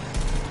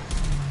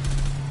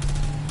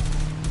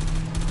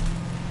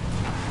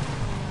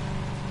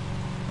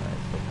 Alright,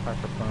 so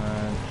Packer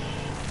punch.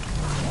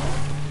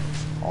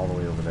 All the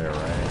way over there,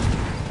 right?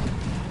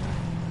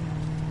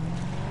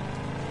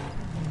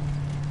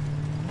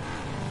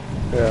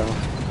 Yeah.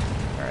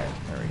 Alright,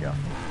 there we go.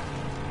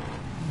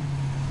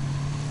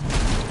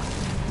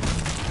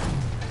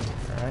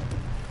 Alright.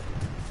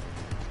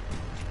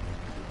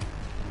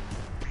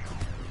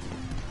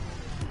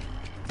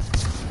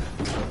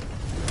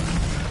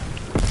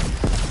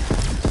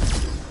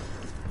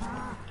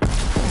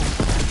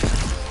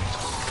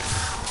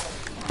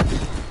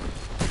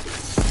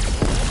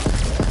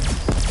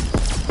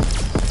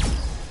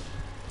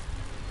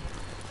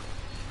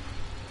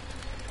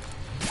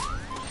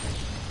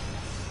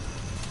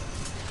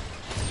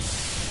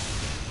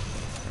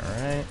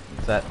 Alright,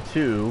 it's at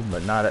 2,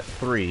 but not at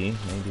 3.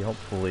 Maybe,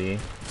 hopefully,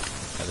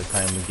 by the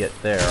time we get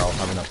there, I'll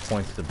have enough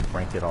points to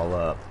crank it all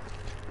up.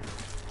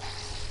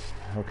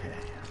 Okay.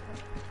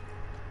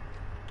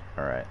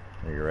 Alright,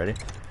 are you ready?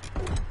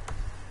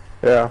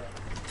 Yeah.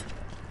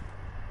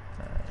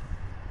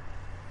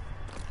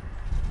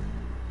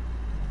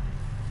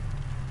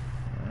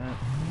 Alright.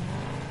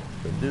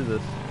 Let's do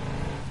this.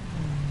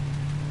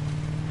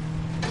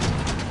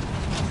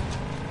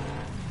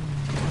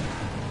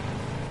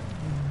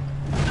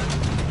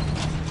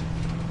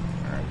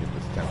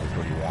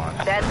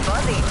 Dead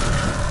body.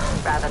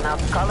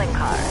 Ravenous calling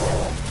card.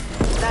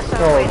 That's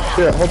our Oh way now.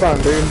 shit, hold on,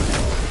 dude.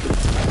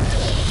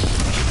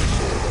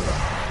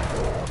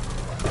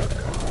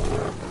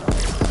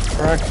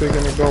 We're actually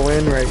gonna go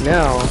in right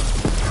now.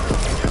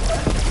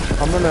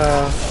 I'm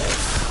gonna...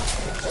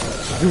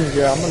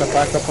 Yeah, I'm gonna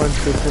back up punch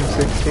this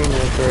M16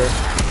 real quick.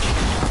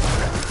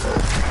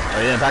 Oh,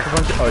 you didn't pack a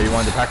punch it? Oh, you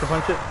wanted to pack a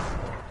punch it?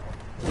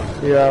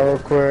 Yeah, real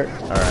quick.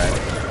 Alright.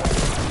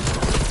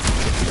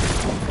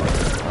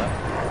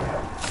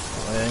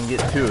 I didn't get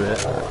to it.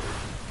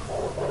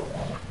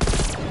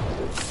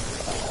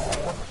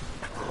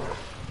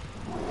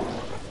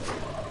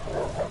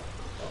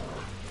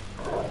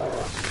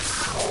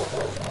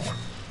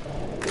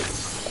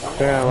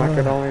 Damn, I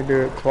could only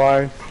do it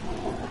twice.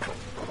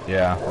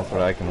 Yeah, that's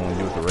what I can only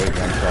do with the ray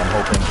gun, so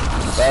I'm hoping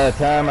by the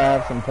time I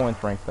have some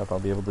points ranked up, I'll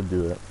be able to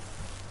do it.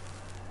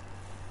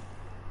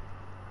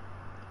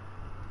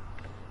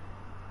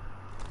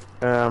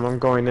 I'm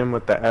going in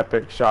with the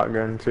epic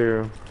shotgun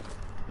too.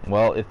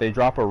 Well, if they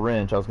drop a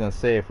wrench, I was gonna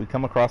say, if we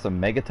come across a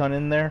megaton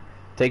in there,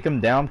 take him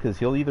down, because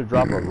he'll either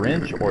drop a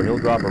wrench or he'll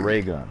drop a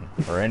ray gun,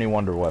 or any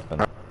wonder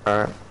weapon.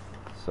 Alright.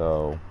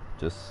 So,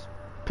 just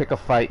pick a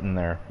fight in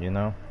there, you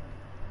know?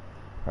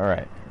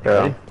 Alright, Yeah.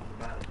 ready?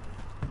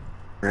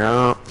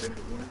 Yeah.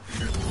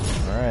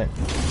 Alright.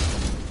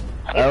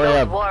 If I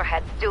those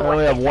warheads do what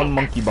only have they one think,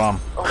 monkey bomb.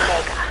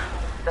 Omega,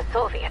 the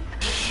Soviets.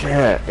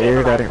 Shit,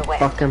 dude, I didn't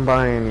fucking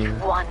buy any.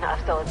 One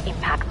of those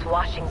impacts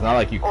Washington. It's not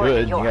like you or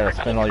could. New You gotta York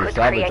spend all your could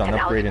salvage create on an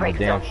upgrading the outbreak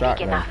damn zone big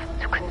shotgun. enough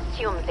to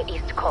consume the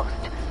East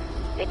Coast.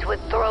 It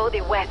would throw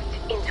the West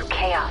into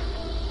chaos.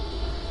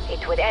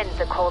 It would end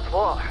the Cold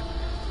War.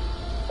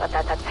 But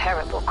at a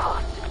terrible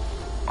cost.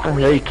 I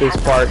hate this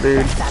part,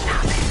 dude.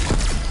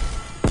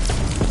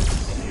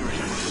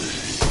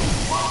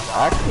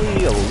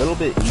 Actually, a little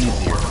bit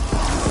easier.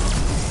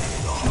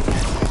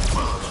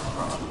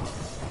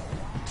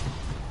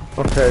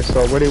 Okay,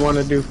 so what do you want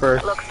to do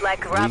first? Looks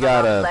like We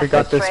got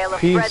this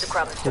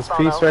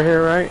piece right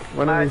here, right?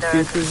 One of these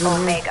pieces in here?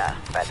 Omega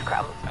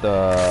breadcrumbs.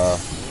 Well,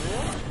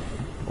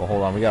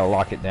 hold on. We gotta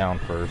lock it down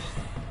first.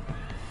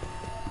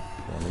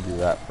 Let me do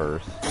that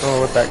first.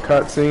 Oh, with that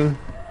cutscene?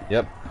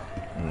 Yep.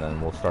 And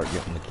then we'll start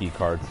getting the key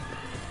cards.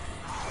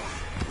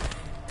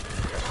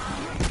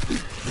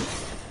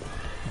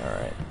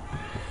 Alright.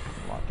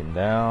 Locking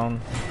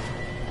down.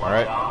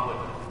 Alright. All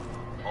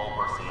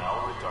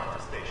personnel return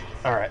to stations.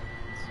 Alright.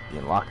 It's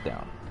being locked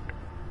down.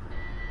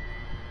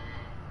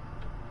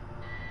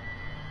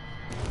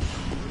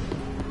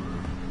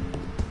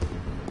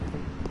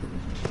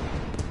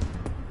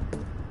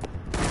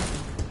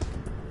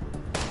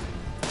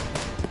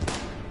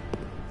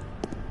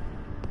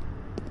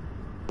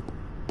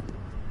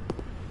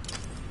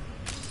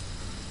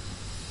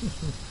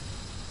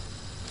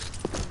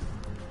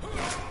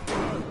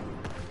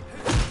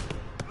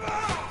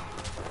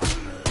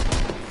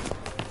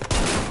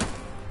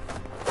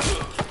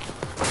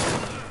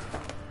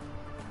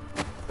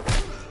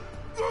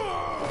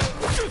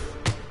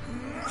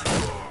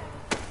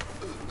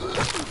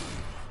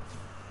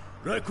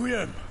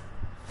 Requiem.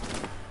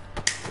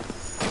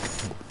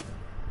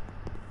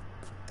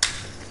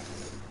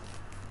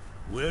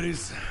 Where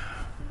is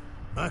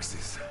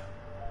Maxis?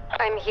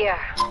 I'm here,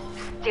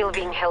 still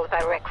being held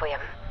by Requiem.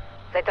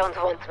 They don't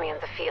want me in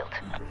the field.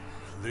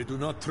 They do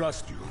not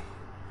trust you.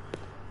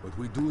 But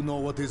we do know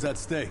what is at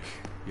stake,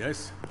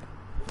 yes?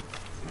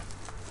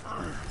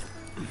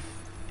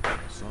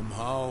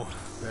 Somehow,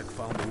 Beck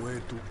found a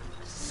way to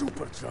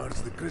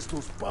supercharge the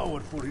crystal's power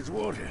for his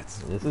warheads.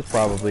 This is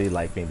probably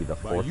like maybe the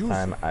fourth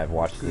time I've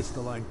watched this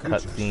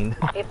cutscene.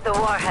 If the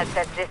warheads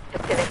at this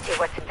facility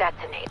were to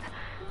detonate,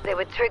 they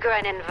would trigger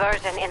an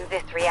inversion in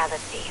this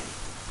reality,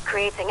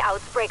 creating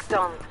outbreak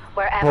zones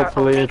wherever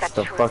Hopefully Omega it's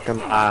the chooses. fucking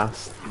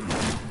last.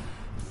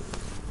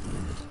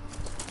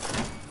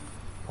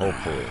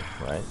 Hopefully,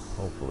 right?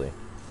 Hopefully.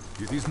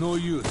 It is no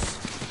use.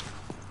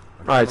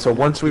 Alright, so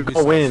once we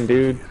go in,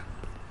 dude,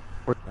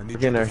 we're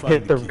gonna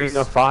hit the ring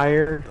of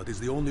fire. That is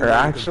the only Or way we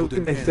can actually, put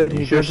an they end said to he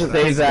You should doesn't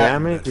save take that.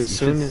 damage You as should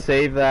soon as...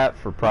 save that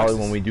for probably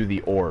when we do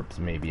the orbs,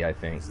 maybe, I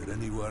think. Is there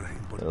anywhere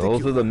in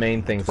Those are the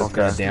main things that's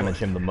going to Okay. damage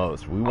him the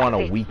most. We want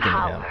to This weaken him,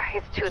 power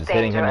is too which is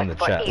hitting him in the dangerous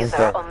for chest.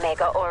 either Okay.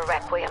 Omega or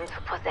Requiem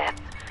to possess.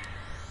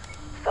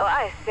 So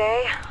I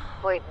say,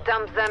 we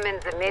dump them in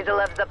the middle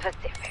of the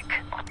Pacific.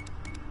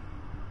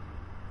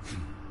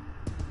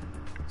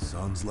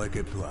 Sounds like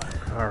a plan.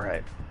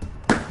 Alright.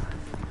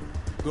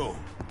 Go.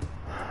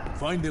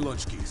 Find the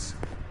launch keys.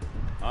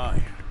 I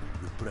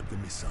will prep the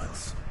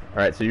missiles.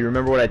 Alright, so you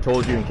remember what I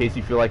told you in case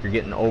you feel like you're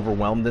getting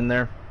overwhelmed in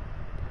there?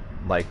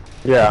 Like,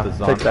 Yeah, with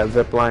the take zombie- that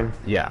zip line.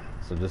 Yeah,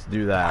 so just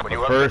do that. When But you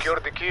have first,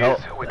 secured the keys,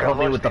 help we can me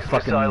launch with the these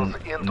fucking missiles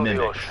into the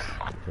mimics.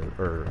 ocean.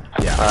 Or,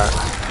 yeah.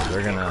 Alright.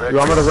 They're gonna... You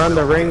want me to run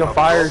the ring of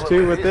fire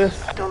too with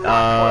this? Do not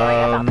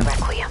worry about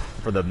Requiem.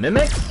 For the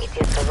mimics? It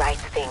is the right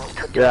thing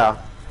to do. Yeah.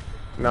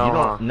 No, You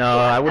don't, no,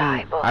 I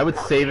wouldn't. die, I would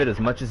boss. save it as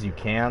much as you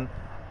can.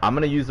 I'm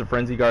gonna use the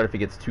frenzy guard if it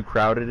gets too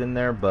crowded in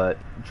there, but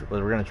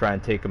we're gonna try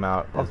and take them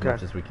out as Okay.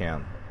 much as we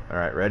can. All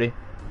right, ready?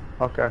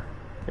 Okay.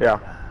 Yeah.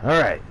 All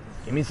right,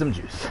 give me some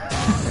juice.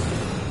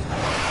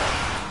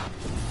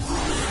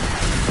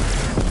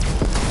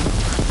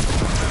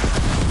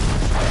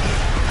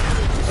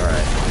 All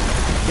right.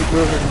 Keep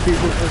moving, keep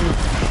moving.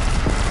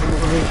 Keep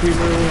moving, keep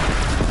moving.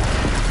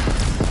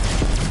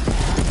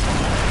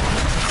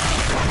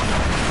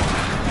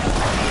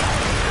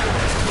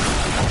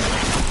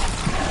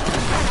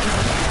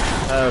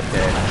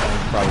 Okay,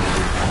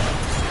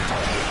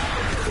 probably.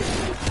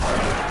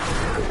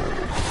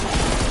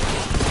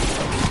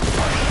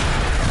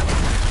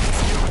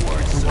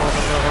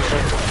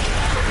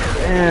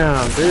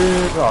 Damn,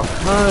 dude. Oh,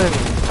 honey.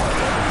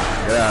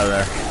 Get out of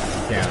there.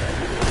 You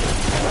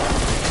can't.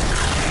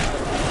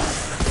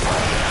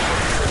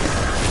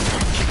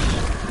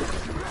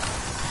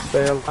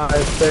 Stay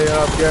alive, stay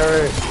up,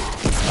 Garrett.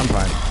 I'm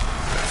fine.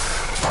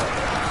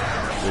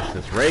 Wish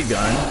this ray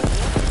gun.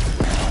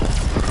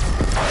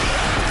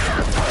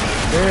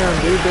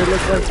 Damn, dude, they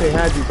look like they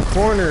had you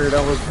cornered.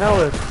 I was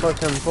hella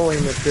fucking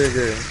pulling the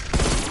trigger.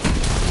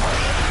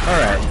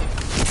 Alright.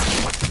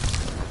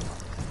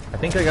 I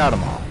think I got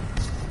them all.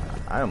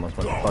 I almost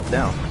went the fuck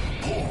down.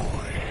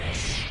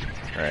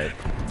 Alright.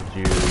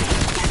 Did you...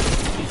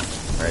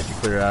 Alright, you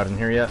clear out in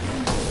here yet?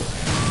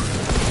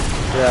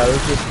 Yeah,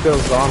 there's just still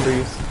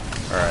zombies.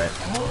 Alright.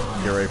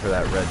 Get ready for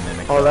that red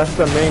mimic. Oh, that's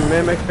the main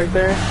mimic right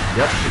there?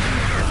 Yep.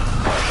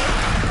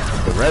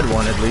 The red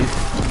one, at least.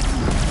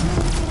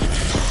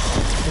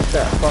 Get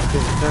that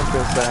fucking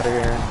Tempest out of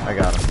here. I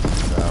got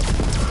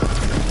him.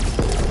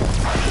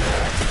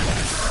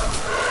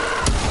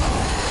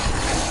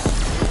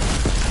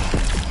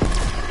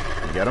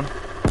 You get him?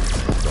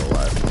 He's still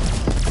alive.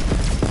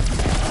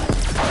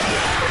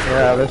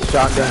 Yeah, this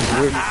shotgun's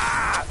weak.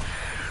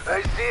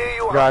 I see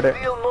you Got have it.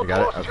 still You not got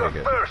it? lost Okay, your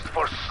good. thirst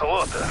for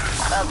slaughter.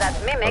 Well,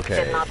 that mimic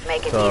Okay, did not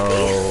make it so-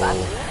 easy, but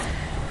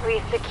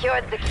we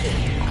secured the key.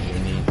 We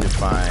need to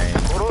find...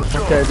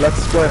 Okay, let's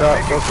split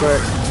up real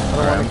quick. I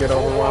don't want to get Two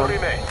more overwhelmed.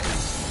 remain.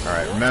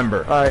 Alright,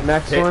 remember. Alright,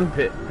 next one.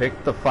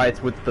 Pick the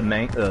fights with the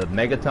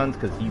megatons,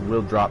 because he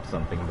will drop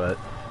something, but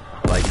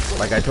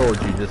like I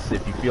told you, just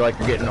if you feel like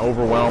you're getting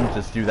overwhelmed,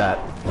 just do that.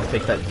 Just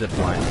take that zip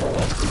line.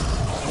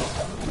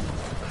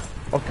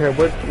 Okay,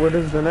 what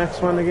is the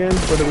next one again?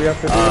 What do we have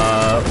to do?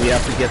 We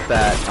have to get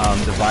that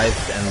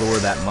device and lure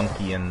that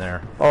monkey in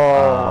there.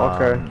 Oh,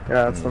 okay.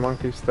 Yeah, it's the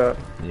monkey stuff.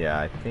 Yeah,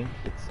 I think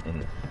it's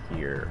in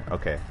here.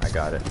 Okay, I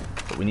got it.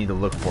 But we need to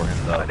look for him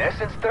though. An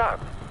essence trap.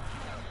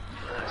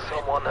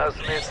 Someone has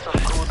made some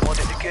good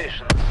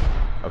modifications.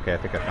 Okay, I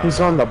think I found He's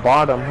him. on the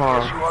bottom, You huh?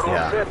 are all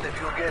Yeah. set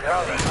if you get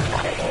out.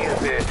 Here's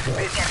the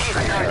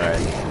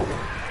Alright,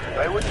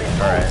 I would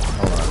think alright,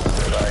 hold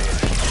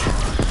on.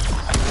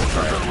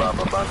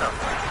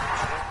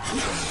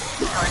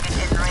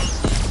 Target in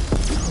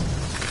range.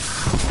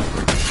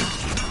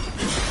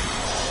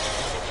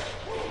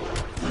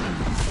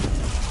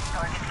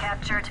 Target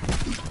captured.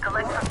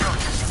 Collect for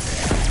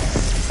processing.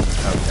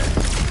 Okay.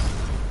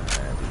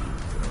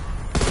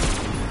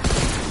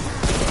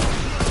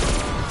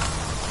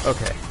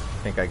 Okay,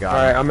 I think I got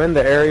Alright, him. I'm in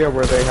the area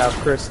where they have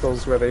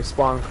crystals, where they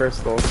spawn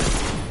crystals.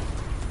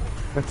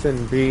 That's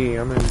in B.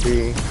 I'm in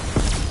B.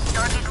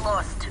 Target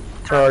lost.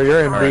 Oh,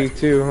 you're in Alright. B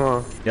too,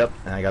 huh? Yep,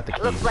 and I got the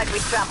key. Looks like we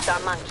trapped our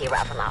monkey,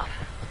 Ravenov.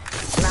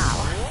 Now,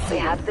 We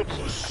have the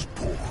key.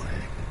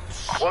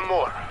 One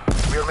more.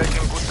 We are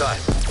making good time.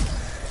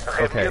 I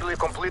have Okay. nearly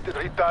completed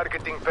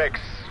retargeting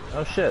Vex.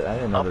 Oh shit, I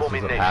didn't know this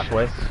was a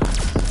pathway.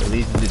 It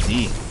leads to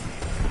D.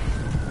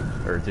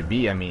 Or to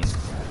B, I mean.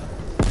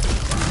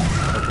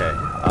 Okay,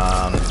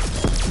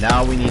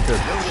 now we need to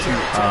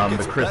shoot,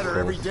 the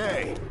crystals.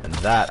 And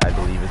that, I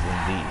believe, is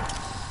in D.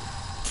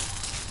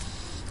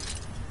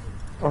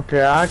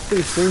 Okay, I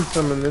actually seen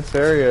some in this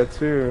area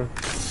too.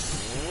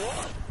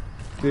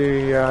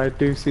 Yeah, I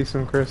do see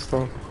some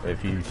crystal.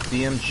 If you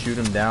see him, shoot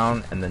him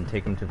down, and then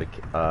take him to the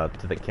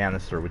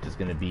canister, which is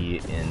going to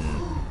be in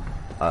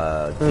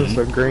There's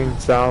a green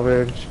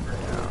salvage.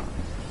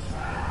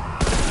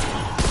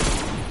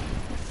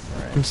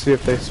 Let's see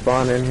if they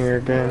spawn in here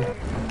again.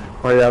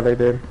 Oh yeah, they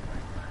did.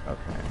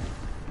 Okay.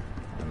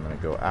 I'm going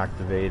to go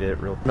activate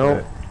it real quick.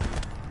 Nope.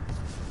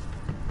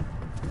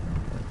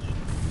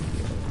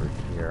 Over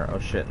here. Oh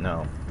shit,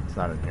 no. It's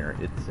not in here.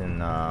 It's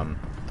in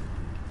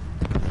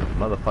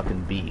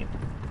motherfucking B.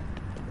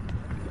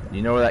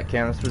 You know where that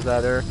canister's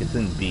at, Eric? It's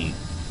in B.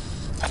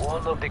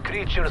 One of the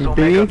creatures B?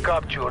 Omega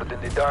captured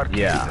in the dark.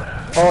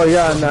 Yeah. Oh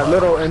yeah, in that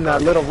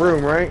little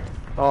room, right?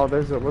 Oh,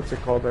 there's a what's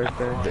it called right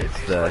there?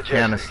 It's the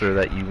canister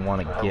that you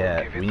want to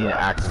get. We need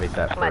to activate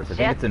that first. I think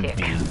it's in B.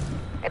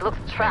 It looks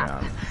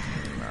trapped.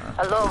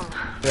 Alone.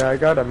 Yeah, I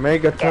got a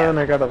megaton.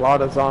 I got a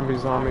lot of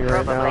zombies on me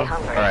right Probably now.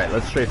 hungry. Alright,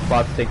 let's trade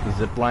spots, take the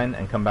zip line,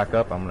 and come back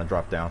up. I'm going to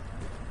drop down.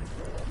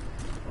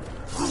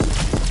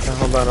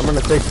 Hold on, I'm gonna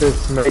take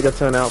this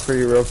megaton out for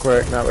you real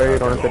quick. That way you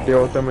don't have to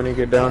deal with them when you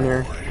get down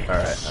here.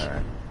 Alright,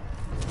 alright.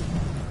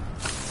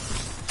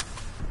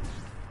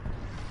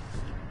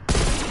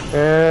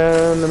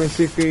 And let me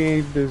see if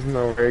there's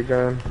no ray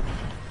gun.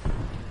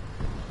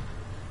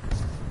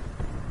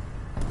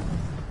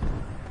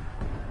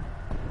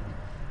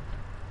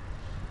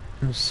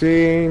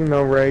 See,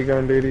 no ray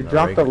gun, dude. He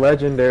dropped the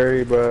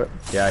legendary, but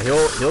yeah,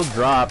 he'll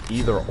drop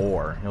either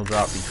or. He'll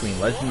drop between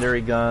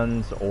legendary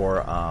guns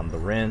or the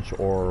wrench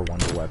or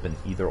wonder weapon,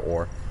 either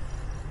or.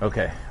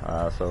 Okay,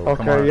 so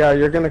come on. Yeah,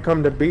 you're gonna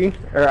come to B.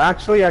 Or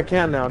actually, I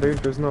can now, dude.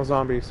 There's no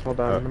zombies. Hold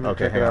on, let me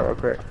okay, check it out real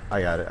quick.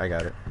 I got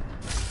it.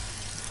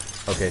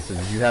 Okay, so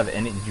did you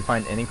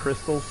find any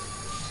crystals?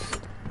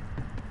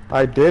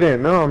 I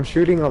didn't. No, I'm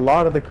shooting a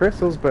lot of the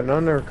crystals, but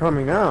none are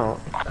coming out.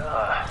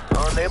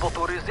 Unable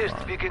to resist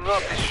picking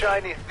up this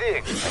shiny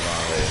thing. Hold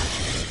on, wait.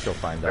 Let's go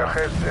find out.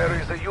 Perhaps there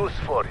is a use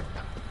for it.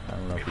 I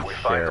don't know if we we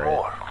find share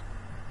more.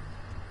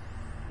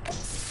 it.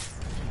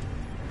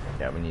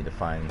 Yeah, we need to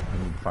find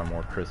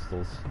more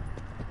crystals.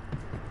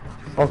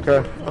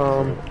 Okay,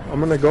 I'm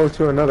gonna go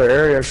to another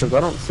area because I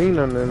don't see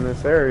none in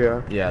this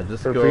area. Yeah,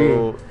 just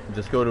go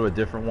to a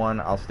different one.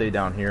 I'll stay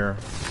down here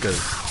because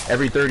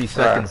every 30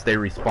 seconds they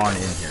respawn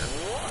in here.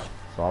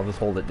 So I'll just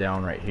hold it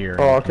down right here.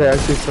 Oh, okay, I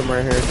see some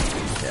right here.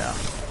 Yeah.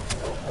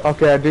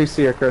 Okay, I do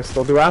see a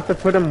crystal. Do I have to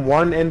put them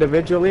one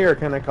individually, or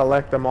can I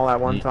collect them all at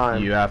one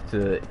time? You have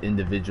to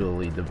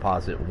individually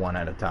deposit one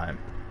at a time.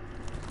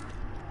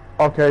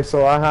 Okay,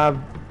 so I have...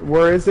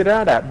 Where is it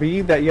at? At B,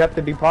 that you have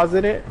to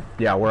deposit it?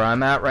 Yeah, where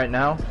I'm at right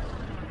now,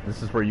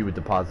 this is where you would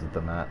deposit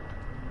them at.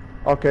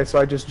 Okay, so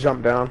I just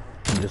jump down.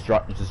 You just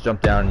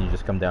jump down and you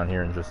just come down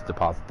here and just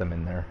deposit them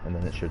in there, and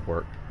then it should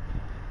work.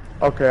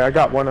 Okay, I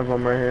got one of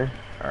them right here.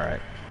 Alright.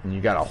 And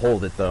you gotta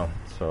hold it though,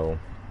 so...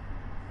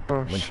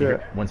 Oh,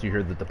 shit. Once you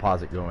hear the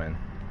deposit go in.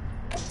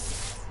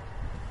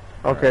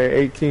 Okay,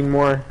 right. 18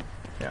 more.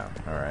 Yeah,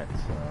 alright,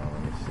 so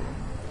let me see.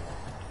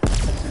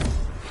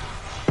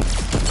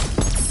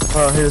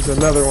 Oh, here's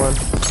another one.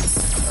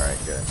 Alright,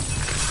 good. I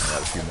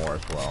got a few more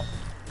as well.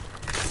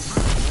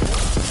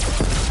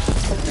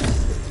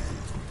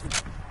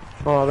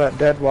 Oh, that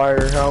dead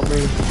wire helped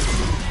me.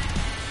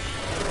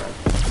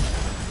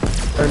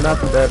 Or not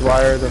the dead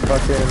wire, the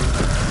fucking...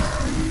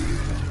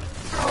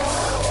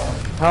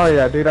 Oh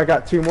yeah, dude, I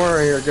got 2 more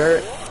right here,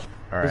 Garrett. Alright.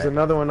 There's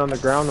another one on the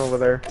ground over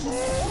there.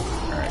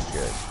 Alright,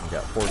 good. We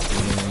got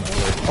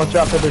 14. Watch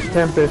out for this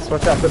Tempest.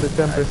 Watch out for the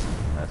Tempest.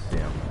 I see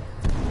him.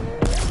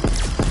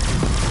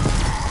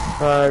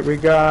 Alright, we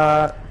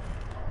got...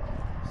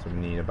 So we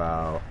need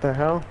about... What the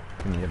hell?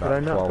 We need about Did I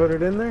not 12. put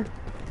it in there?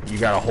 You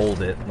gotta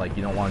hold it. Like,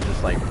 you don't want to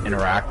just, like,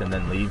 interact and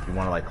then leave. You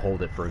want to, like,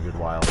 hold it for a good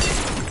while. Alright,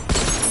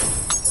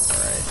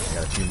 we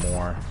got a few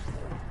more.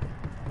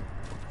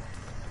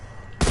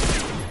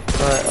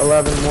 Alright,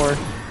 11 more.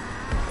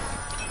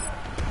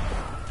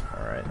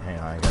 Alright, hang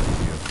on, I got a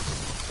few.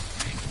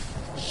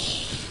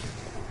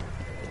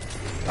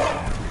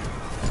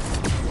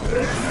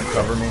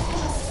 Cover me.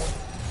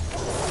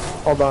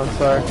 Hold on,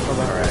 sorry. Hold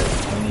on. Alright.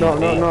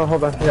 No,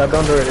 hold on. Yeah,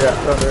 don't do it. Yeah,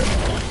 don't do it.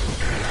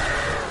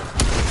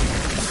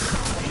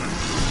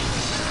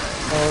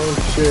 Oh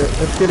shit,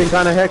 it's getting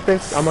kind of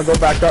hectic. I'm gonna go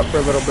back up for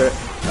a little bit.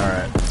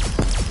 Alright.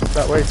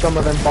 That way some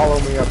of them follow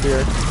me up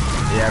here.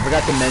 Yeah, I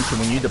forgot to mention,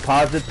 when you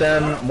deposit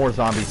them, more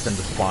zombies tend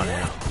to spawn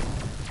in.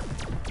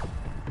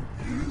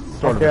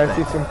 Okay, I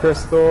see some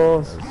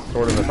crystals.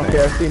 Sort of a thing.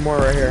 Okay, I see more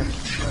right here.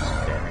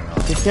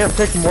 Okay, You can't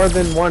pick more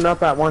than one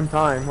up at one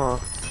time, huh?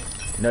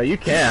 no, you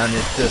can.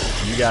 It's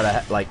just you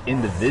gotta like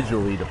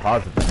individually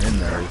deposit them in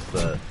there. Is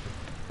the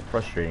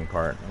frustrating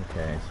part.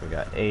 Okay, so we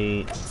got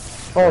 8.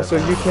 Oh, so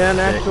you can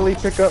actually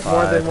pick up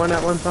more than one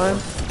at one time?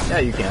 Yeah,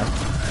 you can.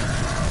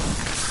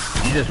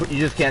 You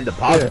just can't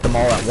deposit them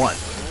all at once.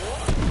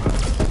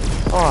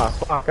 Oh,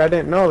 fuck, I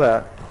didn't know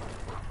that.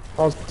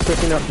 I was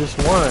picking up just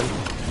one.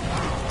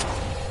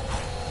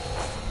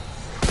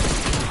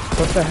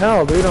 What the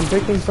hell, dude? I'm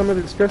picking some of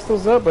these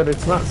crystals up, but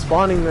it's not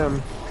spawning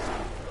them.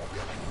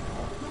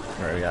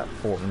 Alright, we got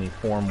 4. We need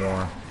 4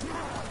 more.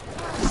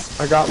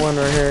 I got one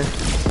right here.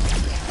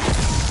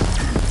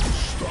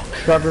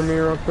 Cover me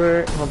real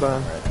quick. Hold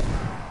on.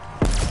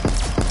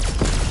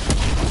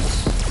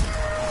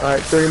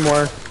 Alright, 3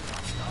 more.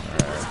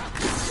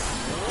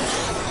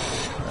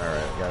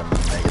 Alright, we got a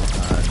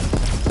megaton.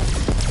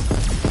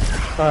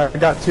 Alright, I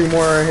got 2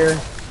 more right here.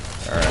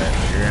 Alright,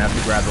 you're gonna have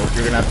to grab those.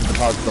 You're gonna have to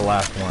deposit the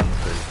last one,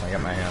 because I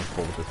got my hands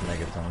full with this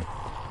megaton.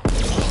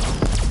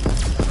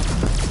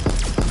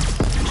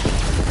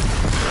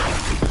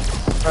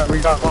 Alright, we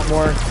got one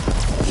more.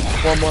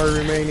 One more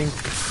remaining.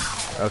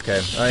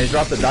 Okay, he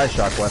dropped the die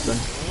shock weapon.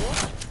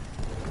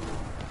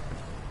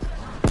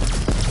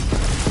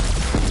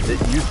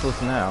 It's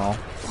useless now.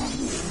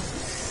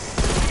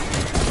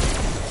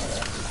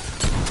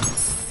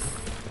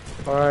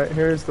 Alright,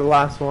 here's the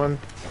last one.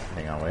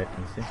 Hang on, wait, let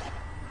me see.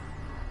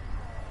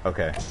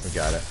 Okay, we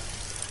got it.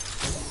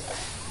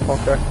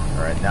 Okay.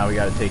 Alright, now we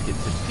gotta take it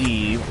to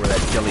D, where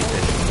that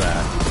jellyfish is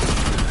at.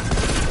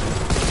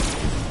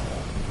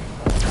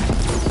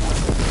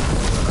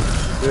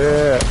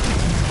 Yeah.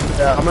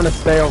 Yeah, I'm gonna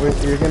stay over.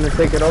 You're gonna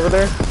take it over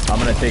there? I'm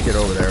gonna take it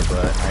over there,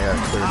 but I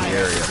gotta clear the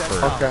area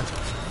first. Okay.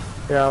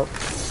 Yeah.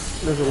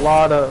 There's a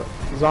lot of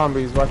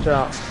zombies. Watch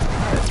out. I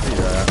see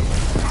that.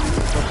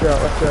 Watch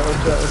out, watch out,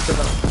 watch out, watch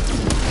out.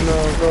 No,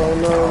 no,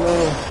 no, no.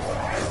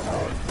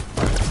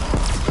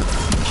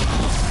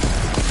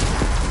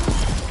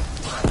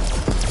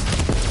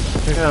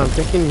 Yeah, I'm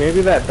thinking maybe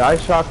that die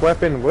shock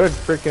weapon would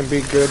freaking be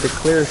good to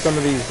clear some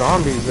of these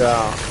zombies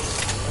out.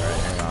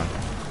 Alright, hang on.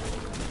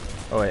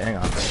 Oh wait, hang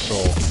on. This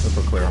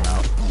will clear them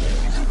out.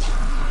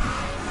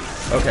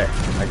 Okay,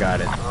 I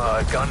got it.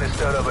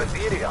 Canister of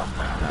Ethereum.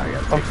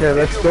 Okay,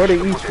 let's go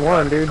to each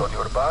one, dude. On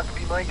your back,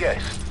 be my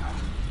guest.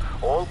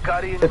 All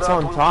carrying It's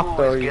on that top will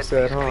though, do is you get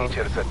said, these huh?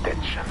 creatures'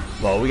 attention.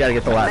 Well, we gotta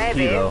get the last key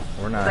Maybe. though.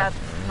 We're not That's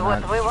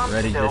what we want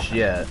ready to. just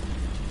yet.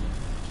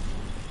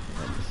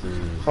 This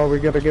is... Oh, we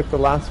gotta get the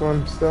last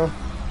one still?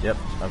 Yep,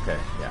 okay,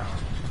 yeah.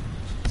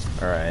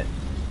 Alright.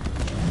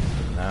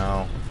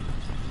 Now...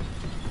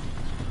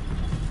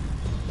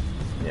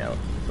 Yeah,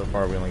 so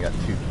far we only got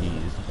 2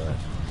 keys, but...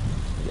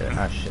 Yeah,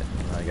 ah shit,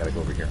 I gotta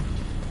go over here.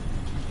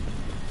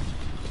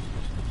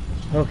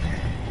 Okay.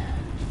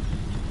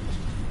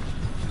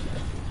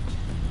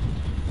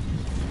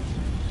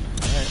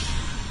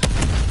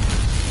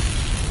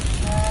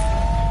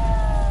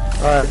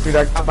 Alright, dude,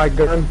 I got my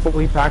gun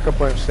fully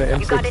pack-a-punch to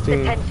You got its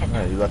M16. attention.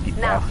 Oh, you lucky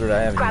Now, bastard, I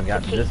haven't grab even the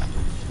gotten key. this. I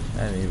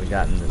haven't even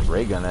gotten this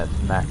ray gun at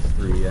max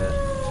 3 yet.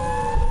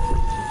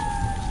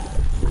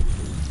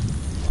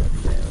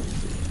 Okay, let's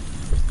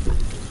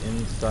see.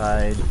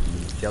 Inside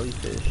the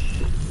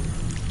jellyfish.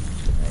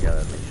 I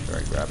gotta make sure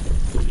I grab the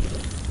key.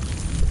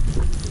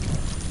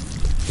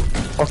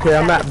 Okay,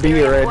 I'm at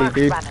B already,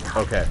 dude.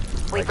 Okay.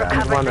 We've I got it.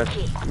 recovered the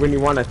key. When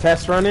you wanna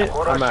test run it,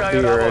 I'm at B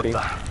already.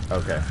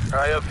 Okay.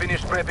 I have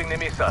finished prepping the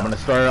missile. I'm gonna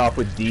start it off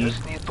with D.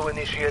 Just need to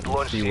initiate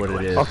launch See what it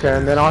sequence. is. Okay,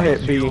 and then I'll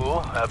hit B. You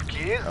have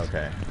keys?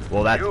 Okay.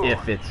 Well, that's You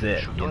if it's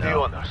it, should you do the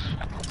know, honors.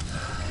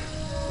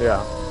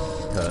 Yeah.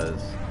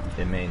 because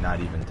it may not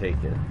even take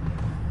it.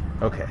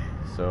 Okay,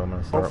 so I'm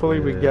gonna start. Hopefully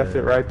we with... guess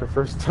it right the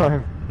first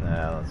time.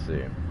 Nah, let's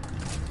see.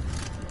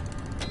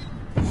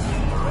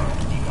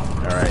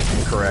 All right,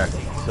 correct.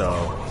 So,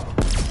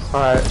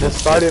 Alright, we'll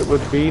start it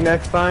with B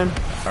next time.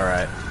 all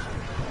right.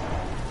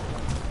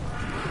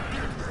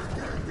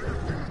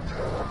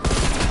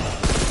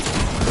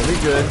 Really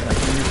good. I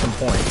can use some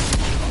points.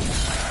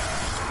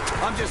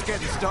 I'm just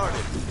getting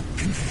started.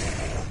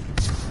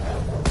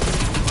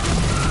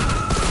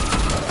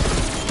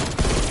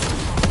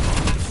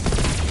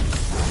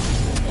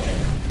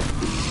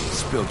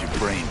 Spilled your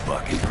brain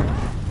bucket.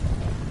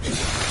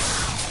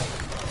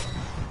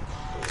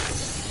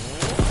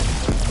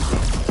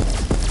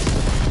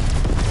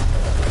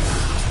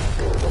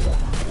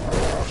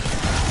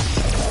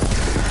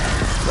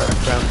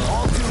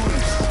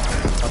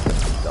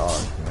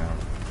 Dog, you know.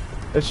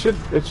 It should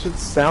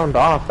sound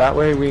off. That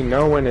way we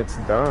know when it's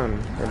done.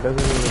 It doesn't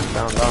even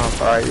sound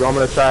off. Alright, you want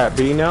me to try at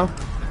B now?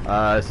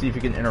 See if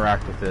you can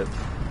interact with it.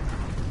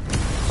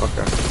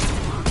 Okay.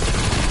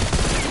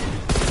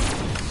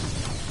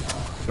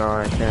 No,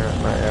 I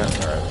can't. Not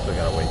yet. All right, still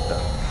gotta wait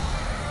though.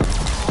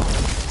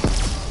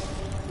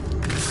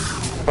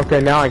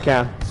 Okay, now I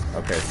can.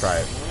 Okay, try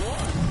it.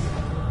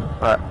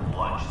 Alright.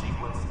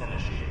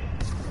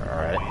 All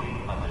right.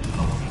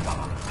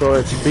 So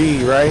it's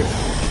B, right?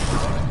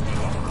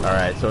 All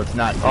right, so it's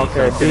not D. Okay,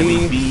 so it's gonna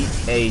B. be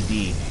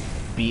B-A-D.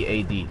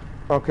 B-A-D.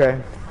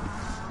 Okay.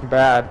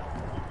 Bad.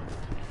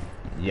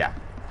 Yeah.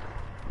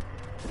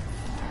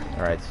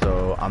 Alright,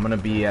 so I'm gonna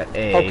be at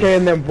A. Okay,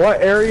 and then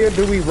what area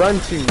do we run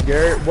to,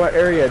 Garrett? What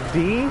area?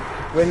 D?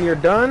 When you're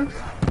done?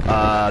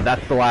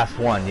 That's the last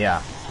one,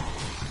 yeah.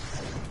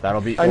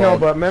 That'll be... I know,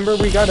 but remember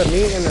we gotta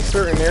meet in a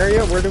certain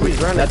area? Where do we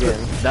run again?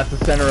 That's the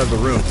center of the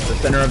room. The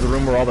center of the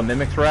room where all the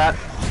mimics are at.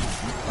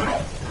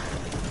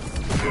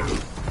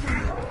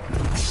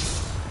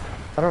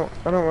 I don't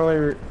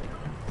really...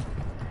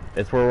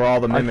 It's where all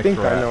the mimics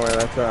are at. I think I know where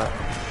that's at.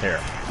 Here.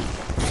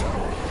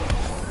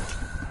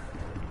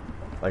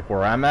 Like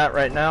where I'm at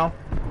right now.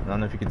 I don't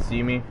know if you can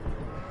see me.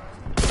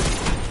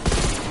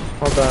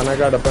 Hold on, I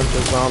got a bunch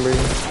of zombies.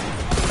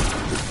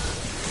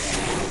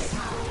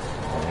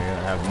 You're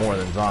gonna have more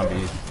than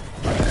zombies.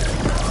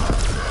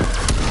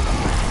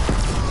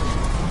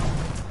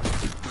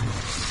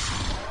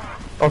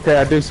 Okay,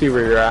 I do see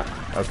where you're at.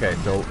 Okay,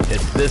 so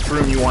it's this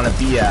room you want to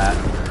be at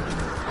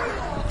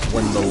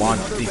when the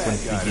launch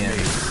sequence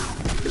begins.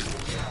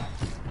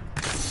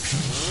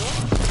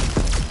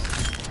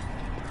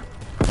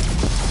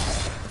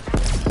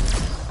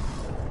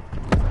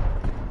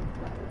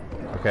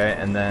 Okay,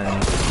 and then...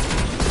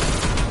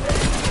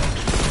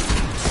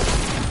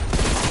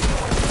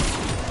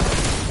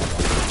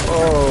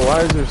 Oh, why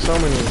is there so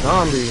many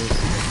zombies?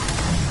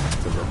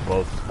 Because they're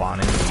both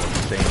spawning in the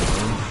same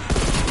room.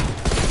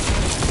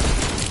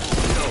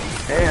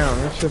 Damn,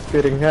 it's just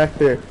getting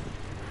hectic.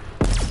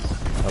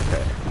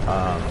 Okay,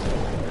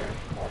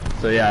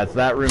 so yeah, it's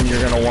that room you're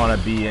going to want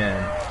to be in.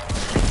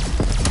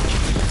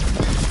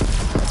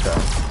 Okay.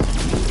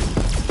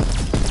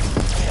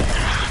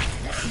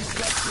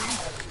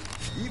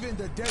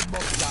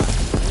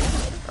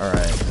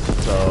 Alright,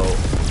 so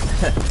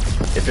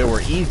if it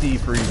were easy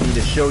for me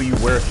to show you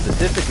where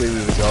specifically we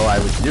would go, I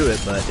would do it,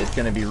 but it's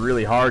going to be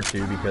really hard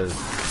to because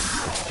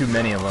there's too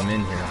many of them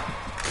in here.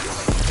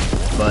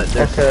 But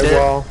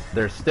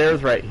there's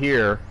stairs right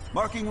here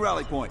marking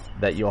rally point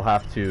that you'll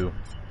have to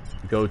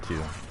go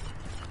to.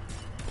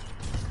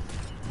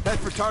 Head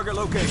for target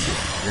location.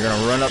 You're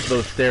going to run up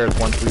those stairs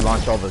once we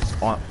launch all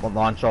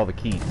the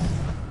keys.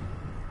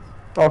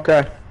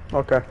 Okay.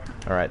 Okay.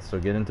 Alright, so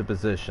get into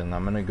position.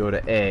 I'm gonna go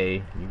to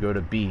A, you go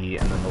to B,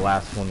 and then the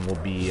last one will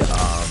be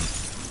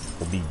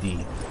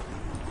D.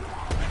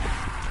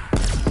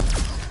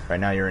 Right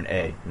now you're in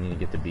A. You need to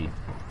get to B.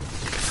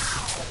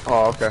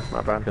 Oh, okay,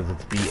 my bad. Because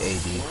it's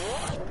B-A-D.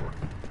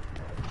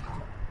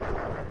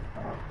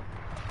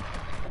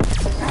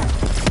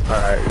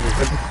 Alright,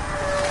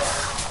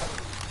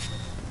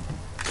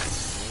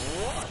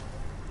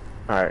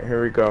 alright,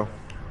 here we go.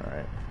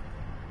 Alright.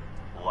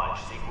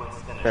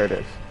 There it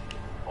is.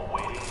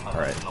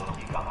 Alright.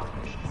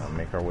 Now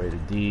make our way to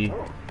D. Okay,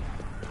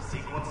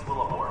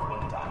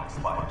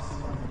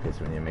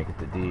 so we need to make it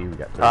to D. We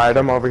got. Alright,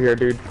 I'm over here,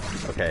 dude.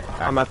 Okay.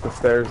 I'm at the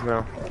stairs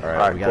now.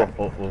 Alright,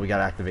 cool. Well, we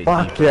gotta activate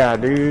Fuck D. Yeah,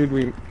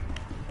 dude.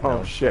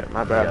 Oh No, shit,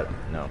 my bad.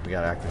 We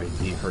gotta activate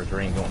D first.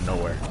 We ain't going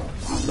nowhere.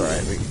 It's alright.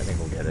 I think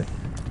we'll get it.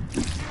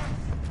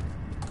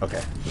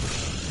 Okay.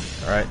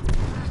 Alright.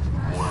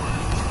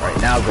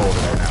 Alright, now go over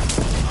there now.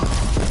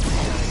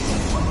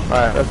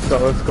 Alright, let's go.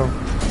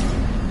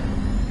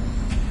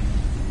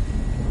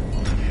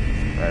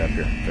 Right up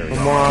here. There we go.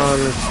 Come on,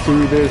 let's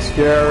do this,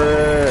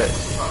 Garrett.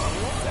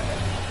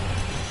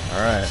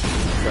 Alright, let's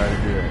try to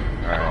do it.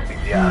 Alright.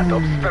 Yeah,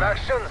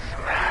 obstructions.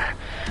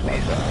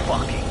 This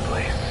fucking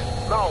place.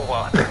 No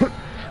one.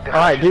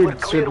 Alright, dude,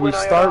 should we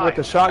start with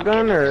the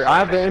shotgun, or I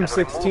have the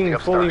M16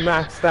 fully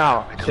maxed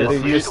out? Should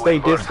we just stay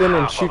distant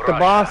and shoot the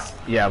boss?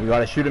 Yeah, we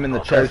gotta shoot him in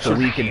the chest to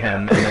weaken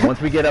him, and then once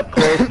we get up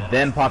close,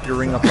 then pop your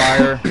ring of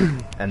fire,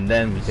 and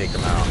then we take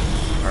him out.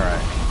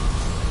 Alright.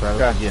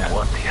 Okay. Yeah.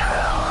 What the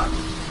hell?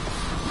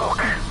 Look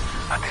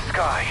at the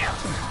sky.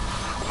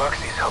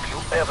 Maxis, have you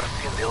ever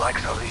seen the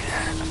likes of this?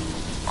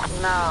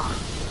 No,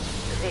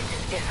 this is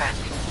different.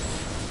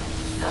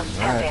 Those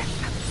tempests.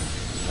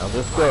 Now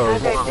this What goes. are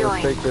they Let's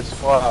doing? take this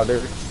fly,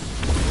 dude.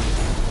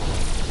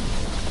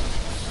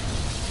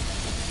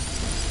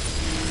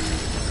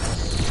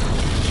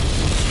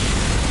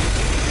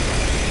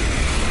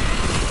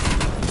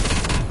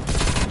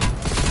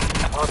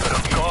 Mother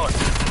of God.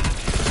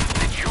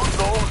 Did you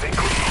know they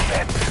could be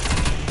dead?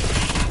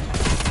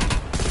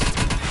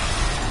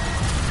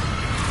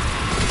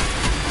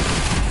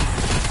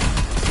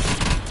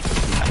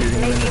 Shooting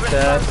him in Maybe the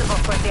chest.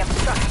 responsible for the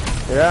obstruction.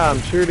 Yeah,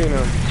 I'm shooting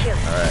him. Kill.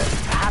 Alright.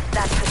 Perhaps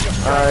that could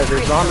destroy Alright,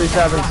 the zombies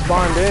haven't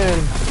spawned in.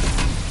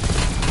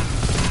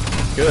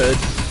 Good.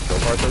 So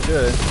far so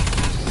good.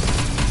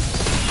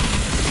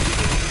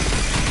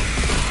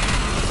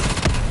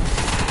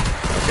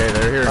 Okay,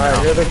 they're here now.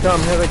 Alright, here they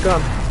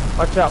come.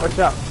 Watch out.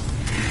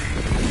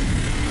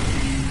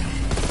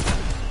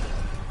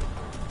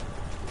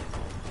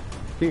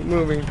 Keep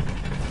moving.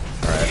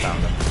 Alright, I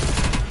found them.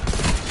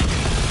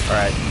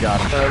 Alright, you got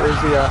him.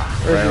 Where's he at?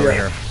 Right over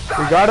here.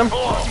 We got him?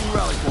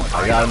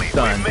 I got him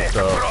stunned,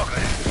 so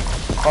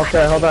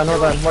Okay, hold on.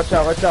 Watch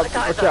out,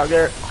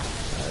 Garrett.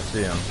 I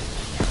see him.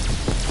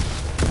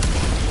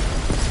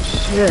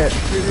 Shit,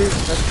 dude,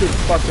 that shit's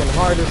fucking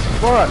hard as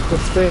fuck to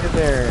stay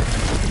there.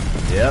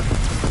 Yep.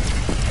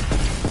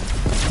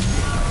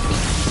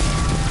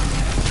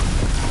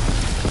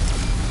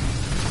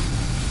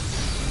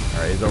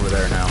 he's over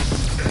there now.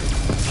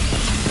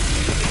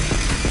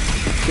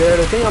 Good,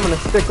 I think I'm gonna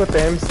stick with the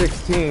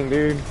M16,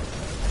 dude.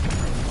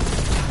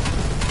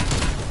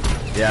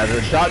 Yeah,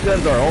 the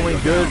shotguns are only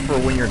good for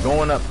when you're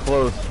going up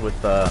close with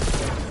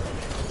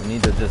you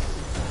need to just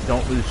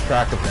don't lose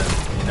track of them,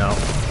 you know?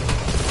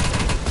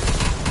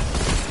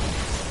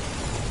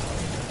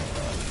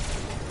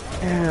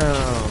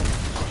 Damn.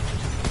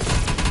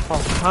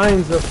 All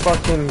kinds of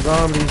fucking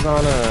zombies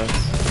on us.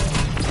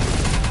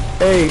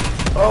 Hey,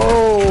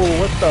 oh,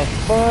 what the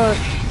fuck?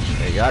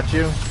 They got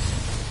you?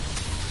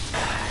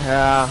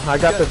 Yeah, I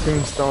got the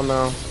tombstone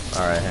though.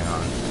 Alright, hang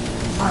on.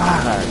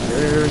 Ah,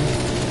 dude.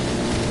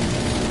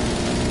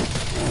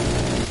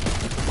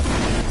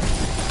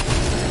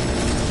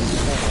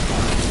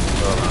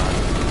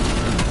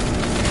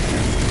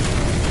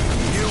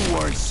 You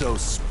weren't so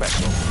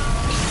special.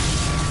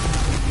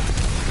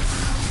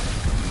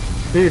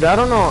 Dude, I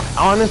don't know.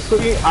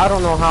 Honestly, I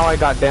don't know how I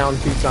got down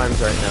 2 times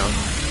right now.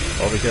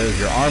 Well, because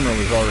your armor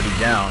was already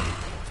down.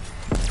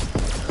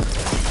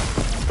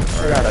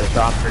 I got a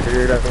chopper,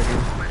 dude.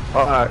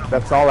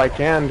 That's all I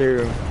can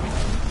do.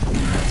 You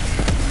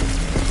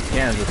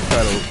can just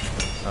try to...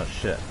 Oh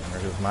shit,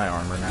 there goes my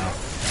armor now.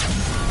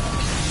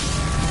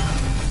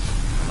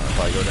 I'll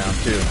probably go down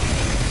too.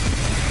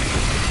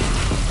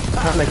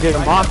 I'm trying to get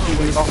him off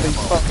with all these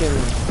fucking...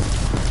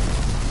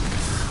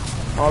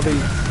 All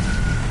these...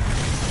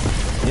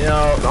 You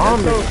know,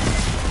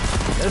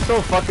 they're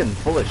so fucking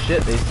full of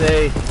shit. They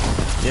say,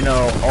 you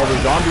know, all the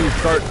zombies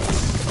start...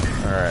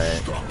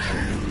 Alright,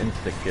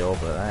 insta-kill,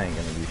 but I ain't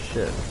gonna do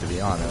shit, to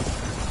be honest.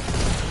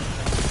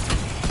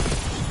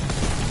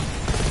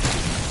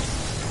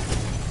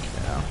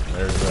 Yeah,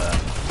 there's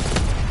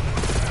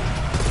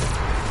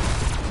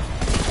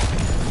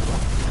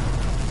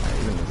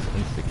even this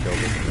insta-kill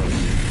doesn't really do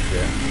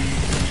shit.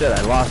 Shit,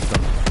 I lost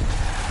him.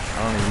 I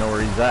don't even know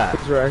where he's at.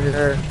 He's right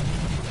here.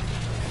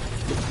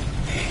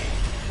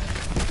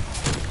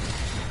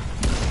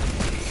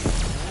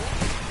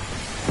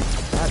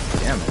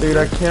 Dude,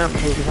 I can't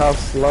believe how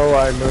slow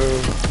I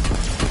move.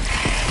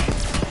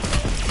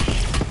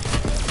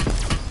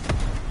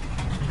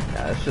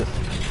 Yeah, it's just...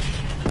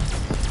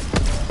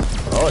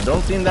 Oh, it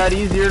don't seem that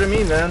easier to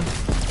me, man.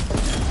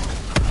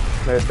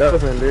 It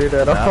doesn't, dude,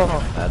 at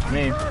all. That's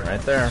me,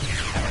 right there.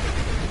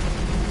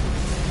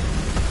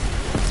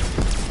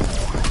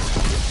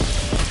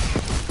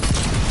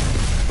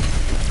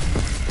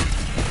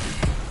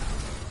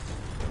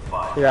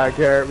 Yeah,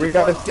 Garrett, we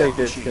gotta stay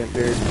distant,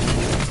 dude.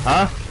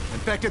 Huh?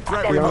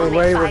 The only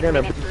way we're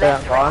gonna beat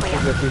that boss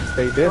is if we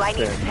stay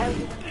distant.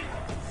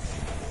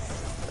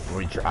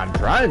 I'm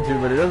trying to,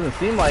 but it doesn't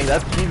seem like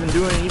that's even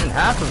doing even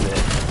half of it.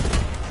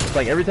 It's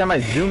like every time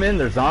I zoom in,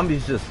 there's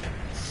zombies just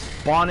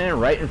spawn in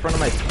right in front of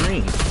my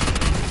screen.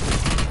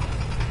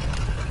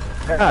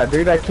 Yeah,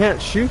 dude, I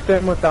can't shoot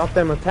them without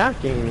them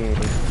attacking me.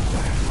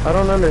 I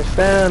don't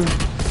understand.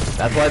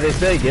 That's why they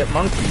say get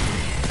monkeys.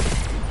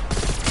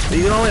 But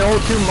you can only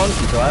hold 2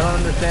 monkeys, so I don't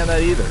understand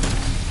that either.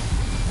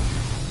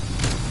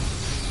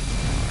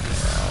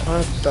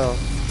 What the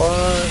fuck?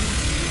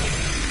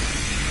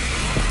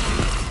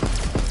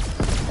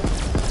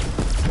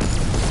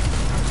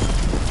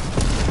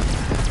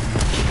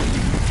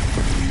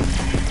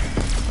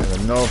 I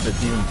don't know if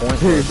it's even pointless.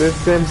 Dude, this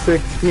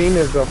M16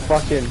 is a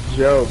fucking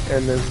joke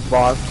in this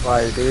boss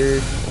fight,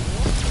 dude.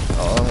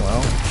 Oh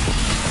well.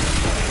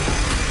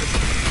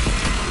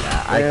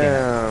 Yeah,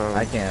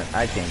 I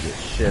can't get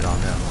shit on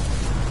them.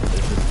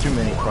 There's just too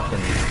many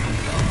fucking...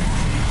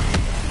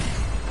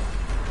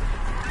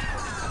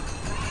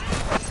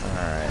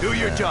 Alright. Do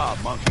your job,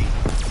 monkey.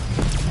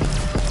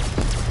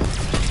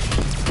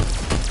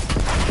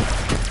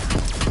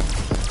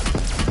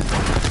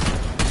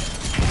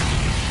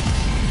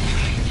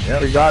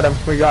 Yep. We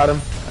got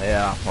him.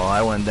 Yeah, well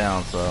I went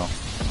down, so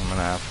I'm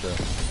gonna have to...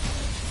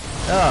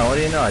 Oh, what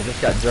do you know? I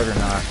just got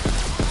Juggernaut.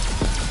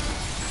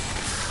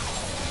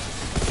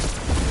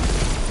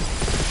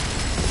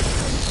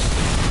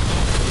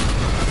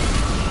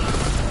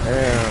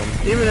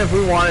 Damn. Even if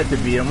we wanted to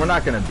beat him, we're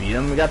not gonna beat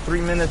him. We got 3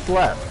 minutes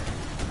left.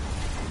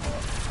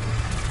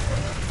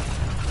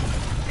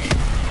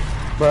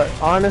 But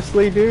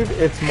honestly, dude,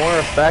 it's more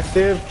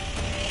effective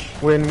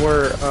when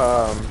we're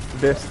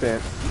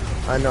distant.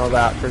 I know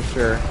that for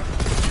sure.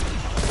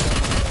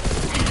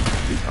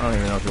 I don't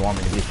even know if you want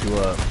me to get you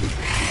up.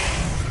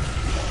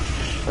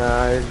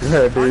 You're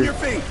good, dude. On your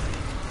feet.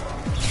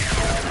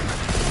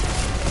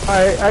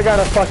 I got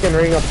a fucking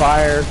ring of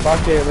fire.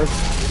 Fuck it,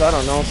 let's, I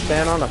don't know,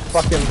 stand on a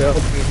fucking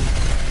building.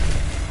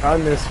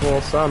 Run this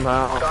fool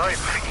somehow. Time is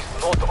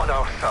not on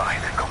our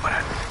side,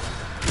 comrades.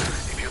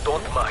 If you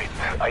don't mind,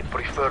 I'd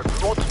prefer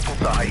not to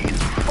die in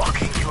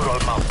fucking Ural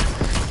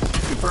Mountains.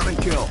 Confirming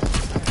kill.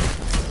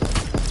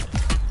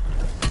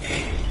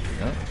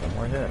 Yep, one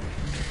more hit.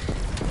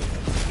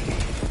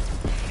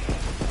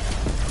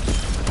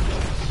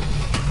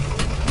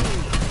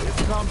 This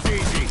comes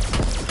easy.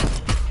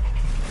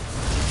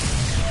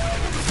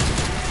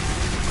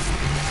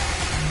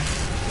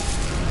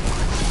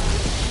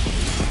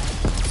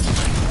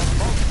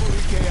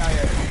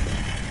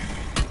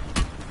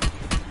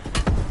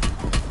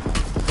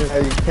 Yeah,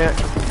 you can't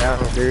come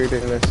down, dude,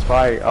 in this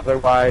fight.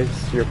 Otherwise,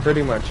 you're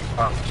pretty much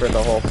fucked for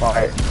the whole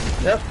fight.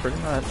 Yep, pretty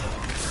much.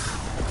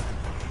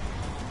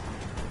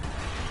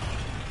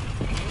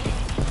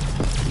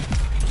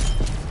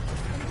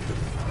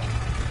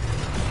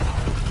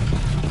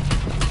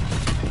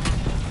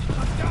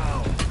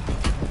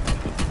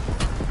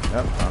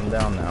 Yep, I'm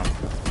down now.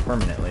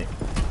 Permanently.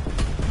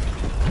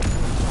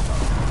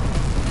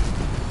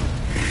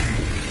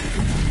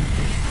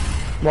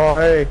 Well,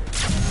 hey.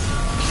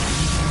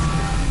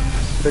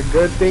 The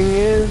good thing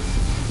is,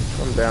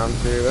 I'm down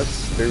too. That's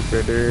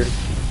stupid, dude. I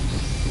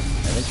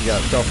think you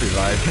got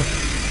self-revive.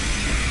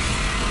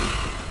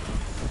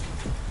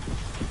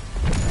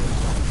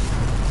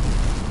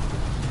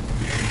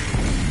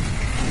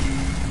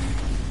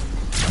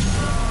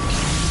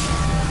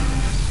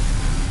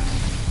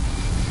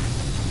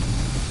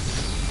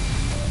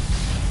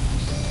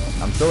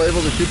 I'm still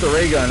able to shoot the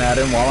ray gun at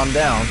him while I'm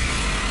down.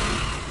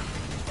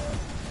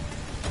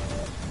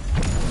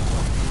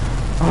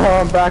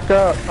 Oh, I'm back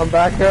up. I'm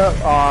back up.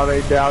 Oh,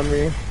 they downed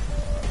me.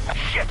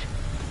 Shit!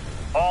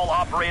 All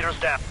operators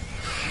down.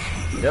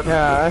 Yep.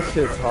 Yeah, that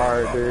shit's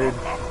hard, dude.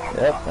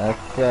 Yep,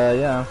 that's,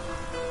 yeah.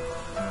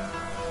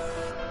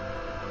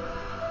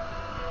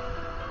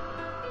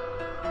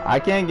 I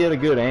can't get a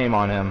good aim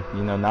on him,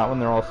 you know, not when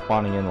they're all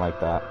spawning in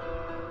like that.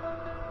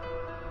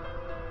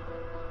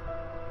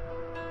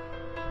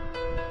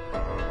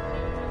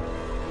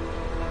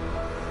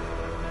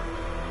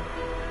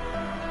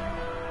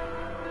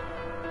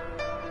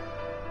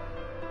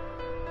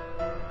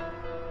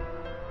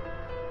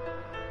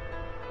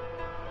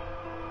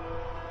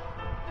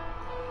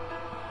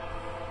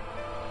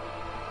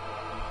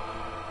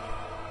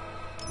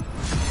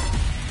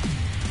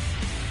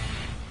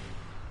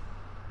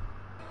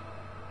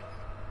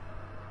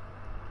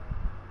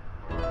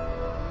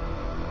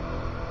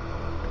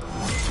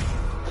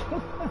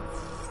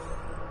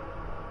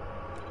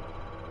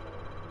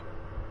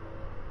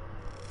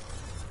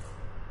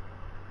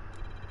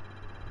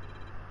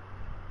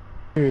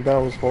 Dude, that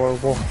was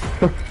horrible.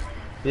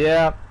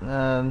 Yeah,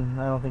 I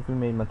don't think we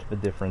made much of a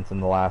difference in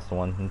the last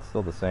one. It's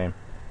still the same.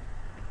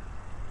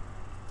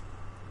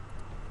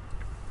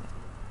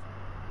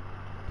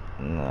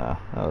 Nah,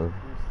 that was...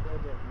 You still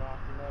didn't knock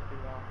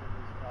nothing off of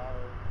his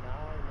power.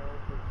 Now I know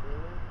for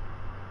sure.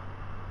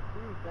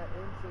 Dude, that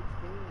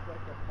M16 is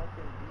like a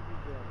fucking BB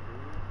gun,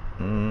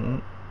 dude.